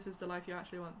like, this is the life you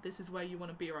actually want. This is where you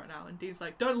want to be right now. And Dean's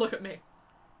like, don't look at me.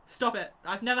 Stop it.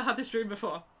 I've never had this dream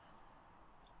before.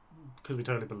 Because we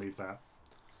totally believe that.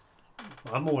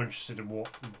 I'm more interested in what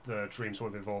the dream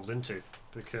sort of evolves into,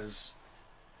 because...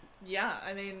 Yeah,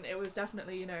 I mean, it was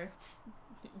definitely,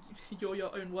 you're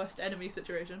your own worst enemy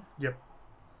situation. Yep.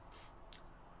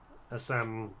 As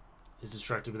Sam is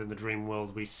distracted within the dream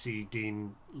world, we see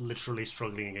Dean literally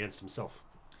struggling against himself.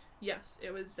 Yes,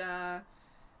 it was, the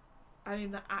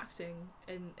acting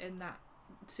in that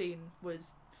scene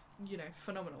was,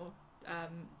 phenomenal.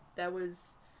 There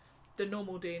was the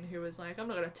normal Dean who was like, I'm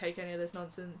not going to take any of this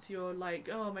nonsense. You're like,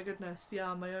 oh my goodness,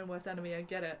 yeah, I'm my own worst enemy, I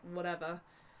get it, whatever.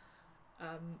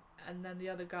 And then the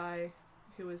other guy,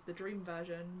 who was the dream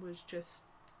version, was just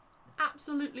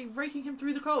absolutely raking him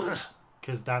through the coals.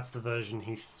 because that's the version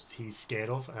he's scared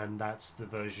of, and that's the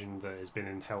version that has been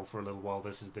in hell for a little while.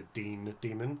 This is the Dean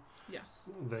demon. Yes.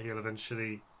 That he'll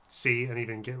eventually see, and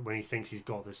even get when he thinks he's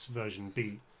got this version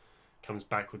beat, comes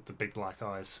back with the big black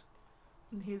eyes.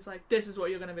 And he's like, this is what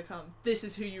you're going to become. This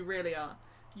is who you really are.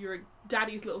 You're a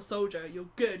daddy's little soldier. You're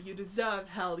good. You deserve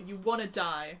hell. You want to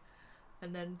die.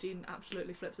 And then Dean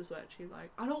absolutely flips a switch. He's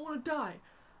like, I don't want to die.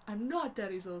 I'm not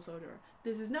daddy's little soldier.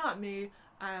 This is not me.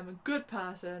 I am a good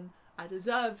person. I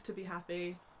deserve to be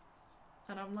happy.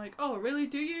 And I'm like, oh, really?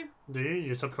 Do you? Do you?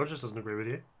 Your subconscious doesn't agree with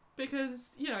you.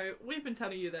 Because, you know, we've been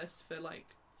telling you this for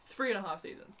like 3.5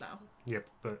 seasons now. Yep,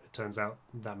 but it turns out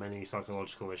that many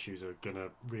psychological issues are going to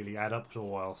really add up to a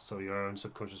while, so your own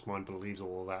subconscious mind believes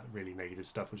all that really negative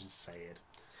stuff, which is sad.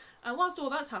 And whilst all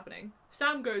that's happening,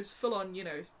 Sam goes full on, you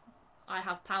know, I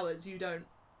have powers, you don't.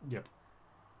 Yep.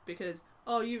 Because,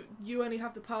 oh, you only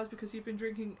have the powers because you've been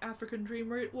drinking African Dream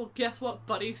Root? Well, guess what,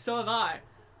 buddy? So have I.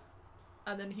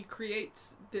 And then he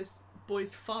creates this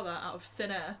boy's father out of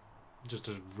thin air. Just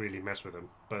to really mess with him.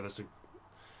 But that's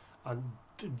a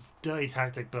dirty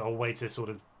tactic, but a way to sort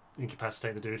of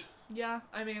incapacitate the dude. Yeah,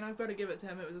 I mean, I've got to give it to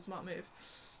him. It was a smart move.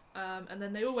 And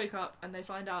then they all wake up and they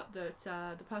find out that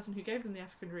the person who gave them the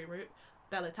African Dream Root,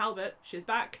 Bella Talbot, she's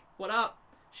back. What up?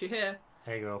 She here.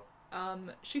 There you go.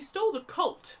 She stole the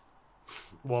cult.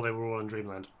 While they were all in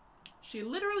Dreamland. She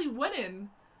literally went in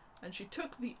and she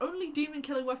took the only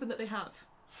demon-killing weapon that they have.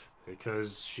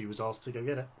 Because she was asked to go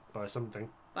get it by something.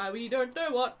 By we don't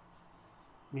know what.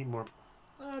 Need more.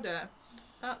 Oh dear.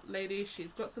 That lady,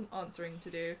 she's got some answering to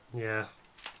do. Yeah.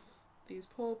 These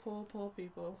poor, poor, poor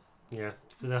people. Yeah,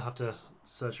 they'll have to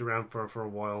search around for her for a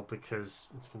while because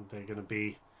they're going to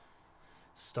be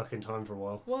stuck in time for a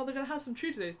while. Well, they're going to have some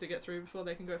Tuesdays to get through before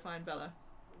they can go find Bella.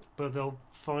 But they'll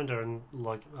find her and,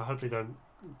 like, I hope they don't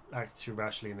act too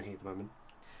rashly in the heat at the moment.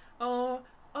 Oh.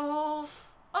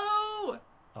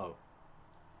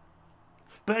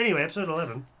 But anyway, episode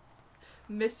 11.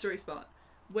 Mystery Spot,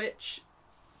 which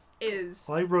is...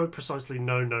 I wrote precisely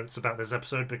no notes about this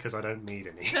episode because I don't need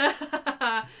any.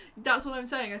 That's what I'm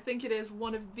saying. I think it is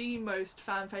one of the most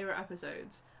fan favourite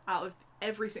episodes out of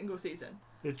every single season.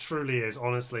 It truly is,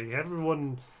 honestly.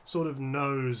 Everyone sort of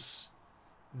knows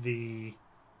the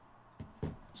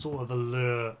sort of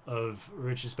allure of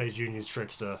Richard Speight Jr.'s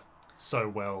Trickster so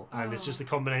well. And it's just a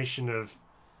combination of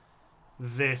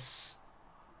this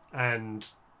and...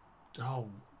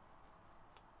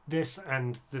 this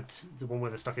and the one where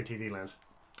they're stuck in TV Land.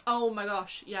 Oh my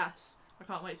gosh, yes. I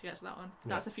can't wait to get to that one.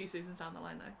 Yeah. That's a few seasons down the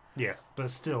line, though. Yeah,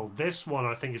 but still, this one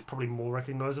I think is probably more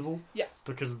recognisable. Yes.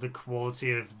 Because of the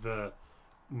quality of the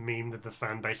meme that the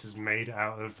fan base has made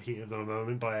out of Heat of the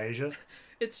Moment by Asia.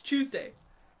 It's Tuesday.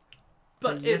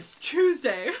 But it's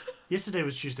Tuesday. Yesterday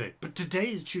was Tuesday, but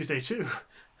today is Tuesday too.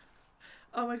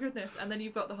 Oh my goodness. And then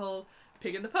you've got the whole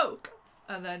pig in the poke.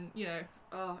 And then, you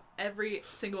know, every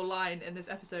single line in this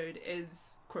episode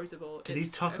is quotable. Do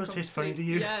these tacos taste funny to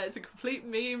you? Yeah, it's a complete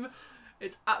meme.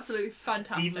 It's absolutely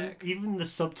fantastic. Even the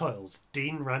subtitles.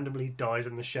 Dean randomly dies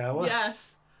in the shower.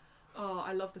 Yes. Oh,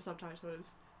 I love the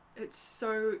subtitles. It's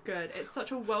so good. It's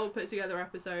such a well put together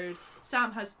episode.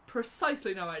 Sam has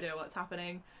precisely no idea what's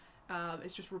happening.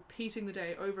 It's just repeating the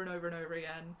day over and over and over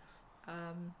again.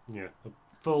 Yeah, a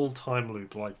full time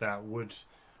loop like that would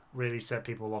really set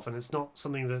people off, and it's not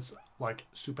something that's like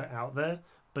super out there,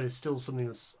 but it's still something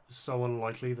that's so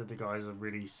unlikely that the guys have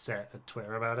really set a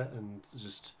Twitter about it and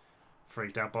just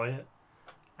freaked out by it.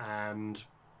 And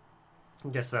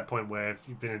it gets to that point where if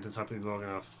you've been into Type of long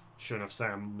enough, sure enough,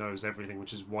 Sam knows everything,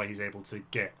 which is why he's able to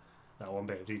get that one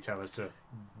bit of detail as to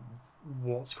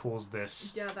what's caused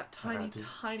this. Yeah, that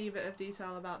tiny bit of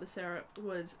detail about the syrup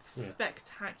was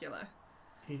spectacular.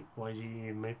 Why is he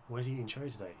eating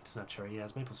cherry today? He doesn't have cherry, he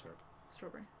has maple syrup.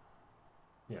 Strawberry.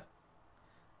 Yeah.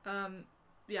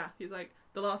 Yeah, he's like,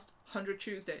 the last 100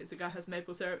 Tuesdays the guy has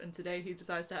maple syrup and today he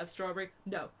decides to have strawberry.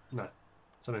 No.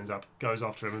 Something's up. Goes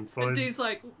after him and And finds... Dean's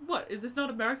like, what, is this not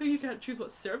America? You can't choose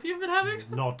what syrup you've been having?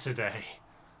 Not today.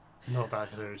 Not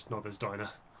that dude. Not this diner.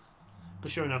 But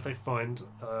sure enough, they find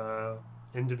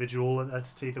individual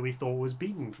entity that we thought was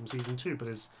beaten from season 2, but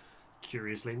is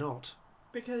curiously not.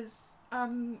 Because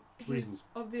he's Reasons.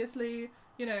 obviously,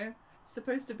 you know,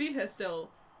 supposed to be here still.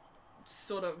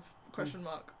 Sort of, question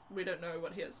mark. We don't know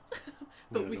what he is.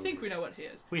 But we think we know what he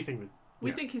is. We think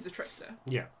we think he's a trickster.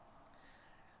 Yeah.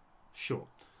 Sure.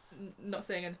 Not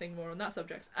saying anything more on that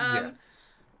subject. Yeah.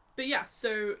 But yeah,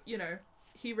 so, you know,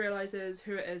 he realises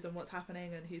who it is and what's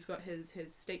happening, and he's got his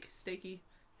steaky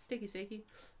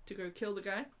to go kill the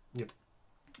guy. Yep.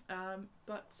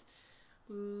 But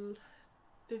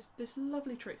this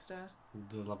lovely trickster,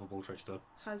 The lovable trickster.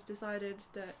 has decided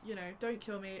that, don't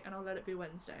kill me and I'll let it be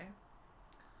Wednesday.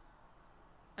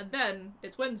 And then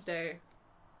it's Wednesday,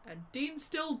 and Dean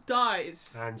still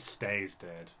dies. And stays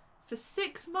dead. For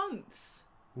 6 months.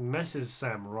 Messes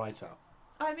Sam right up.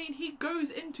 I mean, he goes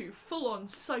into full-on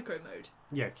psycho mode.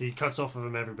 Yeah, he cuts off of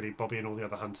him everybody, Bobby and all the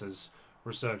other hunters,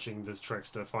 researching this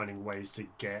trickster, finding ways to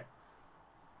get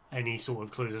any sort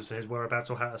of clues as to his whereabouts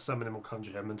or how to summon him or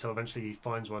conjure him, until eventually he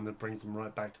finds one that brings them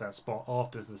right back to that spot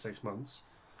after the 6 months.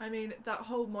 I mean, that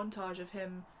whole montage of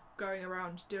him going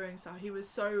around doing stuff, he was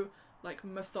so,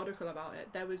 methodical about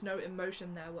it. There was no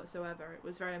emotion there whatsoever. It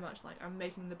was very much like, I'm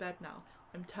making the bed now.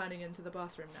 I'm turning into the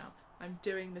bathroom now. I'm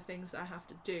doing the things that I have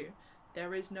to do.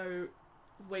 There is no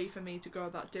way for me to go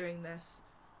about doing this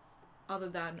other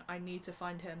than I need to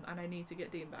find him and I need to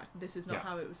get Dean back. This is not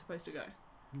how it was supposed to go.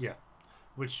 Yeah.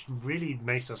 Which really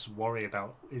makes us worry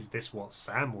about, is this what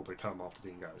Sam will become after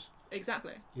Dean goes?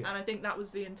 Exactly. Yeah. And I think that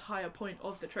was the entire point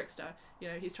of the trickster.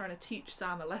 He's trying to teach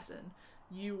Sam a lesson.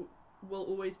 You will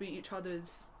always be each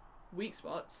other's weak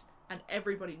spots, and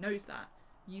everybody knows that.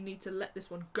 You need to let this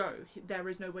one go. There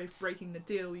is no way of breaking the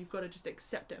deal. You've got to just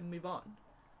accept it and move on.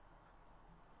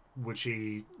 Which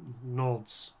he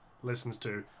nods, listens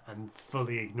to, and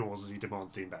fully ignores as he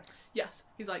demands Dean back. Yes.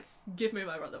 He's like, give me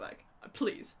my brother back.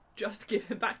 Please, just give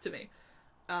him back to me.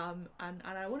 And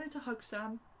I wanted to hug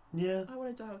Sam. Yeah. I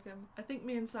wanted to hug him. I think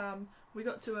me and Sam, we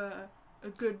got to a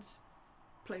good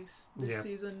place this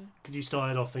season. Because you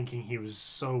started off thinking he was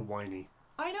so whiny.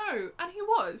 I know, and he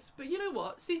was. But you know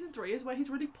what? Season 3 is where he's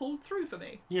really pulled through for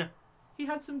me. Yeah. He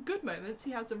had some good moments.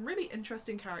 He had some really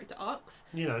interesting character arcs.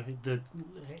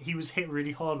 He was hit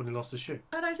really hard when he lost his shoe.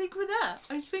 And I think we're there.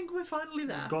 I think we're finally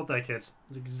there. Got there, kids.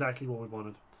 It's exactly what we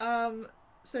wanted.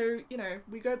 So,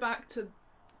 we go back to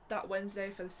that Wednesday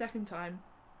for the second time.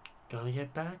 Gonna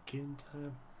get back in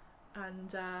time.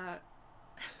 And,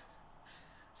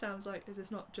 Sam's like, is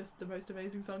this not just the most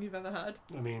amazing song you've ever heard?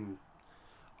 I mean,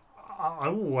 I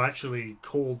will actually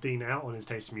call Dean out on his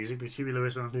taste in music, because Huey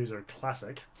Lewis and the News are a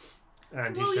classic.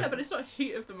 And but it's not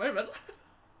heat of the moment.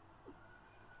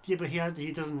 Yeah, but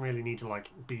he doesn't really need to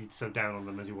be so down on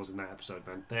them as he was in that episode,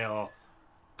 man. They are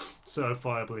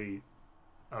certifiably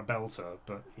a belter,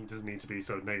 but he doesn't need to be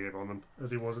so negative on them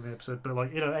as he was in the episode.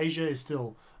 But Asia is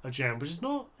still a jam, which is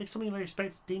not something I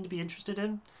expect Dean to be interested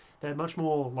in. They're much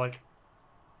more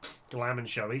glam and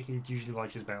showy. He usually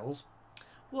likes his battles.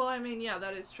 Well, I mean, yeah,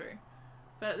 that is true.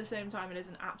 But at the same time, it is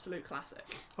an absolute classic.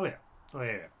 Oh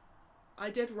yeah. I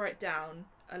did write down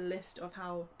a list of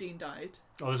how Dean died.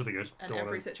 Oh, this will be good. And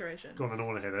every situation. Go on, I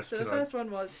want to hear this. So the first one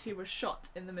was he was shot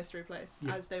in the mystery place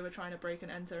as they were trying to break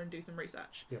and enter and do some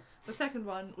research. Yeah. The second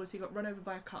one was he got run over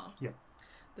by a car. Yeah.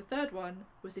 The third one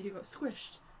was that he got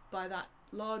squished by that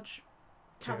large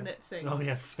cabinet thing. Oh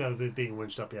yeah, that was being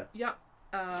winched up. Yeah. Yep.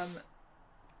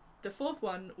 The fourth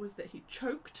one was that he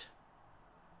choked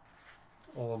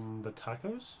on the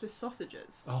tacos? The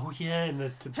sausages. Oh yeah, in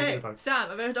the Hey, Sam,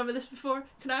 have I ever done with this before?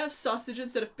 Can I have sausage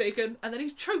instead of bacon? And then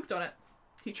he choked on it.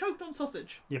 He choked on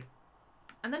sausage. Yep.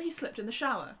 And then he slipped in the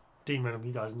shower. Dean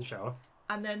randomly dies in the shower.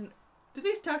 And then, do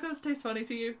these tacos taste funny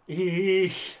to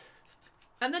you?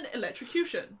 And then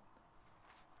electrocution.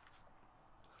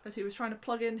 As he was trying to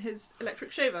plug in his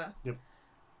electric shaver. Yep.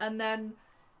 And then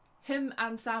him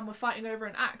and Sam were fighting over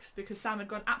an axe because Sam had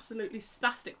gone absolutely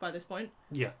spastic by this point.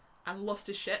 Yeah. And lost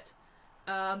his shit.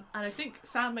 And I think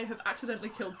Sam may have accidentally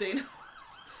killed Dean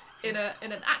in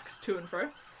an axe to and fro.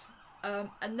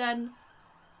 And then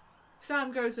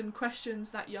Sam goes and questions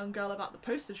that young girl about the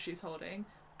posters she's holding,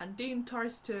 and Dean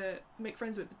tries to make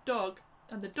friends with the dog,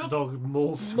 and the dog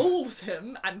mauls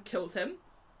him and kills him.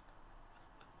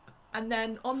 And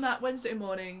then on that Wednesday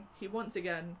morning, he once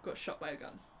again got shot by a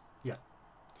gun. Yeah.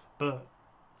 But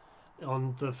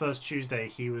on the first Tuesday,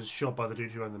 he was shot by the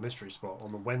dude who owned the mystery spot.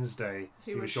 On the Wednesday,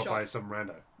 he was shot by some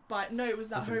rando. No, it was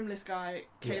that homeless guy,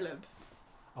 Caleb.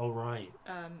 Yeah. Oh, right.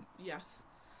 Yes.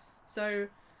 So,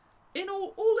 in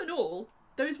all in all,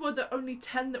 those were the only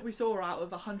 10 that we saw out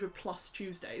of 100 plus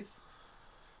Tuesdays.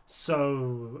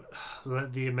 So,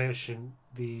 let the imagination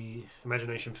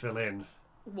fill in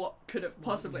what could have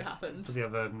possibly happened for the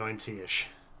other 90-ish.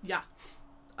 Yeah.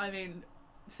 I mean,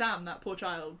 Sam, that poor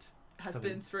child, has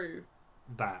been through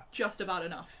that. Just about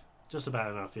enough. Just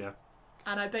about enough, yeah.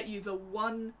 And I bet you the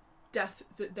one death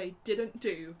that they didn't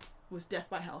do was death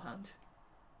by hellhound.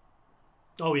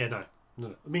 Oh, yeah, no.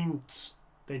 I mean,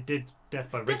 they did death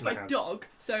by regular Death by dog,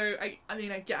 so I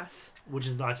mean, I guess. Which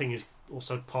is, I think, is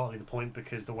also partly the point,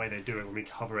 because the way they do it when we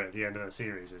cover it at the end of the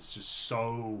series is just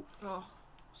so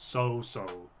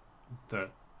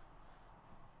that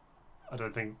I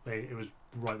don't think it was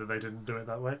right that they didn't do it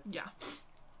that way. Yeah.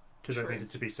 Because it True. needed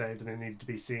to be saved, and it needed to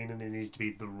be seen, and it needed to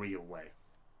be the real way.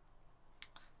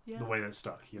 Yeah. The way that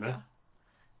stuck, you know? Yeah.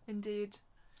 Indeed.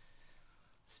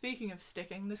 Speaking of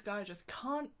sticking, this guy just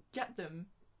can't get them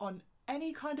on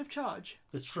any kind of charge.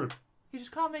 It's true. He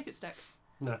just can't make it stick.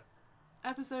 No.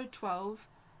 Episode 12.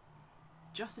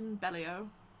 Justin Bello.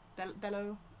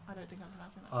 Bello? I don't think I'm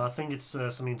pronouncing that. I think it's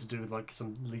something to do with like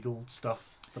some legal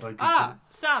stuff that I googled. Ah!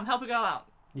 Sam, help a girl out.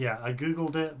 Yeah, I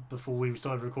googled it before we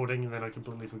started recording, and then I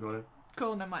completely forgot it.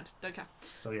 Cool, never mind. Don't care.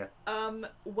 So yeah.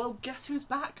 Well, guess who's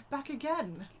back? Back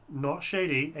again. Not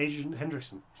shady, Agent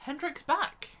Hendrickson. Hendrick's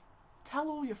back. Tell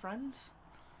all your friends.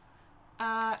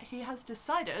 He has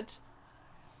decided,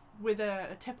 with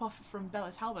a tip-off from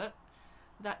Bella Talbot,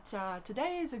 that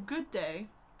today is a good day,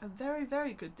 a very,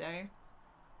 very good day,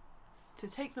 to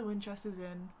take the Winchesters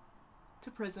in to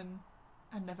prison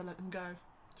and never let them go.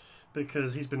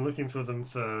 Because he's been looking for them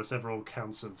for several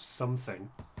counts of something.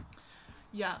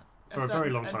 Yeah. For a very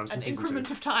long time, since an season increment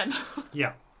 2. of time.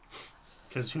 Yeah.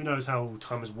 Because who knows how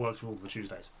time has worked with all the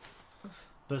Tuesdays.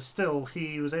 But still,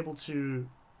 he was able to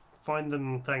find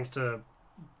them thanks to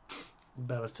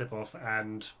Bella's tip-off,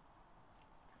 and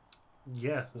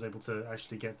yeah, was able to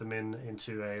actually get them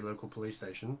into a local police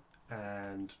station,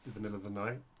 and in the middle of the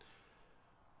night,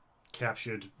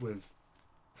 captured with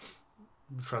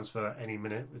transfer any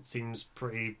minute. It seems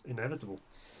pretty inevitable.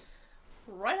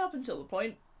 Right up until the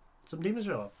point. Some demons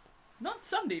show up. Not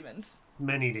some demons.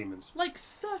 Many demons. Like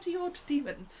 30-odd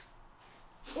demons.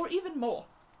 Or even more.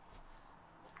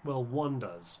 Well, one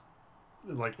does.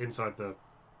 Like inside the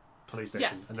police station.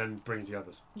 Yes. And then brings the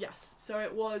others. Yes. So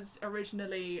it was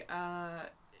originally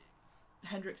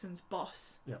Hendrickson's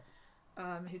boss.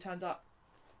 Yeah. He turns up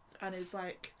and is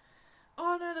like,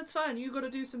 oh no, that's fine, you gotta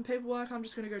do some paperwork, I'm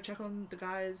just gonna go check on the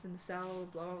guys in the cell,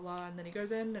 blah blah blah. And then he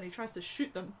goes in and he tries to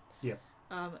shoot them. Yeah.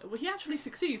 Well, he actually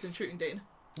succeeds in shooting Dean.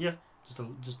 Yeah.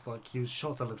 Just like he was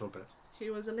shot a little bit. He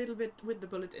was a little bit with the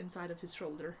bullet inside of his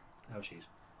shoulder. Ouchies.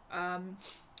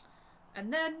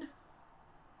 And then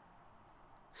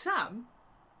Sam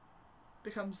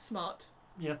becomes smart.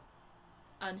 Yeah.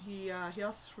 And he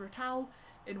asks for a towel,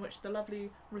 in which the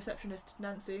lovely receptionist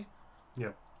Nancy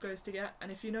Yeah. goes to get.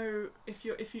 And if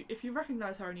you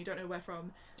recognise her and you don't know where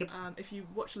from, yep. If you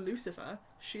watch Lucifer,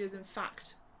 she is in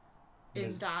fact in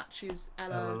Yes. that. She's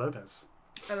Ella Lopez.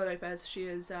 Ella Lopez. She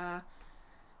is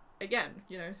again,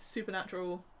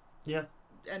 supernatural. Yeah.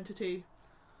 Entity.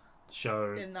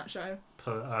 Show in that show.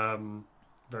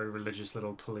 Very religious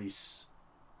little police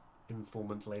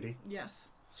informant lady.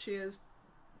 Yes, she is.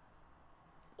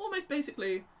 Almost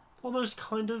basically. Almost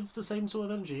kind of the same sort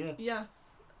of energy, yeah.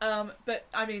 Yeah. But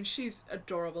I mean, she's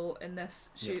adorable in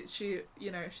this. She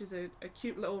she's a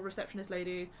cute little receptionist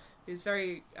lady who's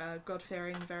very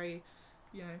God-fearing, very,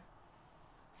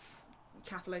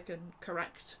 Catholic and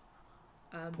correct.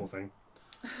 Poor thing.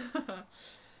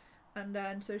 And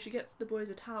then so she gets the boys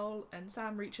a towel, and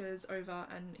Sam reaches over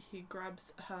and he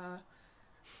grabs her,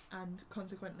 and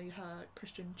consequently her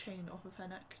Christian chain off of her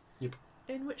neck. Yep.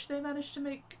 In which they manage to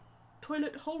make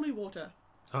toilet holy water.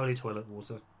 Holy toilet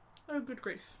water. Oh, good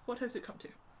grief! What has it come to?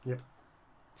 Yep.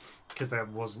 Because that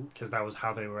was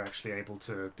how they were actually able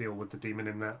to deal with the demon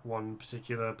in that one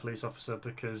particular police officer.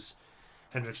 Because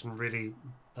Hendrickson really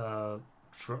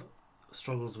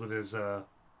struggles with his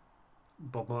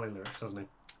Bob Marley lyrics, doesn't he?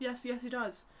 Yes, he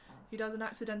does. He does an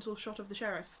accidental shot of the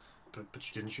sheriff. But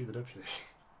you didn't shoot the deputy.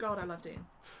 God, I love Dean.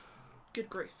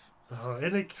 Good grief.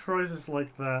 In a crisis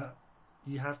like that,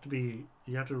 you have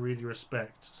to really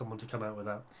respect someone to come out with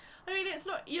that. I mean, it's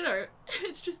not,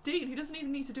 it's just Dean. He doesn't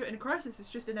even need to do it in a crisis.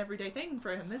 It's just an everyday thing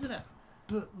for him, isn't it?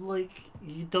 But,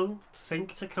 you don't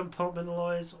think to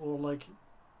compartmentalise or,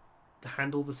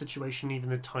 handle the situation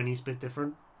even the tiniest bit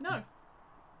different? No.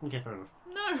 Okay, fair enough.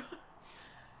 No.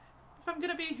 If I'm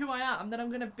going to be who I am, then I'm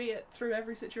going to be it through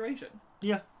every situation.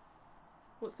 Yeah.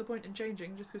 What's the point in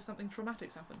changing just because something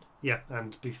traumatic's happened? Yeah,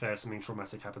 and to be fair, something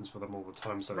traumatic happens for them all the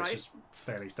time, so Right. it's just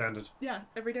fairly standard. Yeah,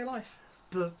 everyday life.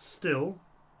 But still,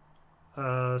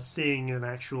 seeing an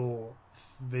actual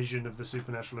vision of the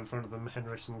supernatural in front of them,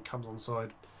 Henriksen comes on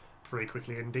side pretty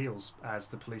quickly and deals as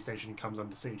the police station comes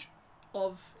under siege.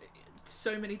 Of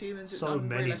so many demons, it's So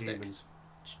many unrealistic. demons.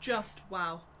 It's just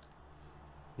wow.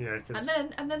 Yeah, because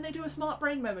And then they do a smart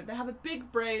brain moment. They have a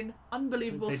big brain,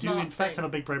 unbelievable they do smart in fact thing.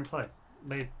 have a big brain play.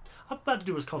 I'm about to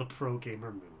do what's called a pro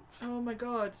gamer move. Oh my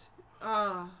god.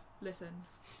 Listen.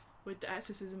 With the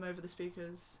exorcism over the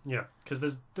speakers. Yeah,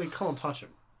 because they can't touch him.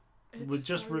 It's With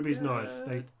just so Ruby's good.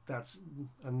 knife, that's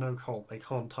a no cult. They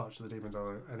can't touch the demons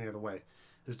any other way.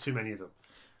 There's too many of them.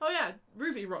 Oh yeah,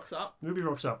 Ruby rocks up. Ruby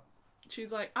rocks up.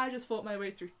 she's like, I just fought my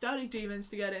way through 30 demons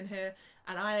to get in here,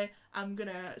 and I am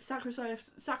gonna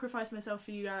sacrifice myself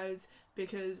for you guys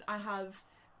because I have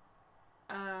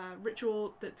a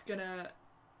ritual that's gonna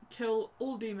kill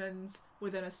all demons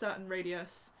within a certain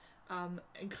radius,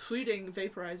 including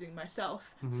vaporizing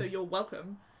myself, so you're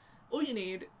welcome. All you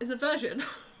need is a version.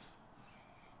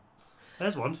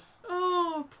 There's one.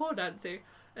 Oh, poor Nancy.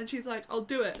 And she's like, I'll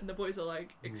do it. And the boys are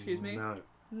like, excuse me?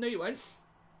 No, you won't.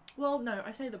 Well, no,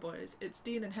 I say the boys. It's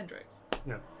Dean and Hendrix.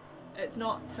 Yeah. It's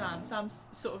not Sam. Sam's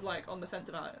sort of like on the fence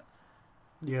about it.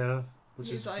 Yeah.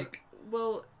 He's like,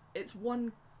 well, it's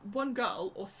one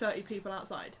girl or 30 people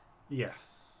outside. Yeah.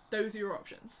 Those are your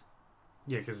options.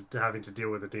 Yeah, because having to deal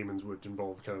with the demons would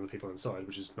involve killing the people inside,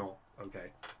 which is not okay.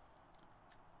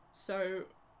 So,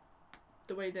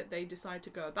 the way that they decide to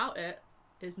go about it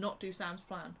is not do Sam's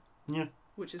plan. Yeah.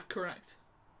 Which is correct.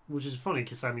 Which is funny,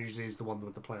 because Sam usually is the one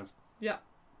with the plans. Yeah.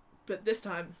 But this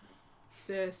time...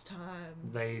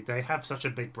 They have such a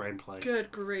big brain play.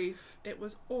 Good grief. It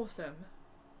was awesome.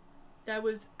 There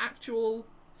was actual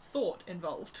thought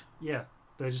involved. Yeah.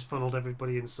 They just funneled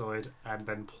everybody inside and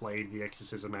then played the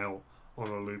exorcism out on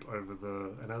a loop over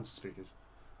the announcer speakers.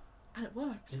 And it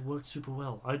worked. It worked super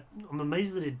well. I'm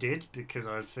amazed that it did, because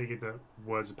I figured that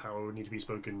words of power would need to be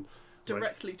spoken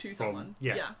directly to someone.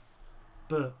 Yeah.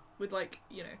 But with, like,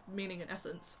 you know, meaning and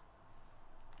essence.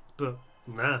 But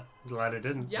nah, glad it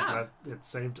didn't. Yeah. Glad it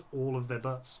saved all of their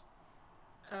butts.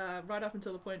 Right up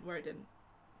until the point where it didn't.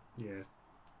 Yeah.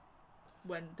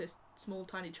 When this small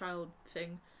tiny child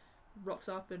thing rocks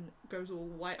up and goes all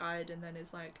white-eyed and then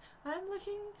is like, I'm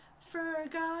looking for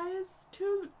guys,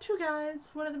 two guys.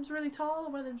 One of them's really tall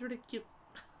and one of them's really cute.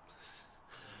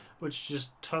 Which just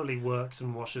totally works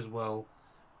and washes well,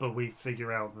 but we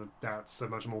figure out that that's a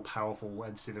much more powerful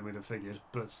entity than we'd have figured.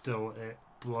 But still, it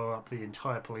blow up the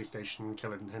entire police station,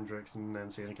 killing Hendrix and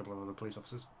Nancy and a couple of other police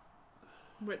officers.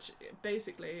 Which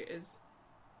basically is,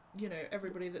 you know,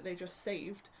 everybody that they just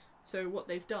saved. So what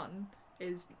they've done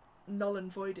is null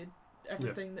and voided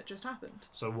everything that just happened.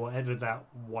 So whatever that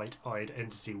white-eyed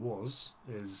entity was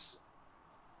is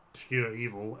pure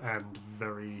evil and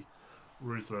very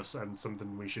ruthless and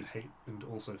something we should hate and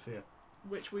also fear.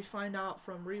 Which we find out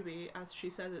from Ruby, as she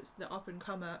says it's the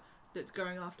up-and-comer that's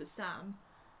going after Sam,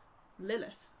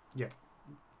 Lilith. Yeah.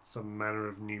 Some manner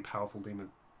of new powerful demon.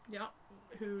 Yeah.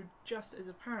 Who just is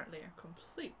apparently a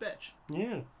complete bitch.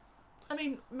 Yeah. I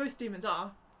mean, most demons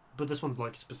are. But this one's,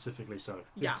 like, specifically so.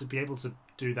 Yeah. To be able to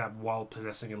do that while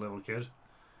possessing a little kid,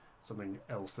 something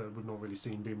else that we've not really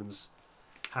seen demons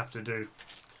have to do.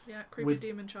 Yeah, creepy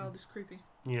demon child is creepy.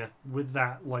 Yeah, with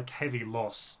that, like, heavy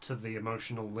loss to the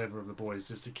emotional liver of the boys,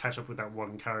 just to catch up with that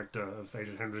one character of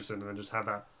Agent Henderson and then just have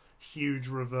that huge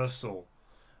reversal.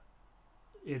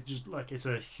 It just, like, it's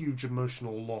a huge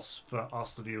emotional loss for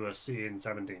us, the viewer, seeing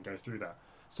 17 go through that.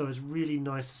 So it's really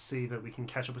nice to see that we can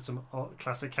catch up with some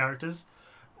classic characters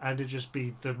and it just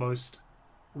be the most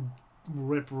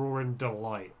rip-roaring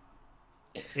delight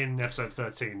in episode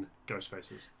 13, Ghost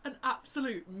Faces. An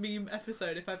absolute meme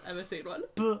episode if I've ever seen one.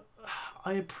 But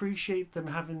I appreciate them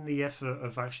having the effort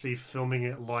of actually filming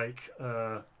it like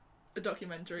a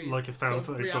documentary, like a found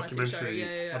footage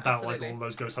documentary about absolutely. like all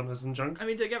those ghost hunters and junk. I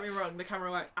mean, don't get me wrong, the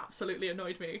camera work absolutely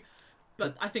annoyed me,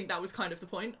 but I think that was kind of the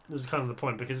point. It was kind of the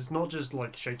point, because it's not just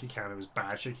like shaky cam, it was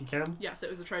bad shaky cam. Yes, it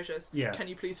was atrocious. Yeah. Can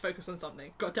you please focus on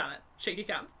something? God damn it, shaky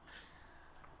cam.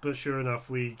 But sure enough,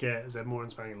 we get Zedmore and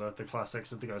Spangler, the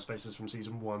classics of the Ghost Faces from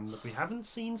season 1 that we haven't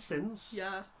seen since.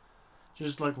 Yeah.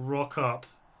 Just like rock up.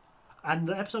 And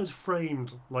the episode's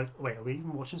framed like, wait, are we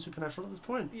even watching Supernatural at this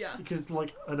point? Yeah. Because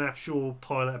like an actual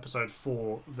pilot episode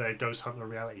for their Ghost Hunter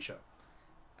reality show.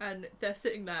 And they're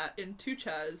sitting there in 2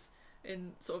 chairs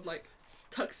in sort of like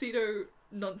tuxedo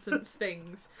nonsense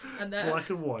things. And they're black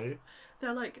and white.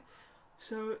 They're like,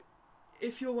 so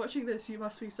if you're watching this, you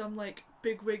must be some like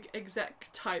bigwig exec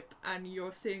type, and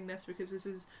you're seeing this because this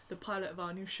is the pilot of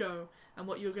our new show, and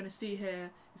what you're going to see here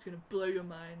is going to blow your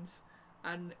minds.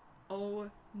 And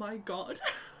oh my god.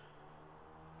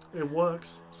 It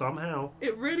works somehow.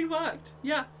 It really worked.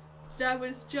 Yeah. There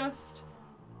was just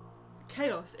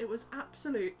chaos. It was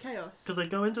absolute chaos. Because they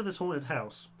go into this haunted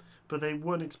house, but they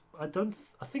weren't. I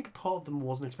think part of them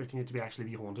wasn't expecting it to actually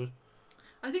be haunted.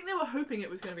 I think they were hoping it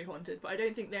was going to be haunted, but I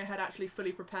don't think they had actually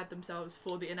fully prepared themselves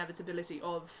for the inevitability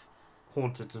of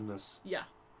hauntedness. Yeah.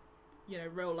 You know,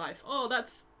 real life. Oh,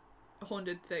 that's a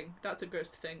haunted thing. That's a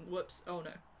ghost thing. Whoops. Oh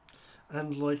no.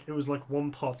 And like it was like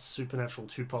 1 part Supernatural,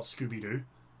 2 parts Scooby-Doo.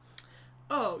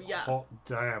 Oh yeah. Hot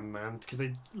damn, man! Because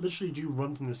they literally do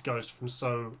run from this ghost from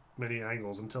so many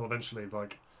angles until eventually,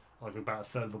 like about a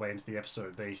third of the way into the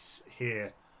episode, they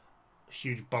hear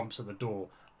huge bumps at the door,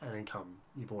 and then come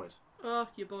your boys. Oh,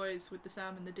 your boys with the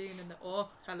Sam and the Dean and the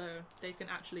hello. They can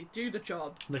actually do the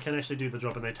job. They can actually do the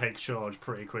job and they take charge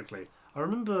pretty quickly. I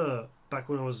remember back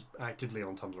when I was actively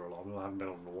on Tumblr a lot, I haven't been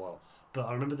on in a while, but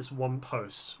I remember this one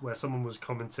post where someone was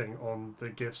commenting on the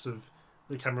gifs of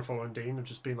the camera following Dean and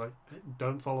just being like, hey,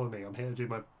 don't follow me, I'm here to do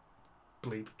my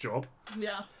bleep job.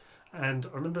 Yeah. And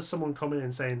I remember someone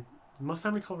commenting saying, my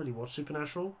family can't really watch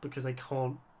Supernatural because they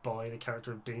can't buy the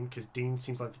character of Dean because Dean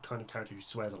seems like the kind of character who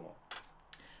swears a lot.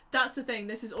 That's the thing.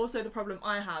 This is also the problem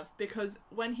I have, because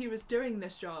when he was doing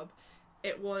this job,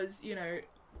 it was, you know,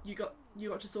 you got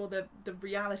to saw the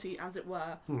reality, as it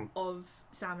were, of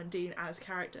Sam and Dean as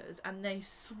characters, and they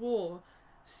swore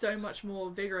so much more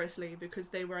vigorously because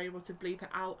they were able to bleep it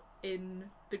out in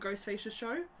the Ghostfaces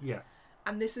show. Yeah.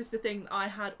 And this is the thing I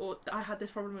had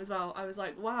this problem as well. I was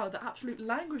like, wow, the absolute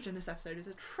language in this episode is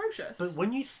atrocious. But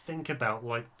when you think about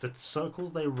like the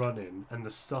circles they run in and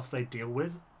the stuff they deal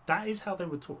with, that is how they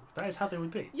would talk. That is how they would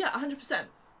be. Yeah, 100%.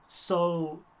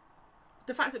 So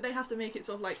the fact that they have to make it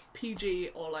sort of like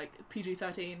PG or like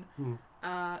PG-13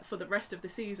 for the rest of the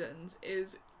seasons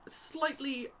is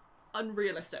slightly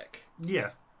unrealistic. Yeah.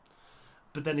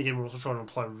 But then again, we're also trying to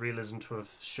apply realism to a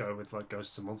show with like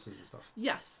ghosts and monsters and stuff.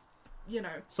 Yes. You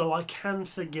know. So I can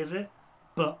forgive it,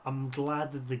 but I'm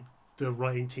glad that the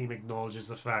writing team acknowledges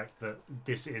the fact that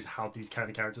this is how these kind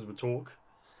of characters would talk.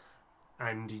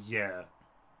 And yeah,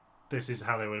 this is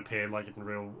how they would appear like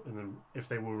if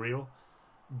they were real.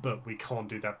 But we can't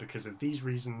do that because of these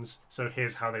reasons. So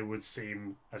here's how they would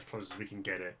seem as close as we can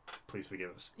get it. Please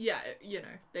forgive us. Yeah, you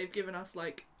know, they've given us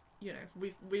like, you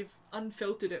know, we've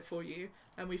unfiltered it for you,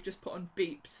 and we've just put on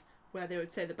beeps where they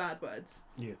would say the bad words.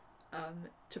 Yeah.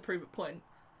 To prove a point.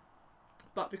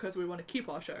 But because we want to keep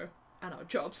our show and our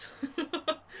jobs,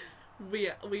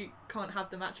 we can't have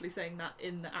them actually saying that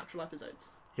in the actual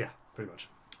episodes. Yeah, pretty much.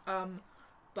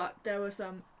 But there were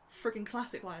some freaking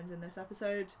classic lines in this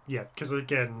episode. Yeah, because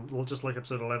again, just like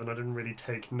episode 11, I didn't really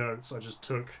take notes. I just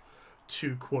took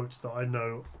 2 quotes that I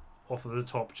know off of the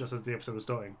top just as the episode was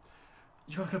starting.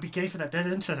 You gotta go be gay for that dead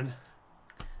intern.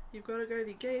 You've got to go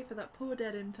be gay for that poor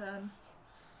dead intern.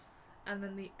 And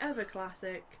then the ever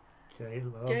classic, gay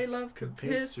love can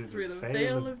pierce through the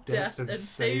veil of death and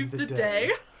save the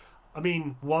day. I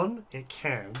mean, 1, it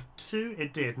can. 2,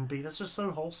 it did. And B, that's just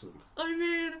so wholesome. I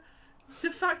mean,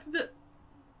 the fact that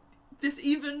this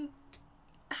even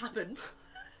happened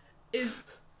is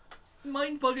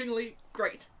mind-bogglingly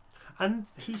great. And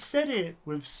he said it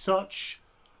with such,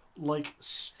 like,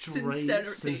 straight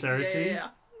sincerity. Yeah.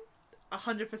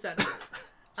 100%.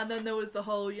 And then there was the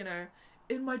whole, you know,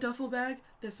 in my duffel bag,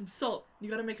 there's some salt. You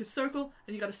gotta make a circle,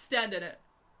 and you gotta stand in it.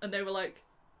 And they were like,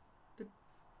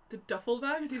 the duffel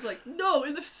bag? And he's like, no,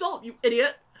 in the salt, you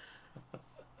idiot!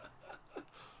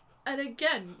 And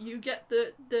again, you get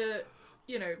the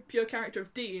you know, pure character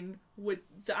of Dean with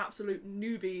the absolute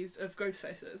newbies of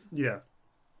Ghostfaces. Yeah.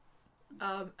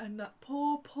 And that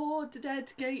poor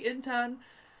dead gay intern,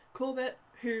 Corbett,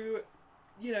 who,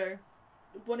 you know,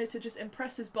 wanted to just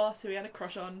impress his boss who he had a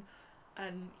crush on,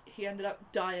 and he ended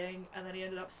up dying, and then he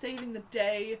ended up saving the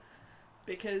day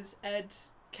because Ed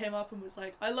came up and was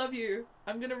like, I love you,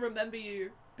 I'm gonna remember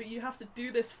you, but you have to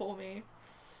do this for me.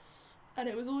 And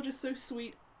it was all just so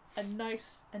sweet and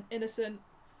nice and innocent.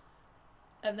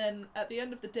 And then at the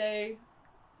end of the day,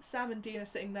 Sam and Dean are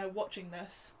sitting there watching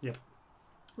this. Yep.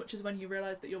 Which is when you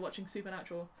realise that you're watching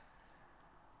Supernatural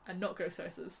and not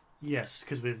Ghostfaces. Yes,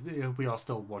 because we are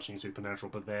still watching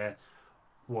Supernatural, but they're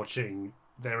watching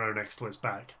their own exploits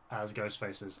back as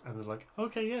Ghostfaces, and they're like,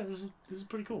 okay, yeah, this is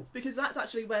pretty cool. Because that's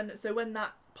actually when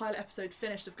that pilot episode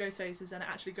finished of Ghostfaces, and it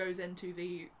actually goes into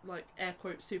the, like, air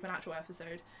quote, Supernatural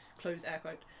episode, close air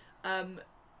quote,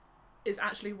 is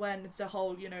actually when the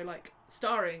whole, you know, like,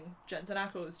 starring Jensen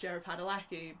Ackles, Jared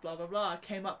Padalecki, blah blah blah,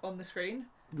 came up on the screen.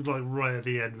 Like right at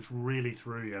the end, which really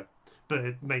threw you. But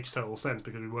it makes total sense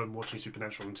because we weren't watching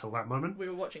Supernatural until that moment. We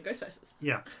were watching Ghostfaces.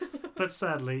 Yeah. But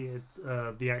sadly,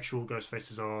 the actual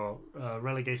Ghostfaces are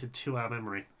relegated to our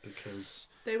memory because...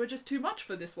 They were just too much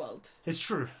for this world. It's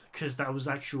true, because that was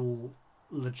actual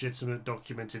legitimate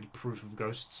documented proof of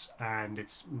ghosts, and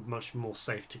it's much more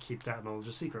safe to keep that knowledge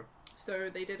a secret. So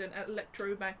they did an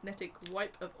electromagnetic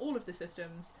wipe of all of the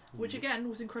systems, which again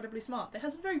was incredibly smart. They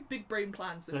had some very big brain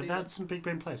plans this season. They've had some big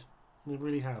brain plays. They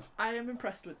really have. I am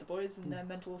impressed with the boys and their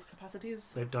mental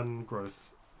capacities. They've done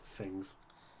growth things.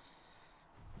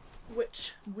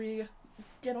 Which we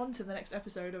get on to the next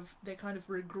episode of they kind of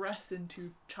regress into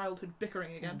childhood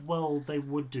bickering again. Well, they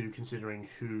would do considering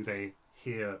who they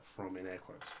hear from in air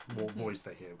quotes, what voice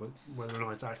they hear, but whether or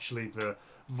not it's actually the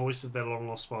voice of their long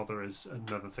lost father is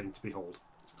another thing to behold.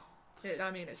 It's not.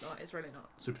 It's not. It's really not.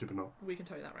 Super duper not. We can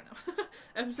tell you that right now.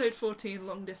 Episode 14,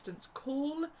 Long Distance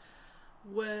Call,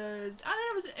 was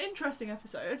an interesting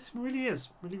episode. It really is.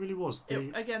 Really, really was.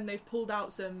 Again, they've pulled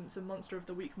out some Monster of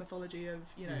the Week mythology of,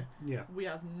 Yeah. we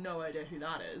have no idea who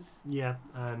that is. Yeah,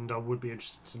 and I would be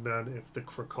interested to learn if the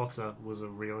Crocotta was a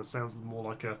real... It sounds more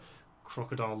like a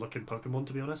crocodile-looking Pokemon,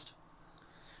 to be honest.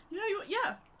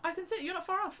 Yeah, I can see it. You're not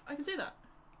far off. I can see that.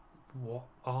 What?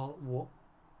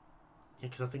 Yeah,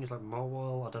 because I think it's like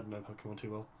Mawile. I don't know Pokemon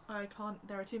too well. I can't...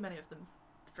 There are too many of them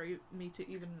for me to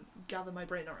even gather my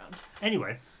brain around.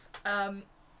 Anyway.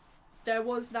 There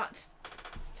was that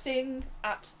thing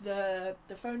at the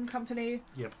phone company.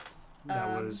 Yep.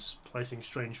 That was placing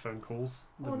strange phone calls.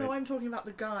 I'm talking about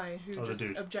the guy who just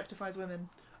dude. objectifies women.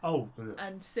 Oh.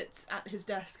 And sits at his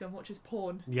desk and watches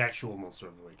porn. The actual Monster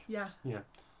of the Week. Yeah. Yeah.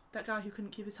 That guy who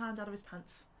couldn't keep his hands out of his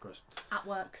pants. Gross. At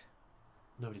work.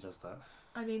 Nobody does that.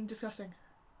 Disgusting.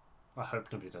 I hope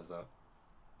nobody does that.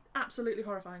 Absolutely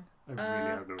horrifying. I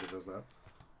really hope nobody does that.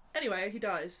 Anyway, he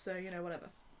dies, so, whatever.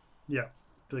 Yeah,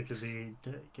 because he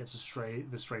gets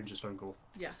the strangest phone call.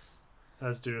 Yes.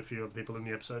 As do a few other people in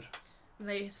the episode. And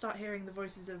they start hearing the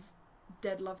voices of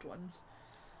dead loved ones,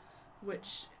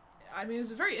 which,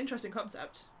 is a very interesting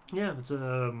concept. Yeah, it's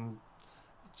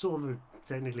sort of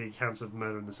technically accounts of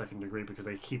murder in the second degree because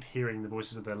they keep hearing the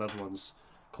voices of their loved ones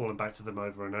calling back to them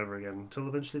over and over again until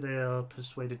eventually they are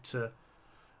persuaded to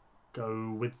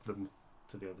go with them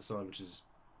to the other side, which is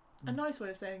a nice way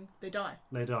of saying they die.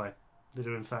 They die. They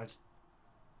do in fact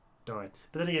die.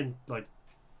 But then again, like,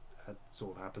 that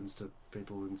sort of happens to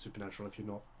people in Supernatural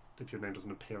if your name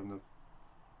doesn't appear on the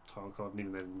title card, and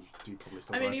even then you probably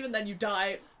still die. Even then you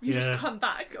die. You just come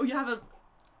back, or you have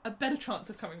a better chance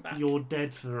of coming back. You're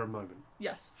dead for a moment.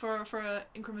 Yes, for an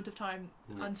increment of time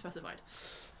unspecified.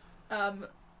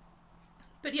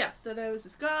 But yeah, so there was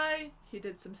this guy. He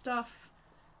did some stuff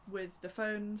with the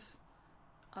phones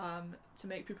to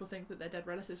make people think that their dead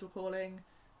relatives were calling.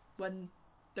 When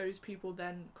those people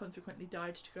then consequently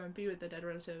died to go and be with their dead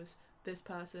relatives, this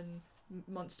person,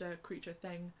 monster, creature,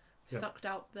 thing, sucked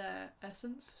out their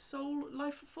essence, soul,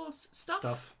 life force,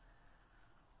 stuff.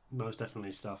 Most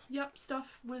definitely stuff. Yep,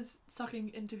 stuff was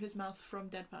sucking into his mouth from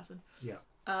dead person. Yeah.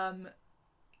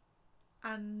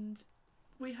 And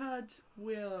we heard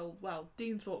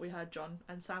Dean thought we heard John,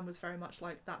 and Sam was very much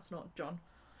like, that's not John.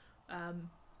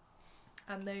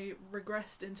 And they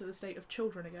regressed into the state of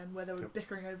children again, where they were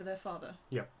bickering over their father.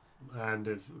 Yep. And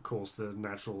of course the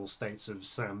natural states of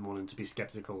Sam wanting to be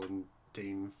sceptical and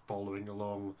Dean following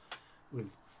along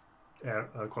with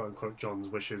quote unquote John's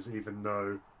wishes, even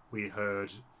though we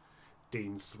heard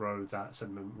Dean throw that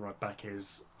sentiment right back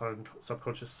his own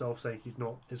subconscious self, saying he's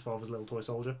not his father's little toy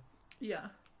soldier. Yeah.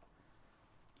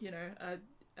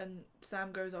 And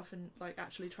Sam goes off and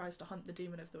actually tries to hunt the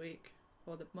demon of the week,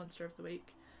 or the monster of the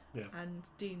week. Yeah. And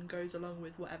Dean goes along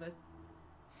with whatever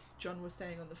John was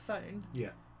saying on the phone.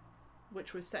 Yeah.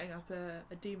 Which was setting up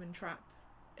a demon trap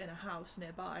in a house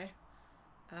nearby,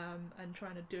 and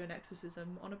trying to do an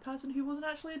exorcism on a person who wasn't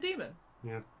actually a demon.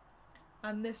 Yeah.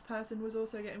 And this person was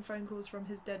also getting phone calls from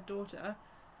his dead daughter,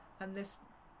 and this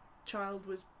child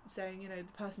was saying, the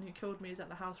person who killed me is at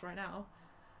the house right now.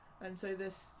 And so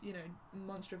this,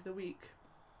 monster of the week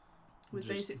was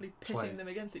just basically pitting them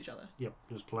against each other. Yep,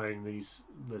 just playing this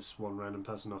one random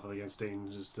person off against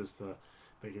Dean, just as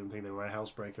making them think they were a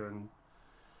housebreaker,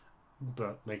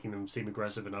 but making them seem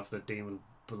aggressive enough that Dean would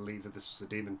believe that this was a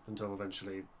demon, until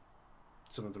eventually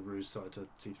some of the ruse started to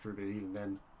see through, but even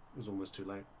then it was almost too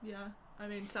late. Yeah,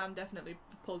 Sam definitely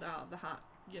pulled out of the hat.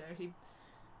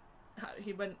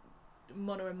 He went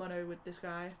mono and mono with this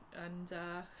guy, and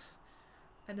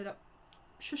ended up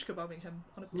shush kebabbing him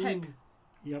on a peg.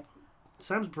 Yep.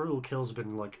 Sam's brutal kills have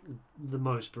been the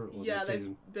most brutal this season. Yeah,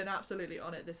 they've been absolutely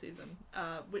on it this season.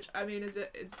 Which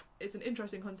it's an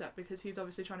interesting concept, because he's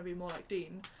obviously trying to be more like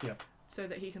Dean. Yep. So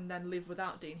that he can then live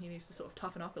without Dean. He needs to sort of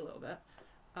toughen up a little bit.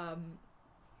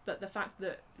 But the fact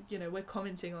that we're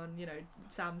commenting on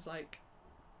Sam's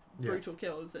brutal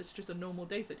kills, it's just a normal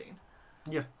day for Dean.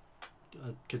 Yeah,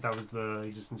 because that was the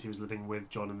existence he was living with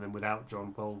John, and then without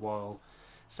John. While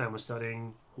Sam was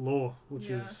studying law, which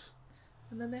is.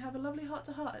 And then they have a lovely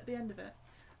heart-to-heart at the end of it.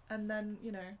 And then,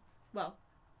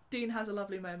 Dean has a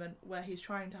lovely moment where he's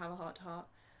trying to have a heart-to-heart.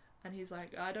 And he's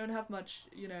like, I don't have much,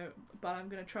 but I'm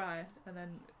going to try. And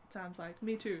then Sam's like,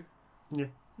 me too. Yeah.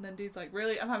 And then Dean's like,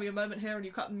 really? I'm having a moment here and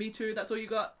you cut me too? That's all you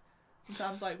got? And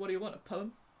Sam's like, what do you want, a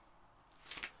poem?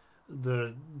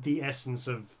 The essence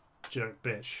of jerk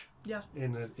bitch. Yeah.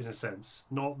 In a sense.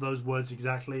 Not those words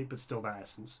exactly, but still that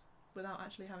essence. Without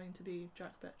actually having to be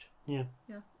jerk bitch. Yeah.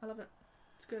 Yeah, I love it.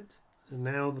 It's good. And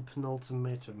now the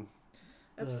penultimatum.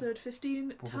 Episode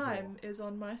 15, blah, blah, time is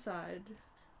on my side.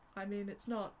 I mean, it's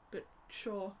not, but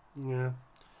sure. Yeah.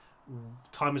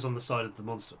 Time is on the side of the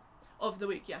monster. Of the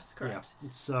week, yes, correct. Yeah.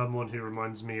 It's someone who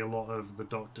reminds me a lot of the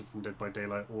Doctor from Dead by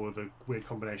Daylight, or the weird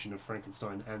combination of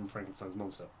Frankenstein and Frankenstein's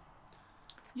monster.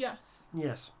 Yes.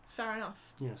 Yes. Fair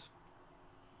enough. Yes.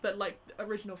 But like the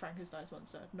original Frankenstein's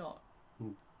monster, not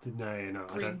No,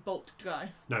 I Green don't. Bolt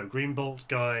guy. No, Green Bolt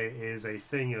guy is a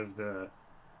thing of the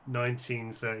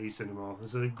 1930s cinema.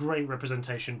 It's a great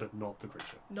representation, but not the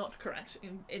creature. Not correct.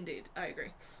 Indeed, I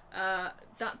agree.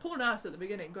 That poor nurse at the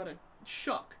beginning got a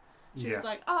shock. She was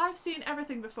like, "Oh, I've seen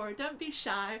everything before. Don't be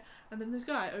shy." And then this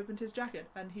guy opened his jacket,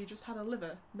 and he just had a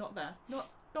liver not there, not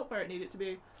where it needed to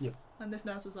be. Yep. And this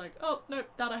nurse was like, "Oh no,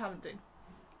 that I haven't seen."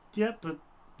 Yeah, but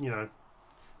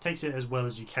takes it as well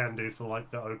as you can do for like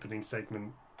the opening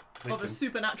segment Of a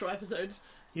supernatural episode.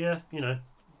 Yeah,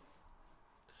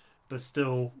 but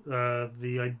still,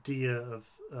 the idea of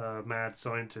a mad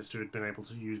scientist who had been able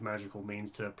to use magical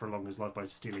means to prolong his life by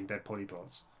stealing dead body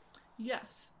parts.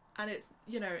 Yes, and it's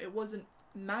it wasn't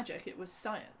magic; it was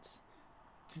science.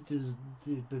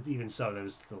 But even so, there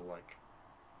was still like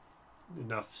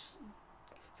enough.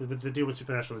 But the deal with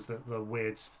supernatural is that the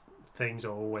weird things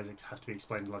are always have to be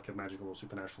explained in like a magical or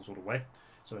supernatural sort of way.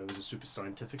 So it was a super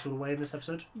scientific sort of way in this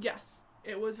episode. Yes,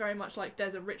 it was very much like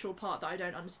there's a ritual part that I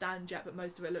don't understand yet, but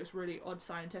most of it looks really odd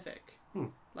scientific.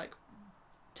 Like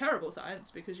terrible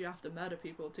science, because you have to murder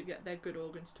people to get their good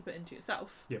organs to put into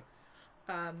yourself. Yep.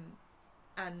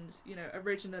 And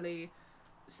originally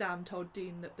Sam told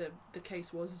Dean that the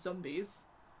case was zombies,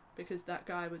 because that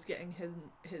guy was getting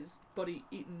his body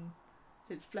eaten,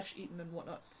 his flesh eaten and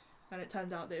whatnot, and it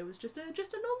turns out that it was just a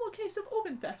normal case of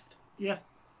organ theft. Yeah.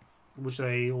 Which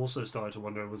they also started to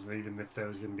wonder was even if there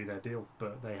was going to be their deal,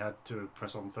 but they had to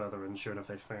press on further, and sure enough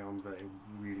they found that it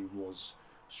really was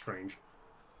strange.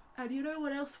 And you know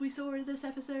what else we saw in this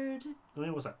episode? Oh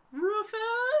yeah, what's that?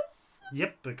 Rufus!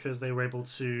 Yep, because they were able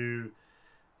to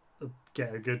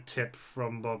get a good tip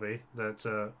from Bobby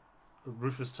that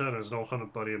Rufus Turner is an old hunter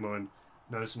buddy of mine,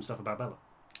 knows some stuff about Bella.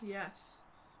 Yes.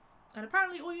 And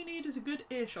apparently all you need is a good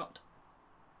earshot.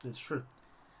 It's true.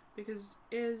 Because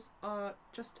ears are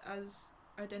just as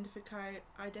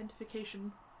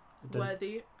identification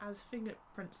worthy as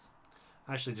fingerprints.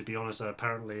 Actually, to be honest,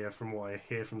 apparently from what I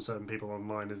hear from certain people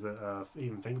online is that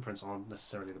even fingerprints aren't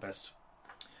necessarily the best.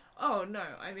 Oh no,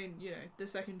 I mean, the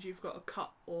second you've got a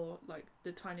cut or like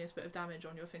the tiniest bit of damage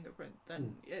on your fingerprint,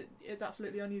 then it's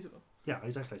absolutely unusable. Yeah,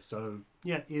 exactly. So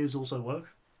yeah, ears also work,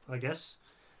 I guess.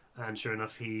 And sure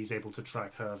enough, he's able to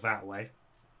track her that way.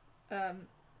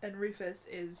 And Rufus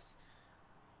is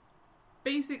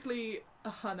basically a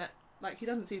hermit. Like, he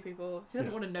doesn't see people. He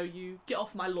doesn't want to know you. Get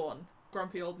off my lawn,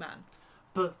 grumpy old man.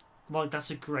 But, like, that's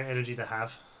a great energy to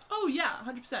have. Oh, yeah,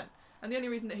 100%. And the only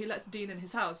reason that he lets Dean in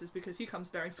his house is because he comes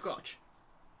bearing scotch.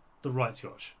 The right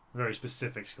scotch. Very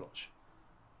specific scotch.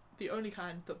 The only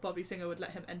kind that Bobby Singer would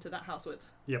let him enter that house with.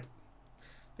 Yep.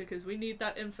 Because we need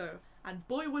that info. And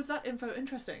boy, was that info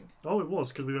interesting. Oh, it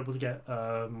was, because we were able to get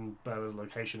Bella's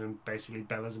location and basically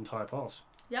Bella's entire past.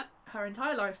 Yep, her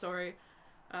entire life story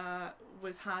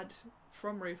was had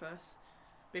from Rufus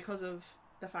because of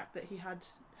the fact that he had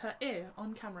her ear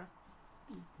on camera.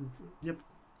 Yep.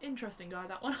 Interesting guy,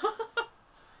 that one.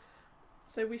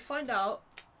 So we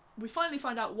finally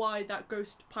find out why that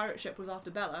ghost pirate ship was after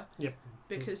Bella. Yep.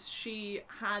 Because she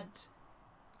had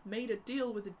made a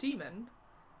deal with a demon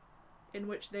in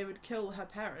which they would kill her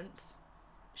parents.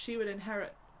 She would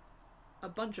inherit a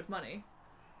bunch of money.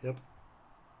 Yep.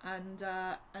 And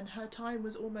her time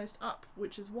was almost up,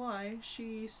 which is why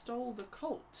she stole the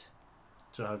cult.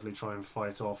 To hopefully try and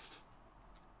fight off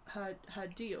her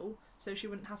deal, so she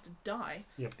wouldn't have to die.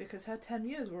 Yep. Because her 10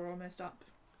 years were almost up.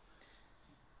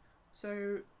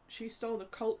 So she stole the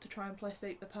cult to try and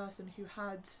placate the person who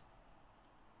had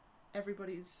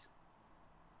everybody's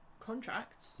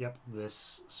contracts. Yep,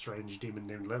 this strange demon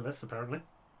named Lilith, apparently.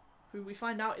 Who we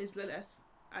find out is Lilith,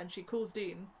 and she calls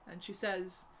Dean, and she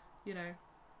says,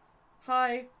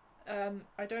 "Hi,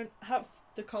 I don't have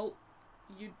the cult.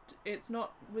 It's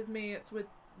not with me, it's with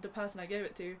the person I gave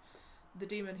it to, the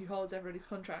demon who holds everybody's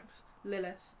contracts,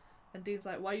 Lilith." And Dean's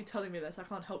like, "Why are you telling me this? I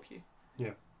can't help you."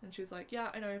 Yeah. And she's like, "Yeah,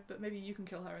 I know, but maybe you can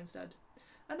kill her instead."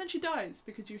 And then she dies,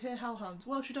 because you hear hellhounds.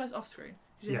 Well, she dies off screen.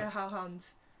 You hear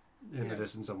hellhounds in the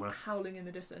distance somewhere, howling in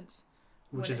the distance.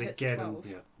 Which is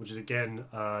again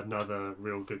another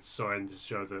real good sign to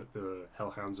show that the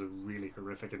hellhounds are really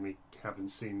horrific, and we haven't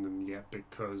seen them yet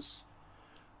because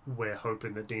we're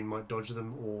hoping that Dean might dodge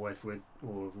them, or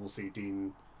we'll see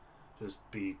Dean just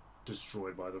be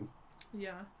destroyed by them.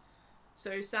 Yeah.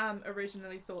 So Sam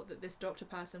originally thought that this doctor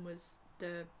person was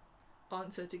the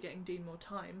answer to getting Dean more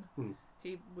time. Hmm.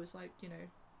 He was like, you know,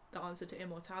 the answer to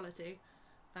immortality,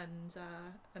 and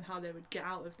how they would get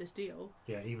out of this deal.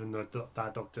 Yeah, even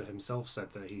that doctor himself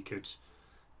said that he could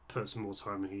put some more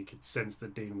time and he could sense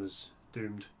that Dean was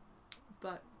doomed.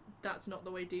 But that's not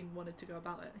the way Dean wanted to go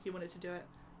about it. He wanted to do it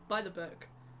by the book,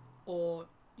 or,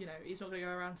 you know, he's not going to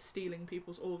go around stealing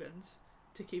people's organs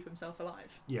to keep himself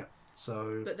alive. Yeah,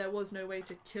 so... But there was no way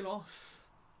to kill off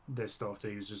this doctor.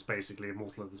 He was just basically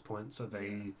immortal at this point, so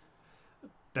they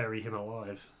bury him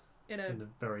alive in a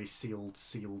very sealed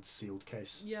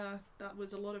case. Yeah, that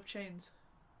was a lot of chains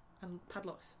and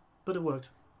padlocks. But it worked.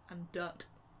 And dirt.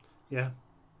 Yeah.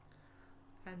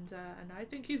 And I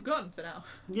think he's gone for now.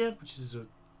 Yeah, which is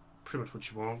pretty much what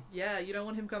you want. Yeah, you don't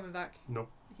want him coming back. Nope.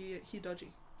 He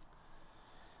dodgy.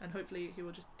 And hopefully he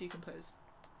will just decompose.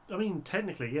 I mean,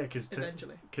 technically, yeah, because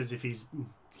eventually, because if he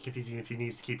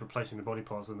needs to keep replacing the body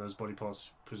parts, then those body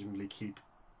parts presumably keep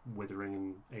withering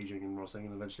and aging and rotting,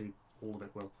 and eventually all of it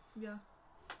will. Yeah,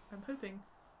 I'm hoping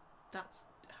that's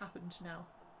happened now.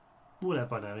 Would have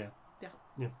by now, yeah.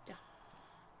 Yeah.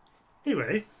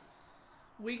 Anyway,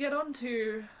 we get on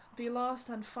to the last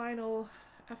and final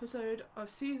episode of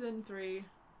season 3,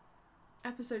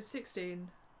 episode 16.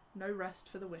 No rest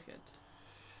for the wicked.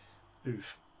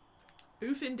 Oof.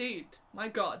 Oof indeed. My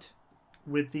God.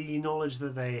 With the knowledge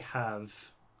that they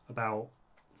have about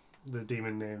the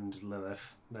demon named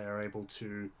Lilith, they are able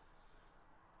to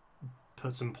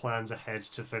put some plans ahead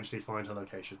to eventually find her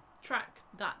location. Track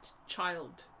that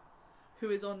child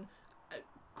who is on,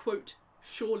 quote,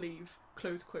 shore leave,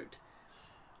 close quote.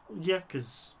 Yeah,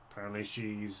 because apparently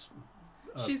she's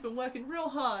been working real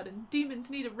hard and demons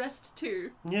need a rest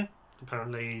too. Yeah,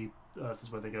 apparently Earth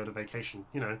is where they go to vacation,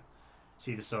 you know.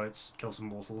 See the sights, kill some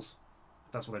mortals.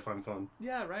 That's what they find fun.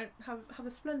 Yeah, right. Have a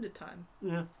splendid time.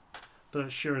 Yeah.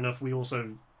 But sure enough, we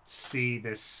also see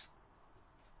this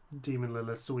demon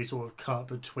Lilith, so we sort of cut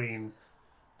between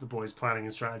the boys planning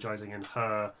and strategizing and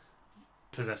her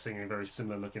possessing a very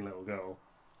similar looking little girl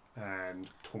and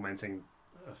tormenting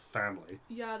a family.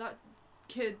 Yeah, that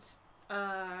kid,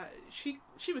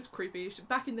 she was creepy.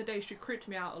 Back in the day, she creeped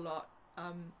me out a lot.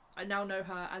 I now know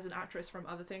her as an actress from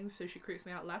other things, so she creeps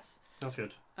me out less. That's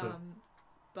good.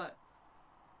 But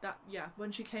that, yeah,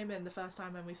 when she came in the first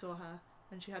time when we saw her,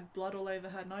 and she had blood all over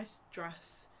her nice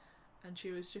dress, and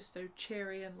she was just so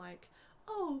cheery and like,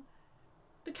 oh,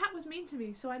 the cat was mean to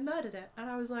me, so I murdered it. And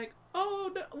I was like,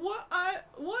 oh, no, what?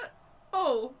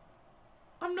 Oh,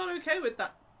 I'm not okay with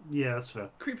that. Yeah, that's fair.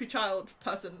 Creepy child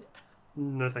person.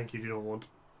 No, thank you, do not want.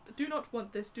 Do not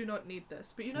want this, do not need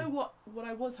this. But you know what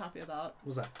I was happy about? What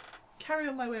was that? Carry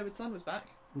On My Wayward Son was back.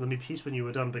 Let me peace when you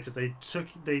were done, because they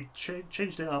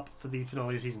changed it up for the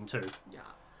finale of season 2. Yeah.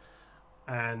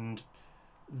 And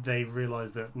they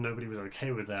realised that nobody was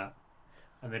okay with that,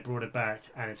 and they brought it back,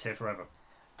 and it's here forever.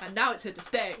 And now it's here to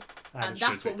stay. And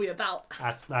that's what we're about.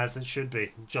 As it should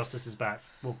be. Justice is back.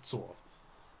 Well, sort of.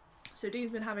 So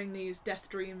Dean's been having these death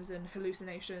dreams and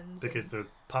hallucinations. Because the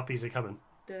puppies are coming.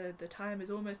 The time is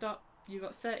almost up. You've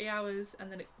got 30 hours, and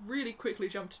then it really quickly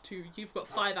jumped to you've got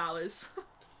 5 hours.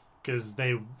 Because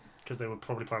they were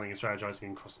probably planning and strategizing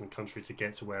and crossing the country to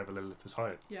get to wherever Lilith was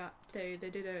hiding. Yeah, they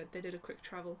did a quick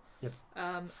travel. Yep.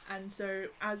 And so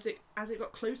as it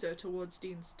got closer towards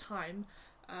Dean's time,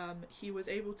 he was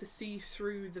able to see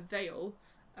through the veil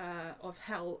of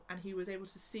hell, and he was able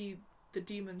to see the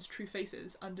demons' true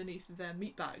faces underneath their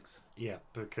meat bags. Yeah,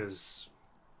 because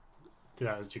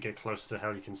as you get closer to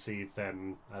hell, you can see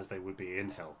them as they would be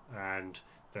in hell, and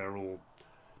they're all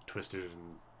twisted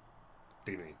and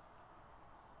demony.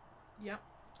 Yeah.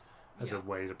 As a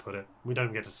way to put it. We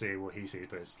don't get to see what he sees,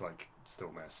 but it's like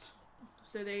still messed.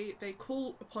 So they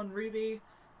call upon Ruby.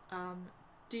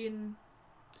 Dean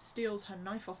steals her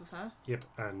knife off of her. Yep,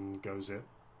 and goes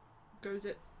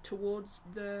it towards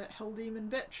the hell demon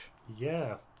bitch.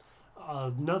 Yeah.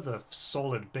 Another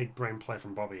solid big brain play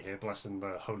from Bobby here, blessing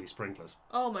the holy sprinklers.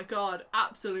 Oh my god,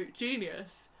 absolute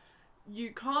genius.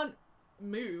 You can't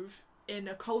move in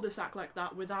a cul-de-sac like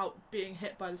that without being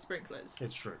hit by the sprinklers.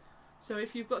 It's true. So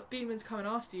if you've got demons coming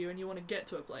after you and you want to get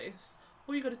to a place,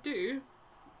 all you got to do,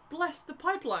 bless the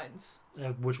pipelines.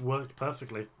 Which worked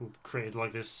perfectly. Created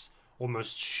like this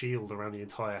almost shield around the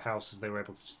entire house as they were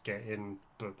able to just get in,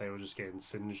 but they were just getting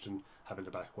singed and having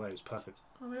to back away. It was perfect.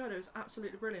 Oh my god, it was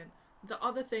absolutely brilliant. The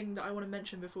other thing that I want to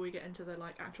mention before we get into the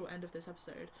actual end of this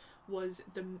episode was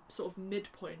the sort of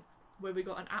midpoint where we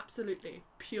got an absolutely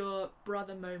pure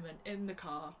brother moment in the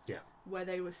car. Yeah. Where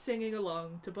they were singing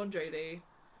along to Bon Jovi,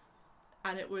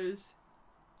 and it was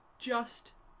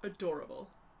just adorable.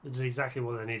 It's exactly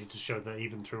what they needed to show that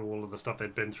even through all of the stuff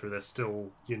they've been through, they're still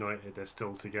united, they're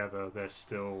still together, they're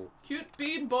still... Cute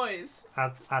bean boys.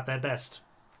 At their best.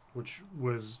 Which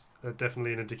was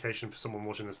definitely an indication for someone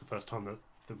watching this the first time that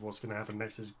what's going to happen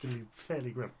next is going to be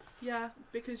fairly grim. Yeah,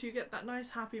 because you get that nice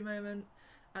happy moment,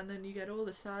 and then you get all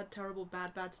the sad, terrible,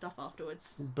 bad stuff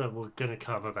afterwards. But we're going to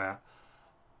cover that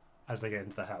as they get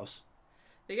into the house.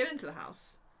 They get into the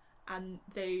house, and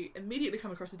they immediately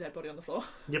come across a dead body on the floor.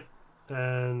 Yep.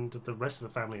 And the rest of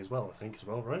the family as well, I think, as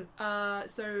well, right?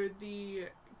 So the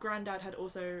granddad had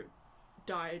also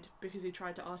died because he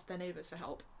tried to ask their neighbours for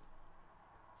help,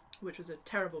 which was a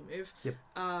terrible move. Yep.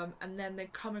 And then they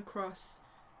come across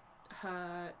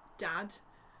her dad,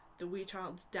 the wee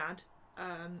child's dad,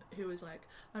 who was like,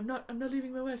 I'm not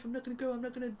leaving my wife, I'm not going to go, I'm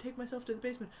not going to take myself to the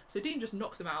basement. So Dean just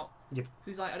knocks him out. Yep. Because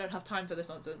he's like, I don't have time for this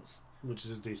nonsense. Which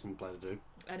is a decent plan to do.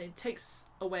 And it takes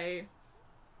away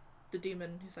the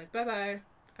demon. He's like, bye-bye,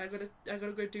 I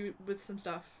gotta go do with some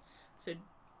stuff. So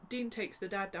Dean takes the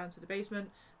dad down to the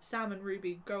basement. Sam and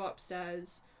Ruby go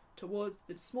upstairs towards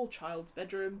the small child's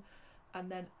bedroom, and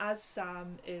then as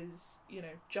Sam is,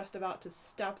 just about to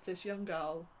stab this young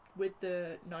girl with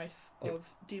the knife of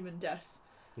demon death,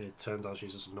 it turns out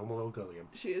she's just a normal little girl again.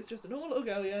 She is just a normal little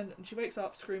girl again, and she wakes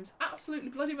up, screams absolutely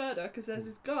bloody murder because there's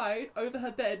this guy over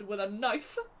her bed with a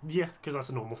knife. Yeah, because that's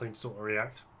a normal thing to sort of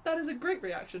react. That is a great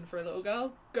reaction for a little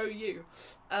girl. Go you.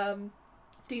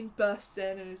 Dean bursts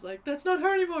in and is like, that's not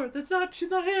her anymore, she's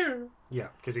not here. Yeah,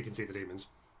 because he can see the demons.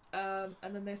 And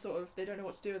then they don't know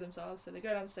what to do with themselves, so they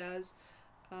go downstairs.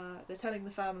 They're telling the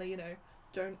family,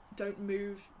 don't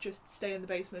move, just stay in the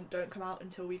basement, don't come out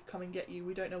until we come and get you.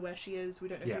 We don't know where she is, we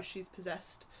don't know who she's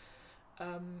possessed.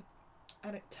 And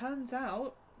it turns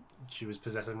out she was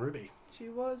possessing Ruby. She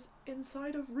was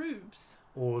inside of Rubes.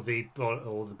 Or the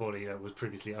body that was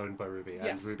previously owned by Ruby,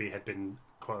 and Ruby had been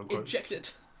quote unquote injected,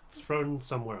 thrown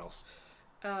somewhere else.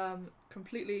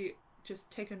 Completely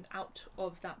just taken out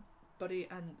of that body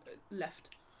and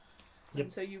left. Yep.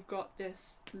 And so you've got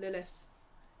this Lilith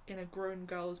in a grown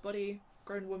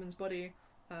woman's body,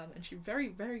 and she very,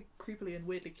 very creepily and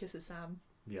weirdly kisses Sam.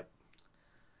 Yep.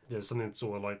 There's something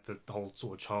sort of like the whole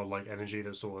sort of childlike energy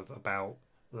that's sort of about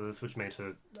Lilith, which made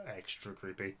her extra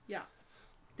creepy. Yeah.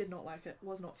 Did not like it.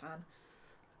 Was not fan.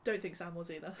 Don't think Sam was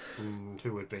either.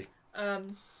 Who would be?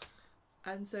 And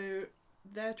so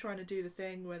they're trying to do the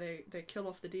thing where they kill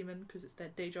off the demon because it's their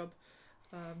day job.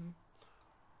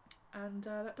 And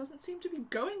that doesn't seem to be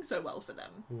going so well for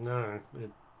them. No, it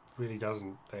really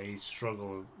doesn't. They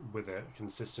struggle with it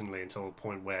consistently until a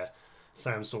point where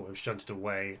Sam's sort of shunted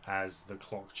away as the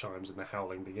clock chimes and the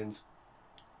howling begins.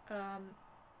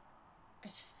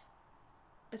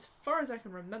 As far as I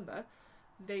can remember,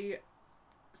 they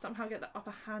somehow get the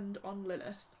upper hand on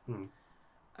Lilith. And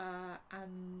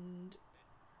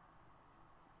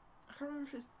I can't remember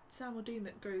if it's Sam or Dean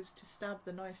that goes to stab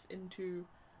the knife into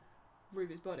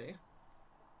Ruby's body.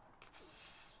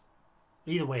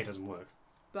 Either way, it doesn't work.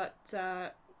 But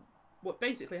what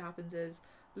basically happens is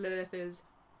Lilith is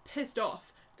pissed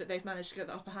off that they've managed to get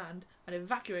the upper hand and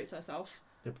evacuates herself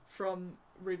from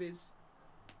Ruby's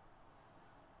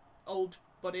old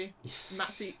body,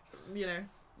 mat seat,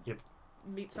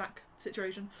 meat sack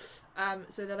situation.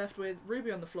 So they're left with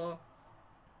Ruby on the floor,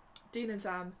 Dean and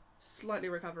Sam slightly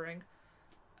recovering,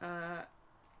 and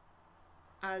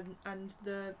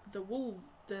the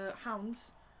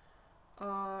hounds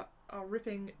are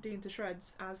ripping Dean to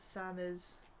shreds as Sam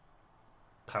is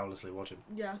powerlessly watching.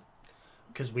 Yeah.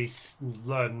 Because we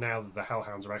learn now that the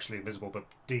hellhounds are actually invisible, but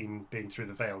Dean, being through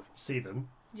the veil, can see them.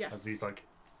 Yes. As these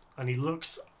and he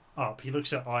looks up. He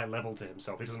looks at eye level to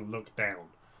himself. He doesn't look down.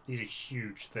 These are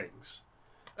huge things.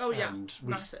 Oh yeah,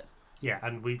 massive.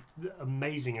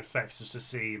 Amazing effects just to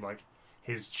see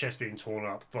his chest being torn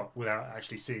up, but without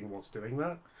actually seeing what's doing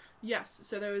that. Yes.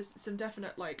 So there was some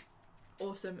definite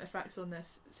awesome effects on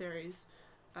this series,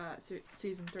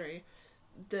 season 3.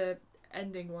 The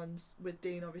ending ones with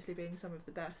Dean obviously being some of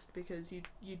the best, because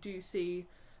you do see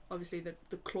obviously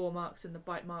the claw marks and the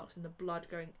bite marks and the blood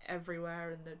going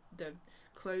everywhere and the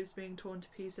clothes being torn to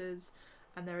pieces,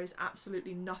 and there is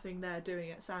absolutely nothing there doing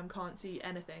it. Sam can't see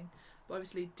anything, but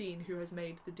obviously Dean, who has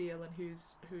made the deal and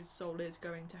whose soul is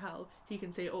going to hell, he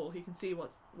can see it all. He can see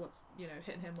what's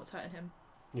hitting him, what's hurting him.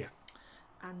 Yeah.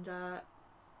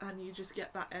 And you just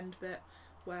get that end bit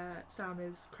where Sam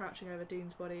is crouching over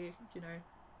Dean's body,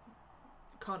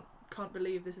 can't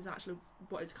believe this is actually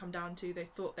what it's come down to. They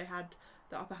thought they had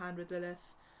the upper hand with Lilith.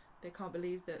 They can't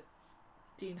believe that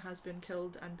Dean has been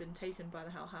killed and been taken by the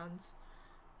Hellhounds.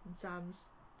 And Sam's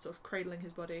sort of cradling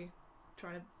his body,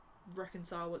 trying to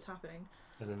reconcile what's happening.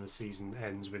 And then the season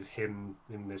ends with him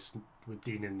with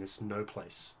Dean in this no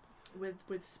place.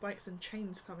 With spikes and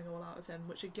chains coming all out of him,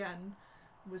 which again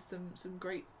was some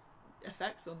great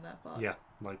effects on their part. Yeah,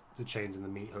 like the chains and the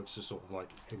meat hooks just sort of like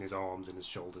in his arms and his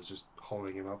shoulders, just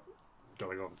holding him up,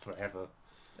 going on forever.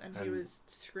 And he was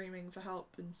screaming for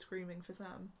help and screaming for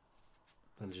Sam.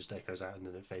 And it just echoes out and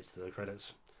then it fades to the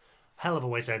credits. Hell of a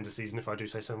way to end the season, if I do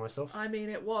say so myself. I mean,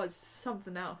 it was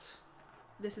something else.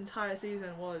 This entire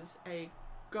season was a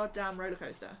goddamn roller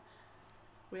coaster.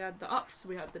 We had the ups,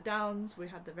 we had the downs, we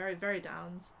had the very, very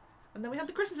downs, and then we had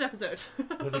the Christmas episode.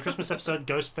 With the Christmas episode,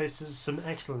 Ghost faces some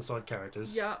excellent side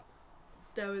characters. Yeah.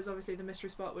 There was obviously the Mystery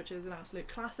Spot, which is an absolute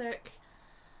classic.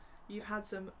 You've had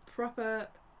some proper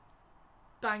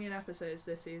banging episodes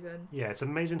this season. Yeah, it's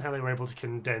amazing how they were able to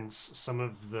condense some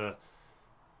of the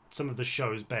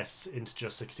show's best into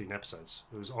just 16 episodes.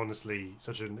 It was honestly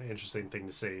such an interesting thing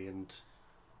to see, and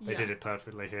they did it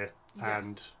perfectly here. Yeah.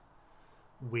 And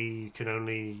we can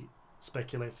only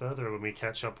speculate further when we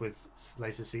catch up with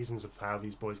later seasons of how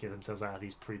these boys get themselves out of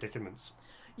these predicaments.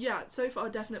 Yeah, so far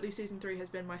definitely season 3 has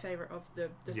been my favourite of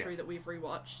the 3 that we've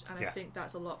rewatched, and I think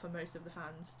that's a lot for most of the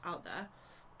fans out there.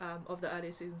 Of the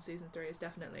earlier seasons, season 3 is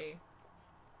definitely,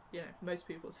 most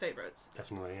people's favourites.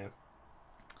 Definitely, yeah.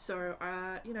 So,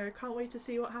 can't wait to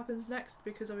see what happens next,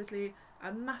 because obviously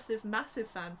a massive, massive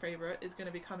fan favourite is going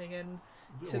to be coming in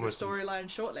to the storyline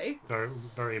shortly. Very,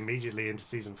 very immediately into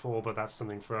season 4, but that's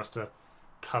something for us to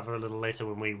cover a little later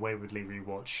when we waywardly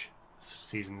rewatch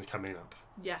seasons coming up.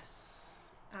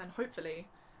 Yes, and hopefully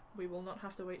we will not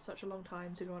have to wait such a long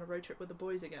time to go on a road trip with the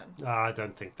boys again. I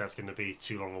don't think that's going to be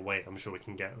too long a wait. I'm sure we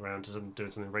can get around to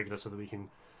doing something regular so that we can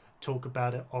talk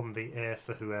about it on the air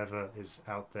for whoever is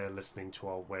out there listening to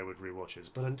our wayward rewatches.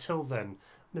 But until then,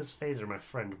 Ms. Phaser, my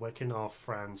friend, where can our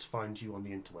fans find you on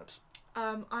the interwebs?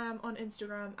 I am on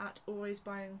Instagram at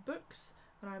alwaysbuyingbooks,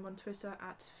 and I'm on Twitter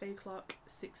at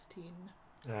FayClark16.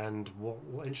 And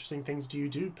what interesting things do you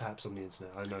do, perhaps, on the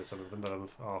internet? I know some of them, but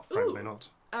our friends may not.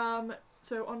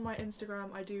 So on my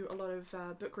Instagram, I do a lot of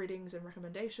book readings and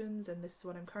recommendations, and this is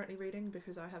what I'm currently reading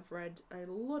because I have read a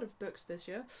lot of books this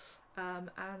year.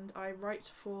 And I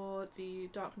write for the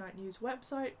Dark Knight News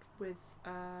website with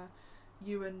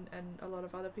you and a lot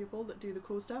of other people that do the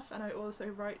cool stuff. And I also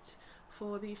write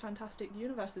for the Fantastic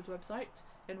Universes website,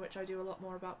 in which I do a lot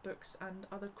more about books and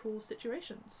other cool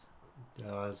situations.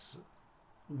 As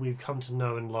we've come to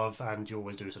know and love, and you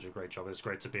always do such a great job. It's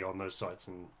great to be on those sites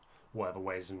in whatever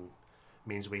ways and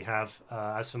means we have.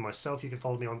 As for myself, you can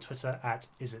follow me on Twitter at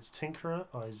IzzetsTinkerer,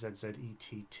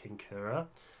 IZZET Tinkerer,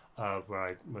 where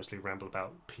I mostly ramble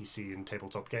about PC and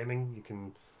tabletop gaming. You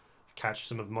can catch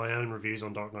some of my own reviews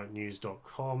on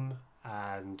darkknightnews.com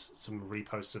and some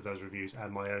reposts of those reviews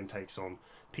and my own takes on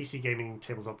PC gaming,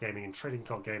 tabletop gaming, and trading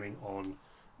card gaming on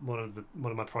one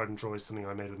of my pride and joys, something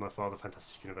I made with my father,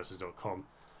 fantasticuniverses.com.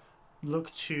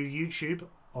 Look to YouTube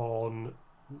on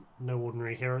No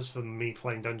Ordinary Heroes for me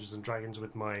playing Dungeons and Dragons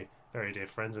with my very dear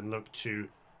friends, and look to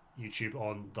YouTube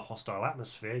on The Hostile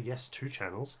Atmosphere, yes, 2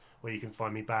 channels, where you can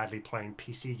find me badly playing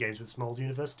PC games with some old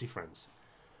university friends.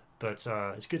 But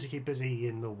it's good to keep busy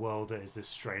in the world that is this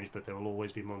strange, but there will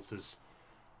always be monsters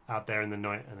out there in the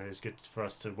night, and it is good for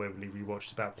us to waywardly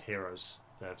rewatch about the heroes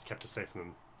that have kept us safe from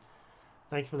them.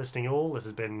 Thank you for listening all. This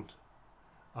has been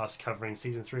us covering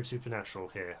Season 3 of Supernatural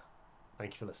here.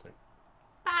 Thank you for listening.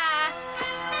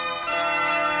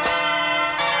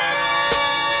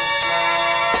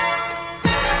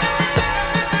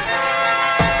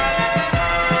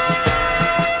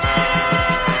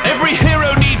 Every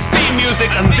hero needs theme music,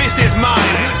 and this is mine.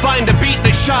 Find a beat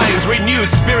that shines,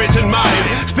 renewed spirit and mind.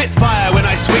 Spit fire when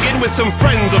I swing in with some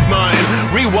friends of mine.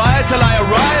 Rewired till I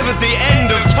arrive at the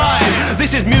end of time.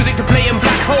 This is music to play in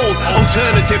black holes,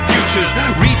 alternative futures.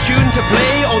 Retuned to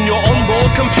play on your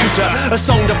onboard computer. A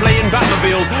song to play in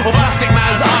Batmobiles, or Plastic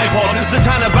Man's iPod.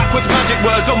 Zatanna backwards magic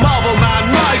words, or Marvel Man,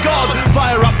 my god.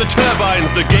 Fire up the turbines,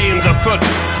 the game's afoot.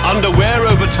 Underwear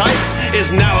over tights is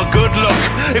now a good look.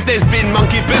 If there's been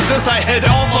monkey business, I head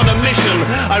off on a mission.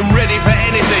 I'm ready for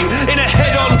anything in a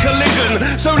head-on collision.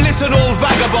 So listen all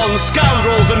vagabonds,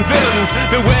 scoundrels and villains.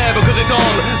 Beware because it's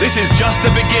on, this is just the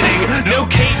beginning. No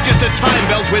cape, just a time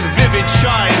belt with vivid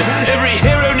shine. Every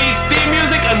hero needs theme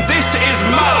music, and this is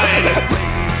mine.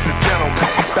 Ladies and gentlemen,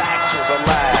 back to the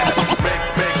lab. Make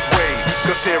way,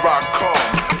 cause here I come.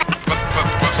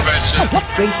 Profession.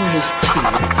 Drinking is cheap.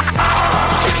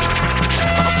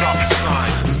 I'm not the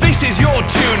sign. This is your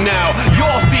tune now,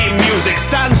 your theme music.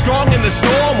 Stand strong in the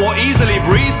storm or easily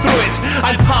breeze through it.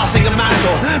 I'm passing a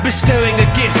mantle, bestowing a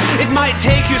gift. It might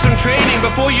take you some training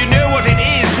before you know what it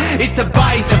is. It's the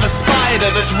bite of a spider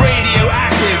that's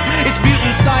radioactive. It's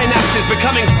mutant synapses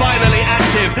becoming finally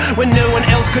active when no one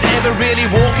else could ever really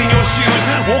walk in your shoes.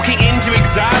 Walking into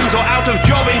exams or out of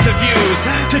job interviews.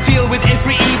 To deal with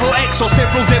every evil ex or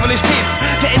several devilish kids.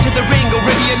 To enter the ring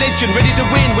already a legend, ready to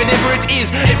win whenever it is.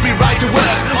 Every right to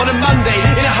work on a Monday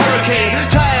in a hurricane.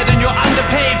 Tired and you're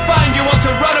underpaid, find you want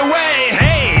to run away.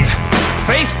 Hey!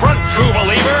 Face front, true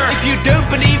believer. If you don't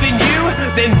believe in you,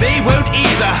 then they won't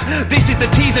either. This is the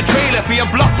teaser trailer for your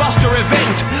blockbuster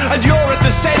event, and you're at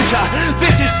the center.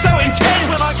 This is so intense.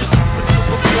 Well, I just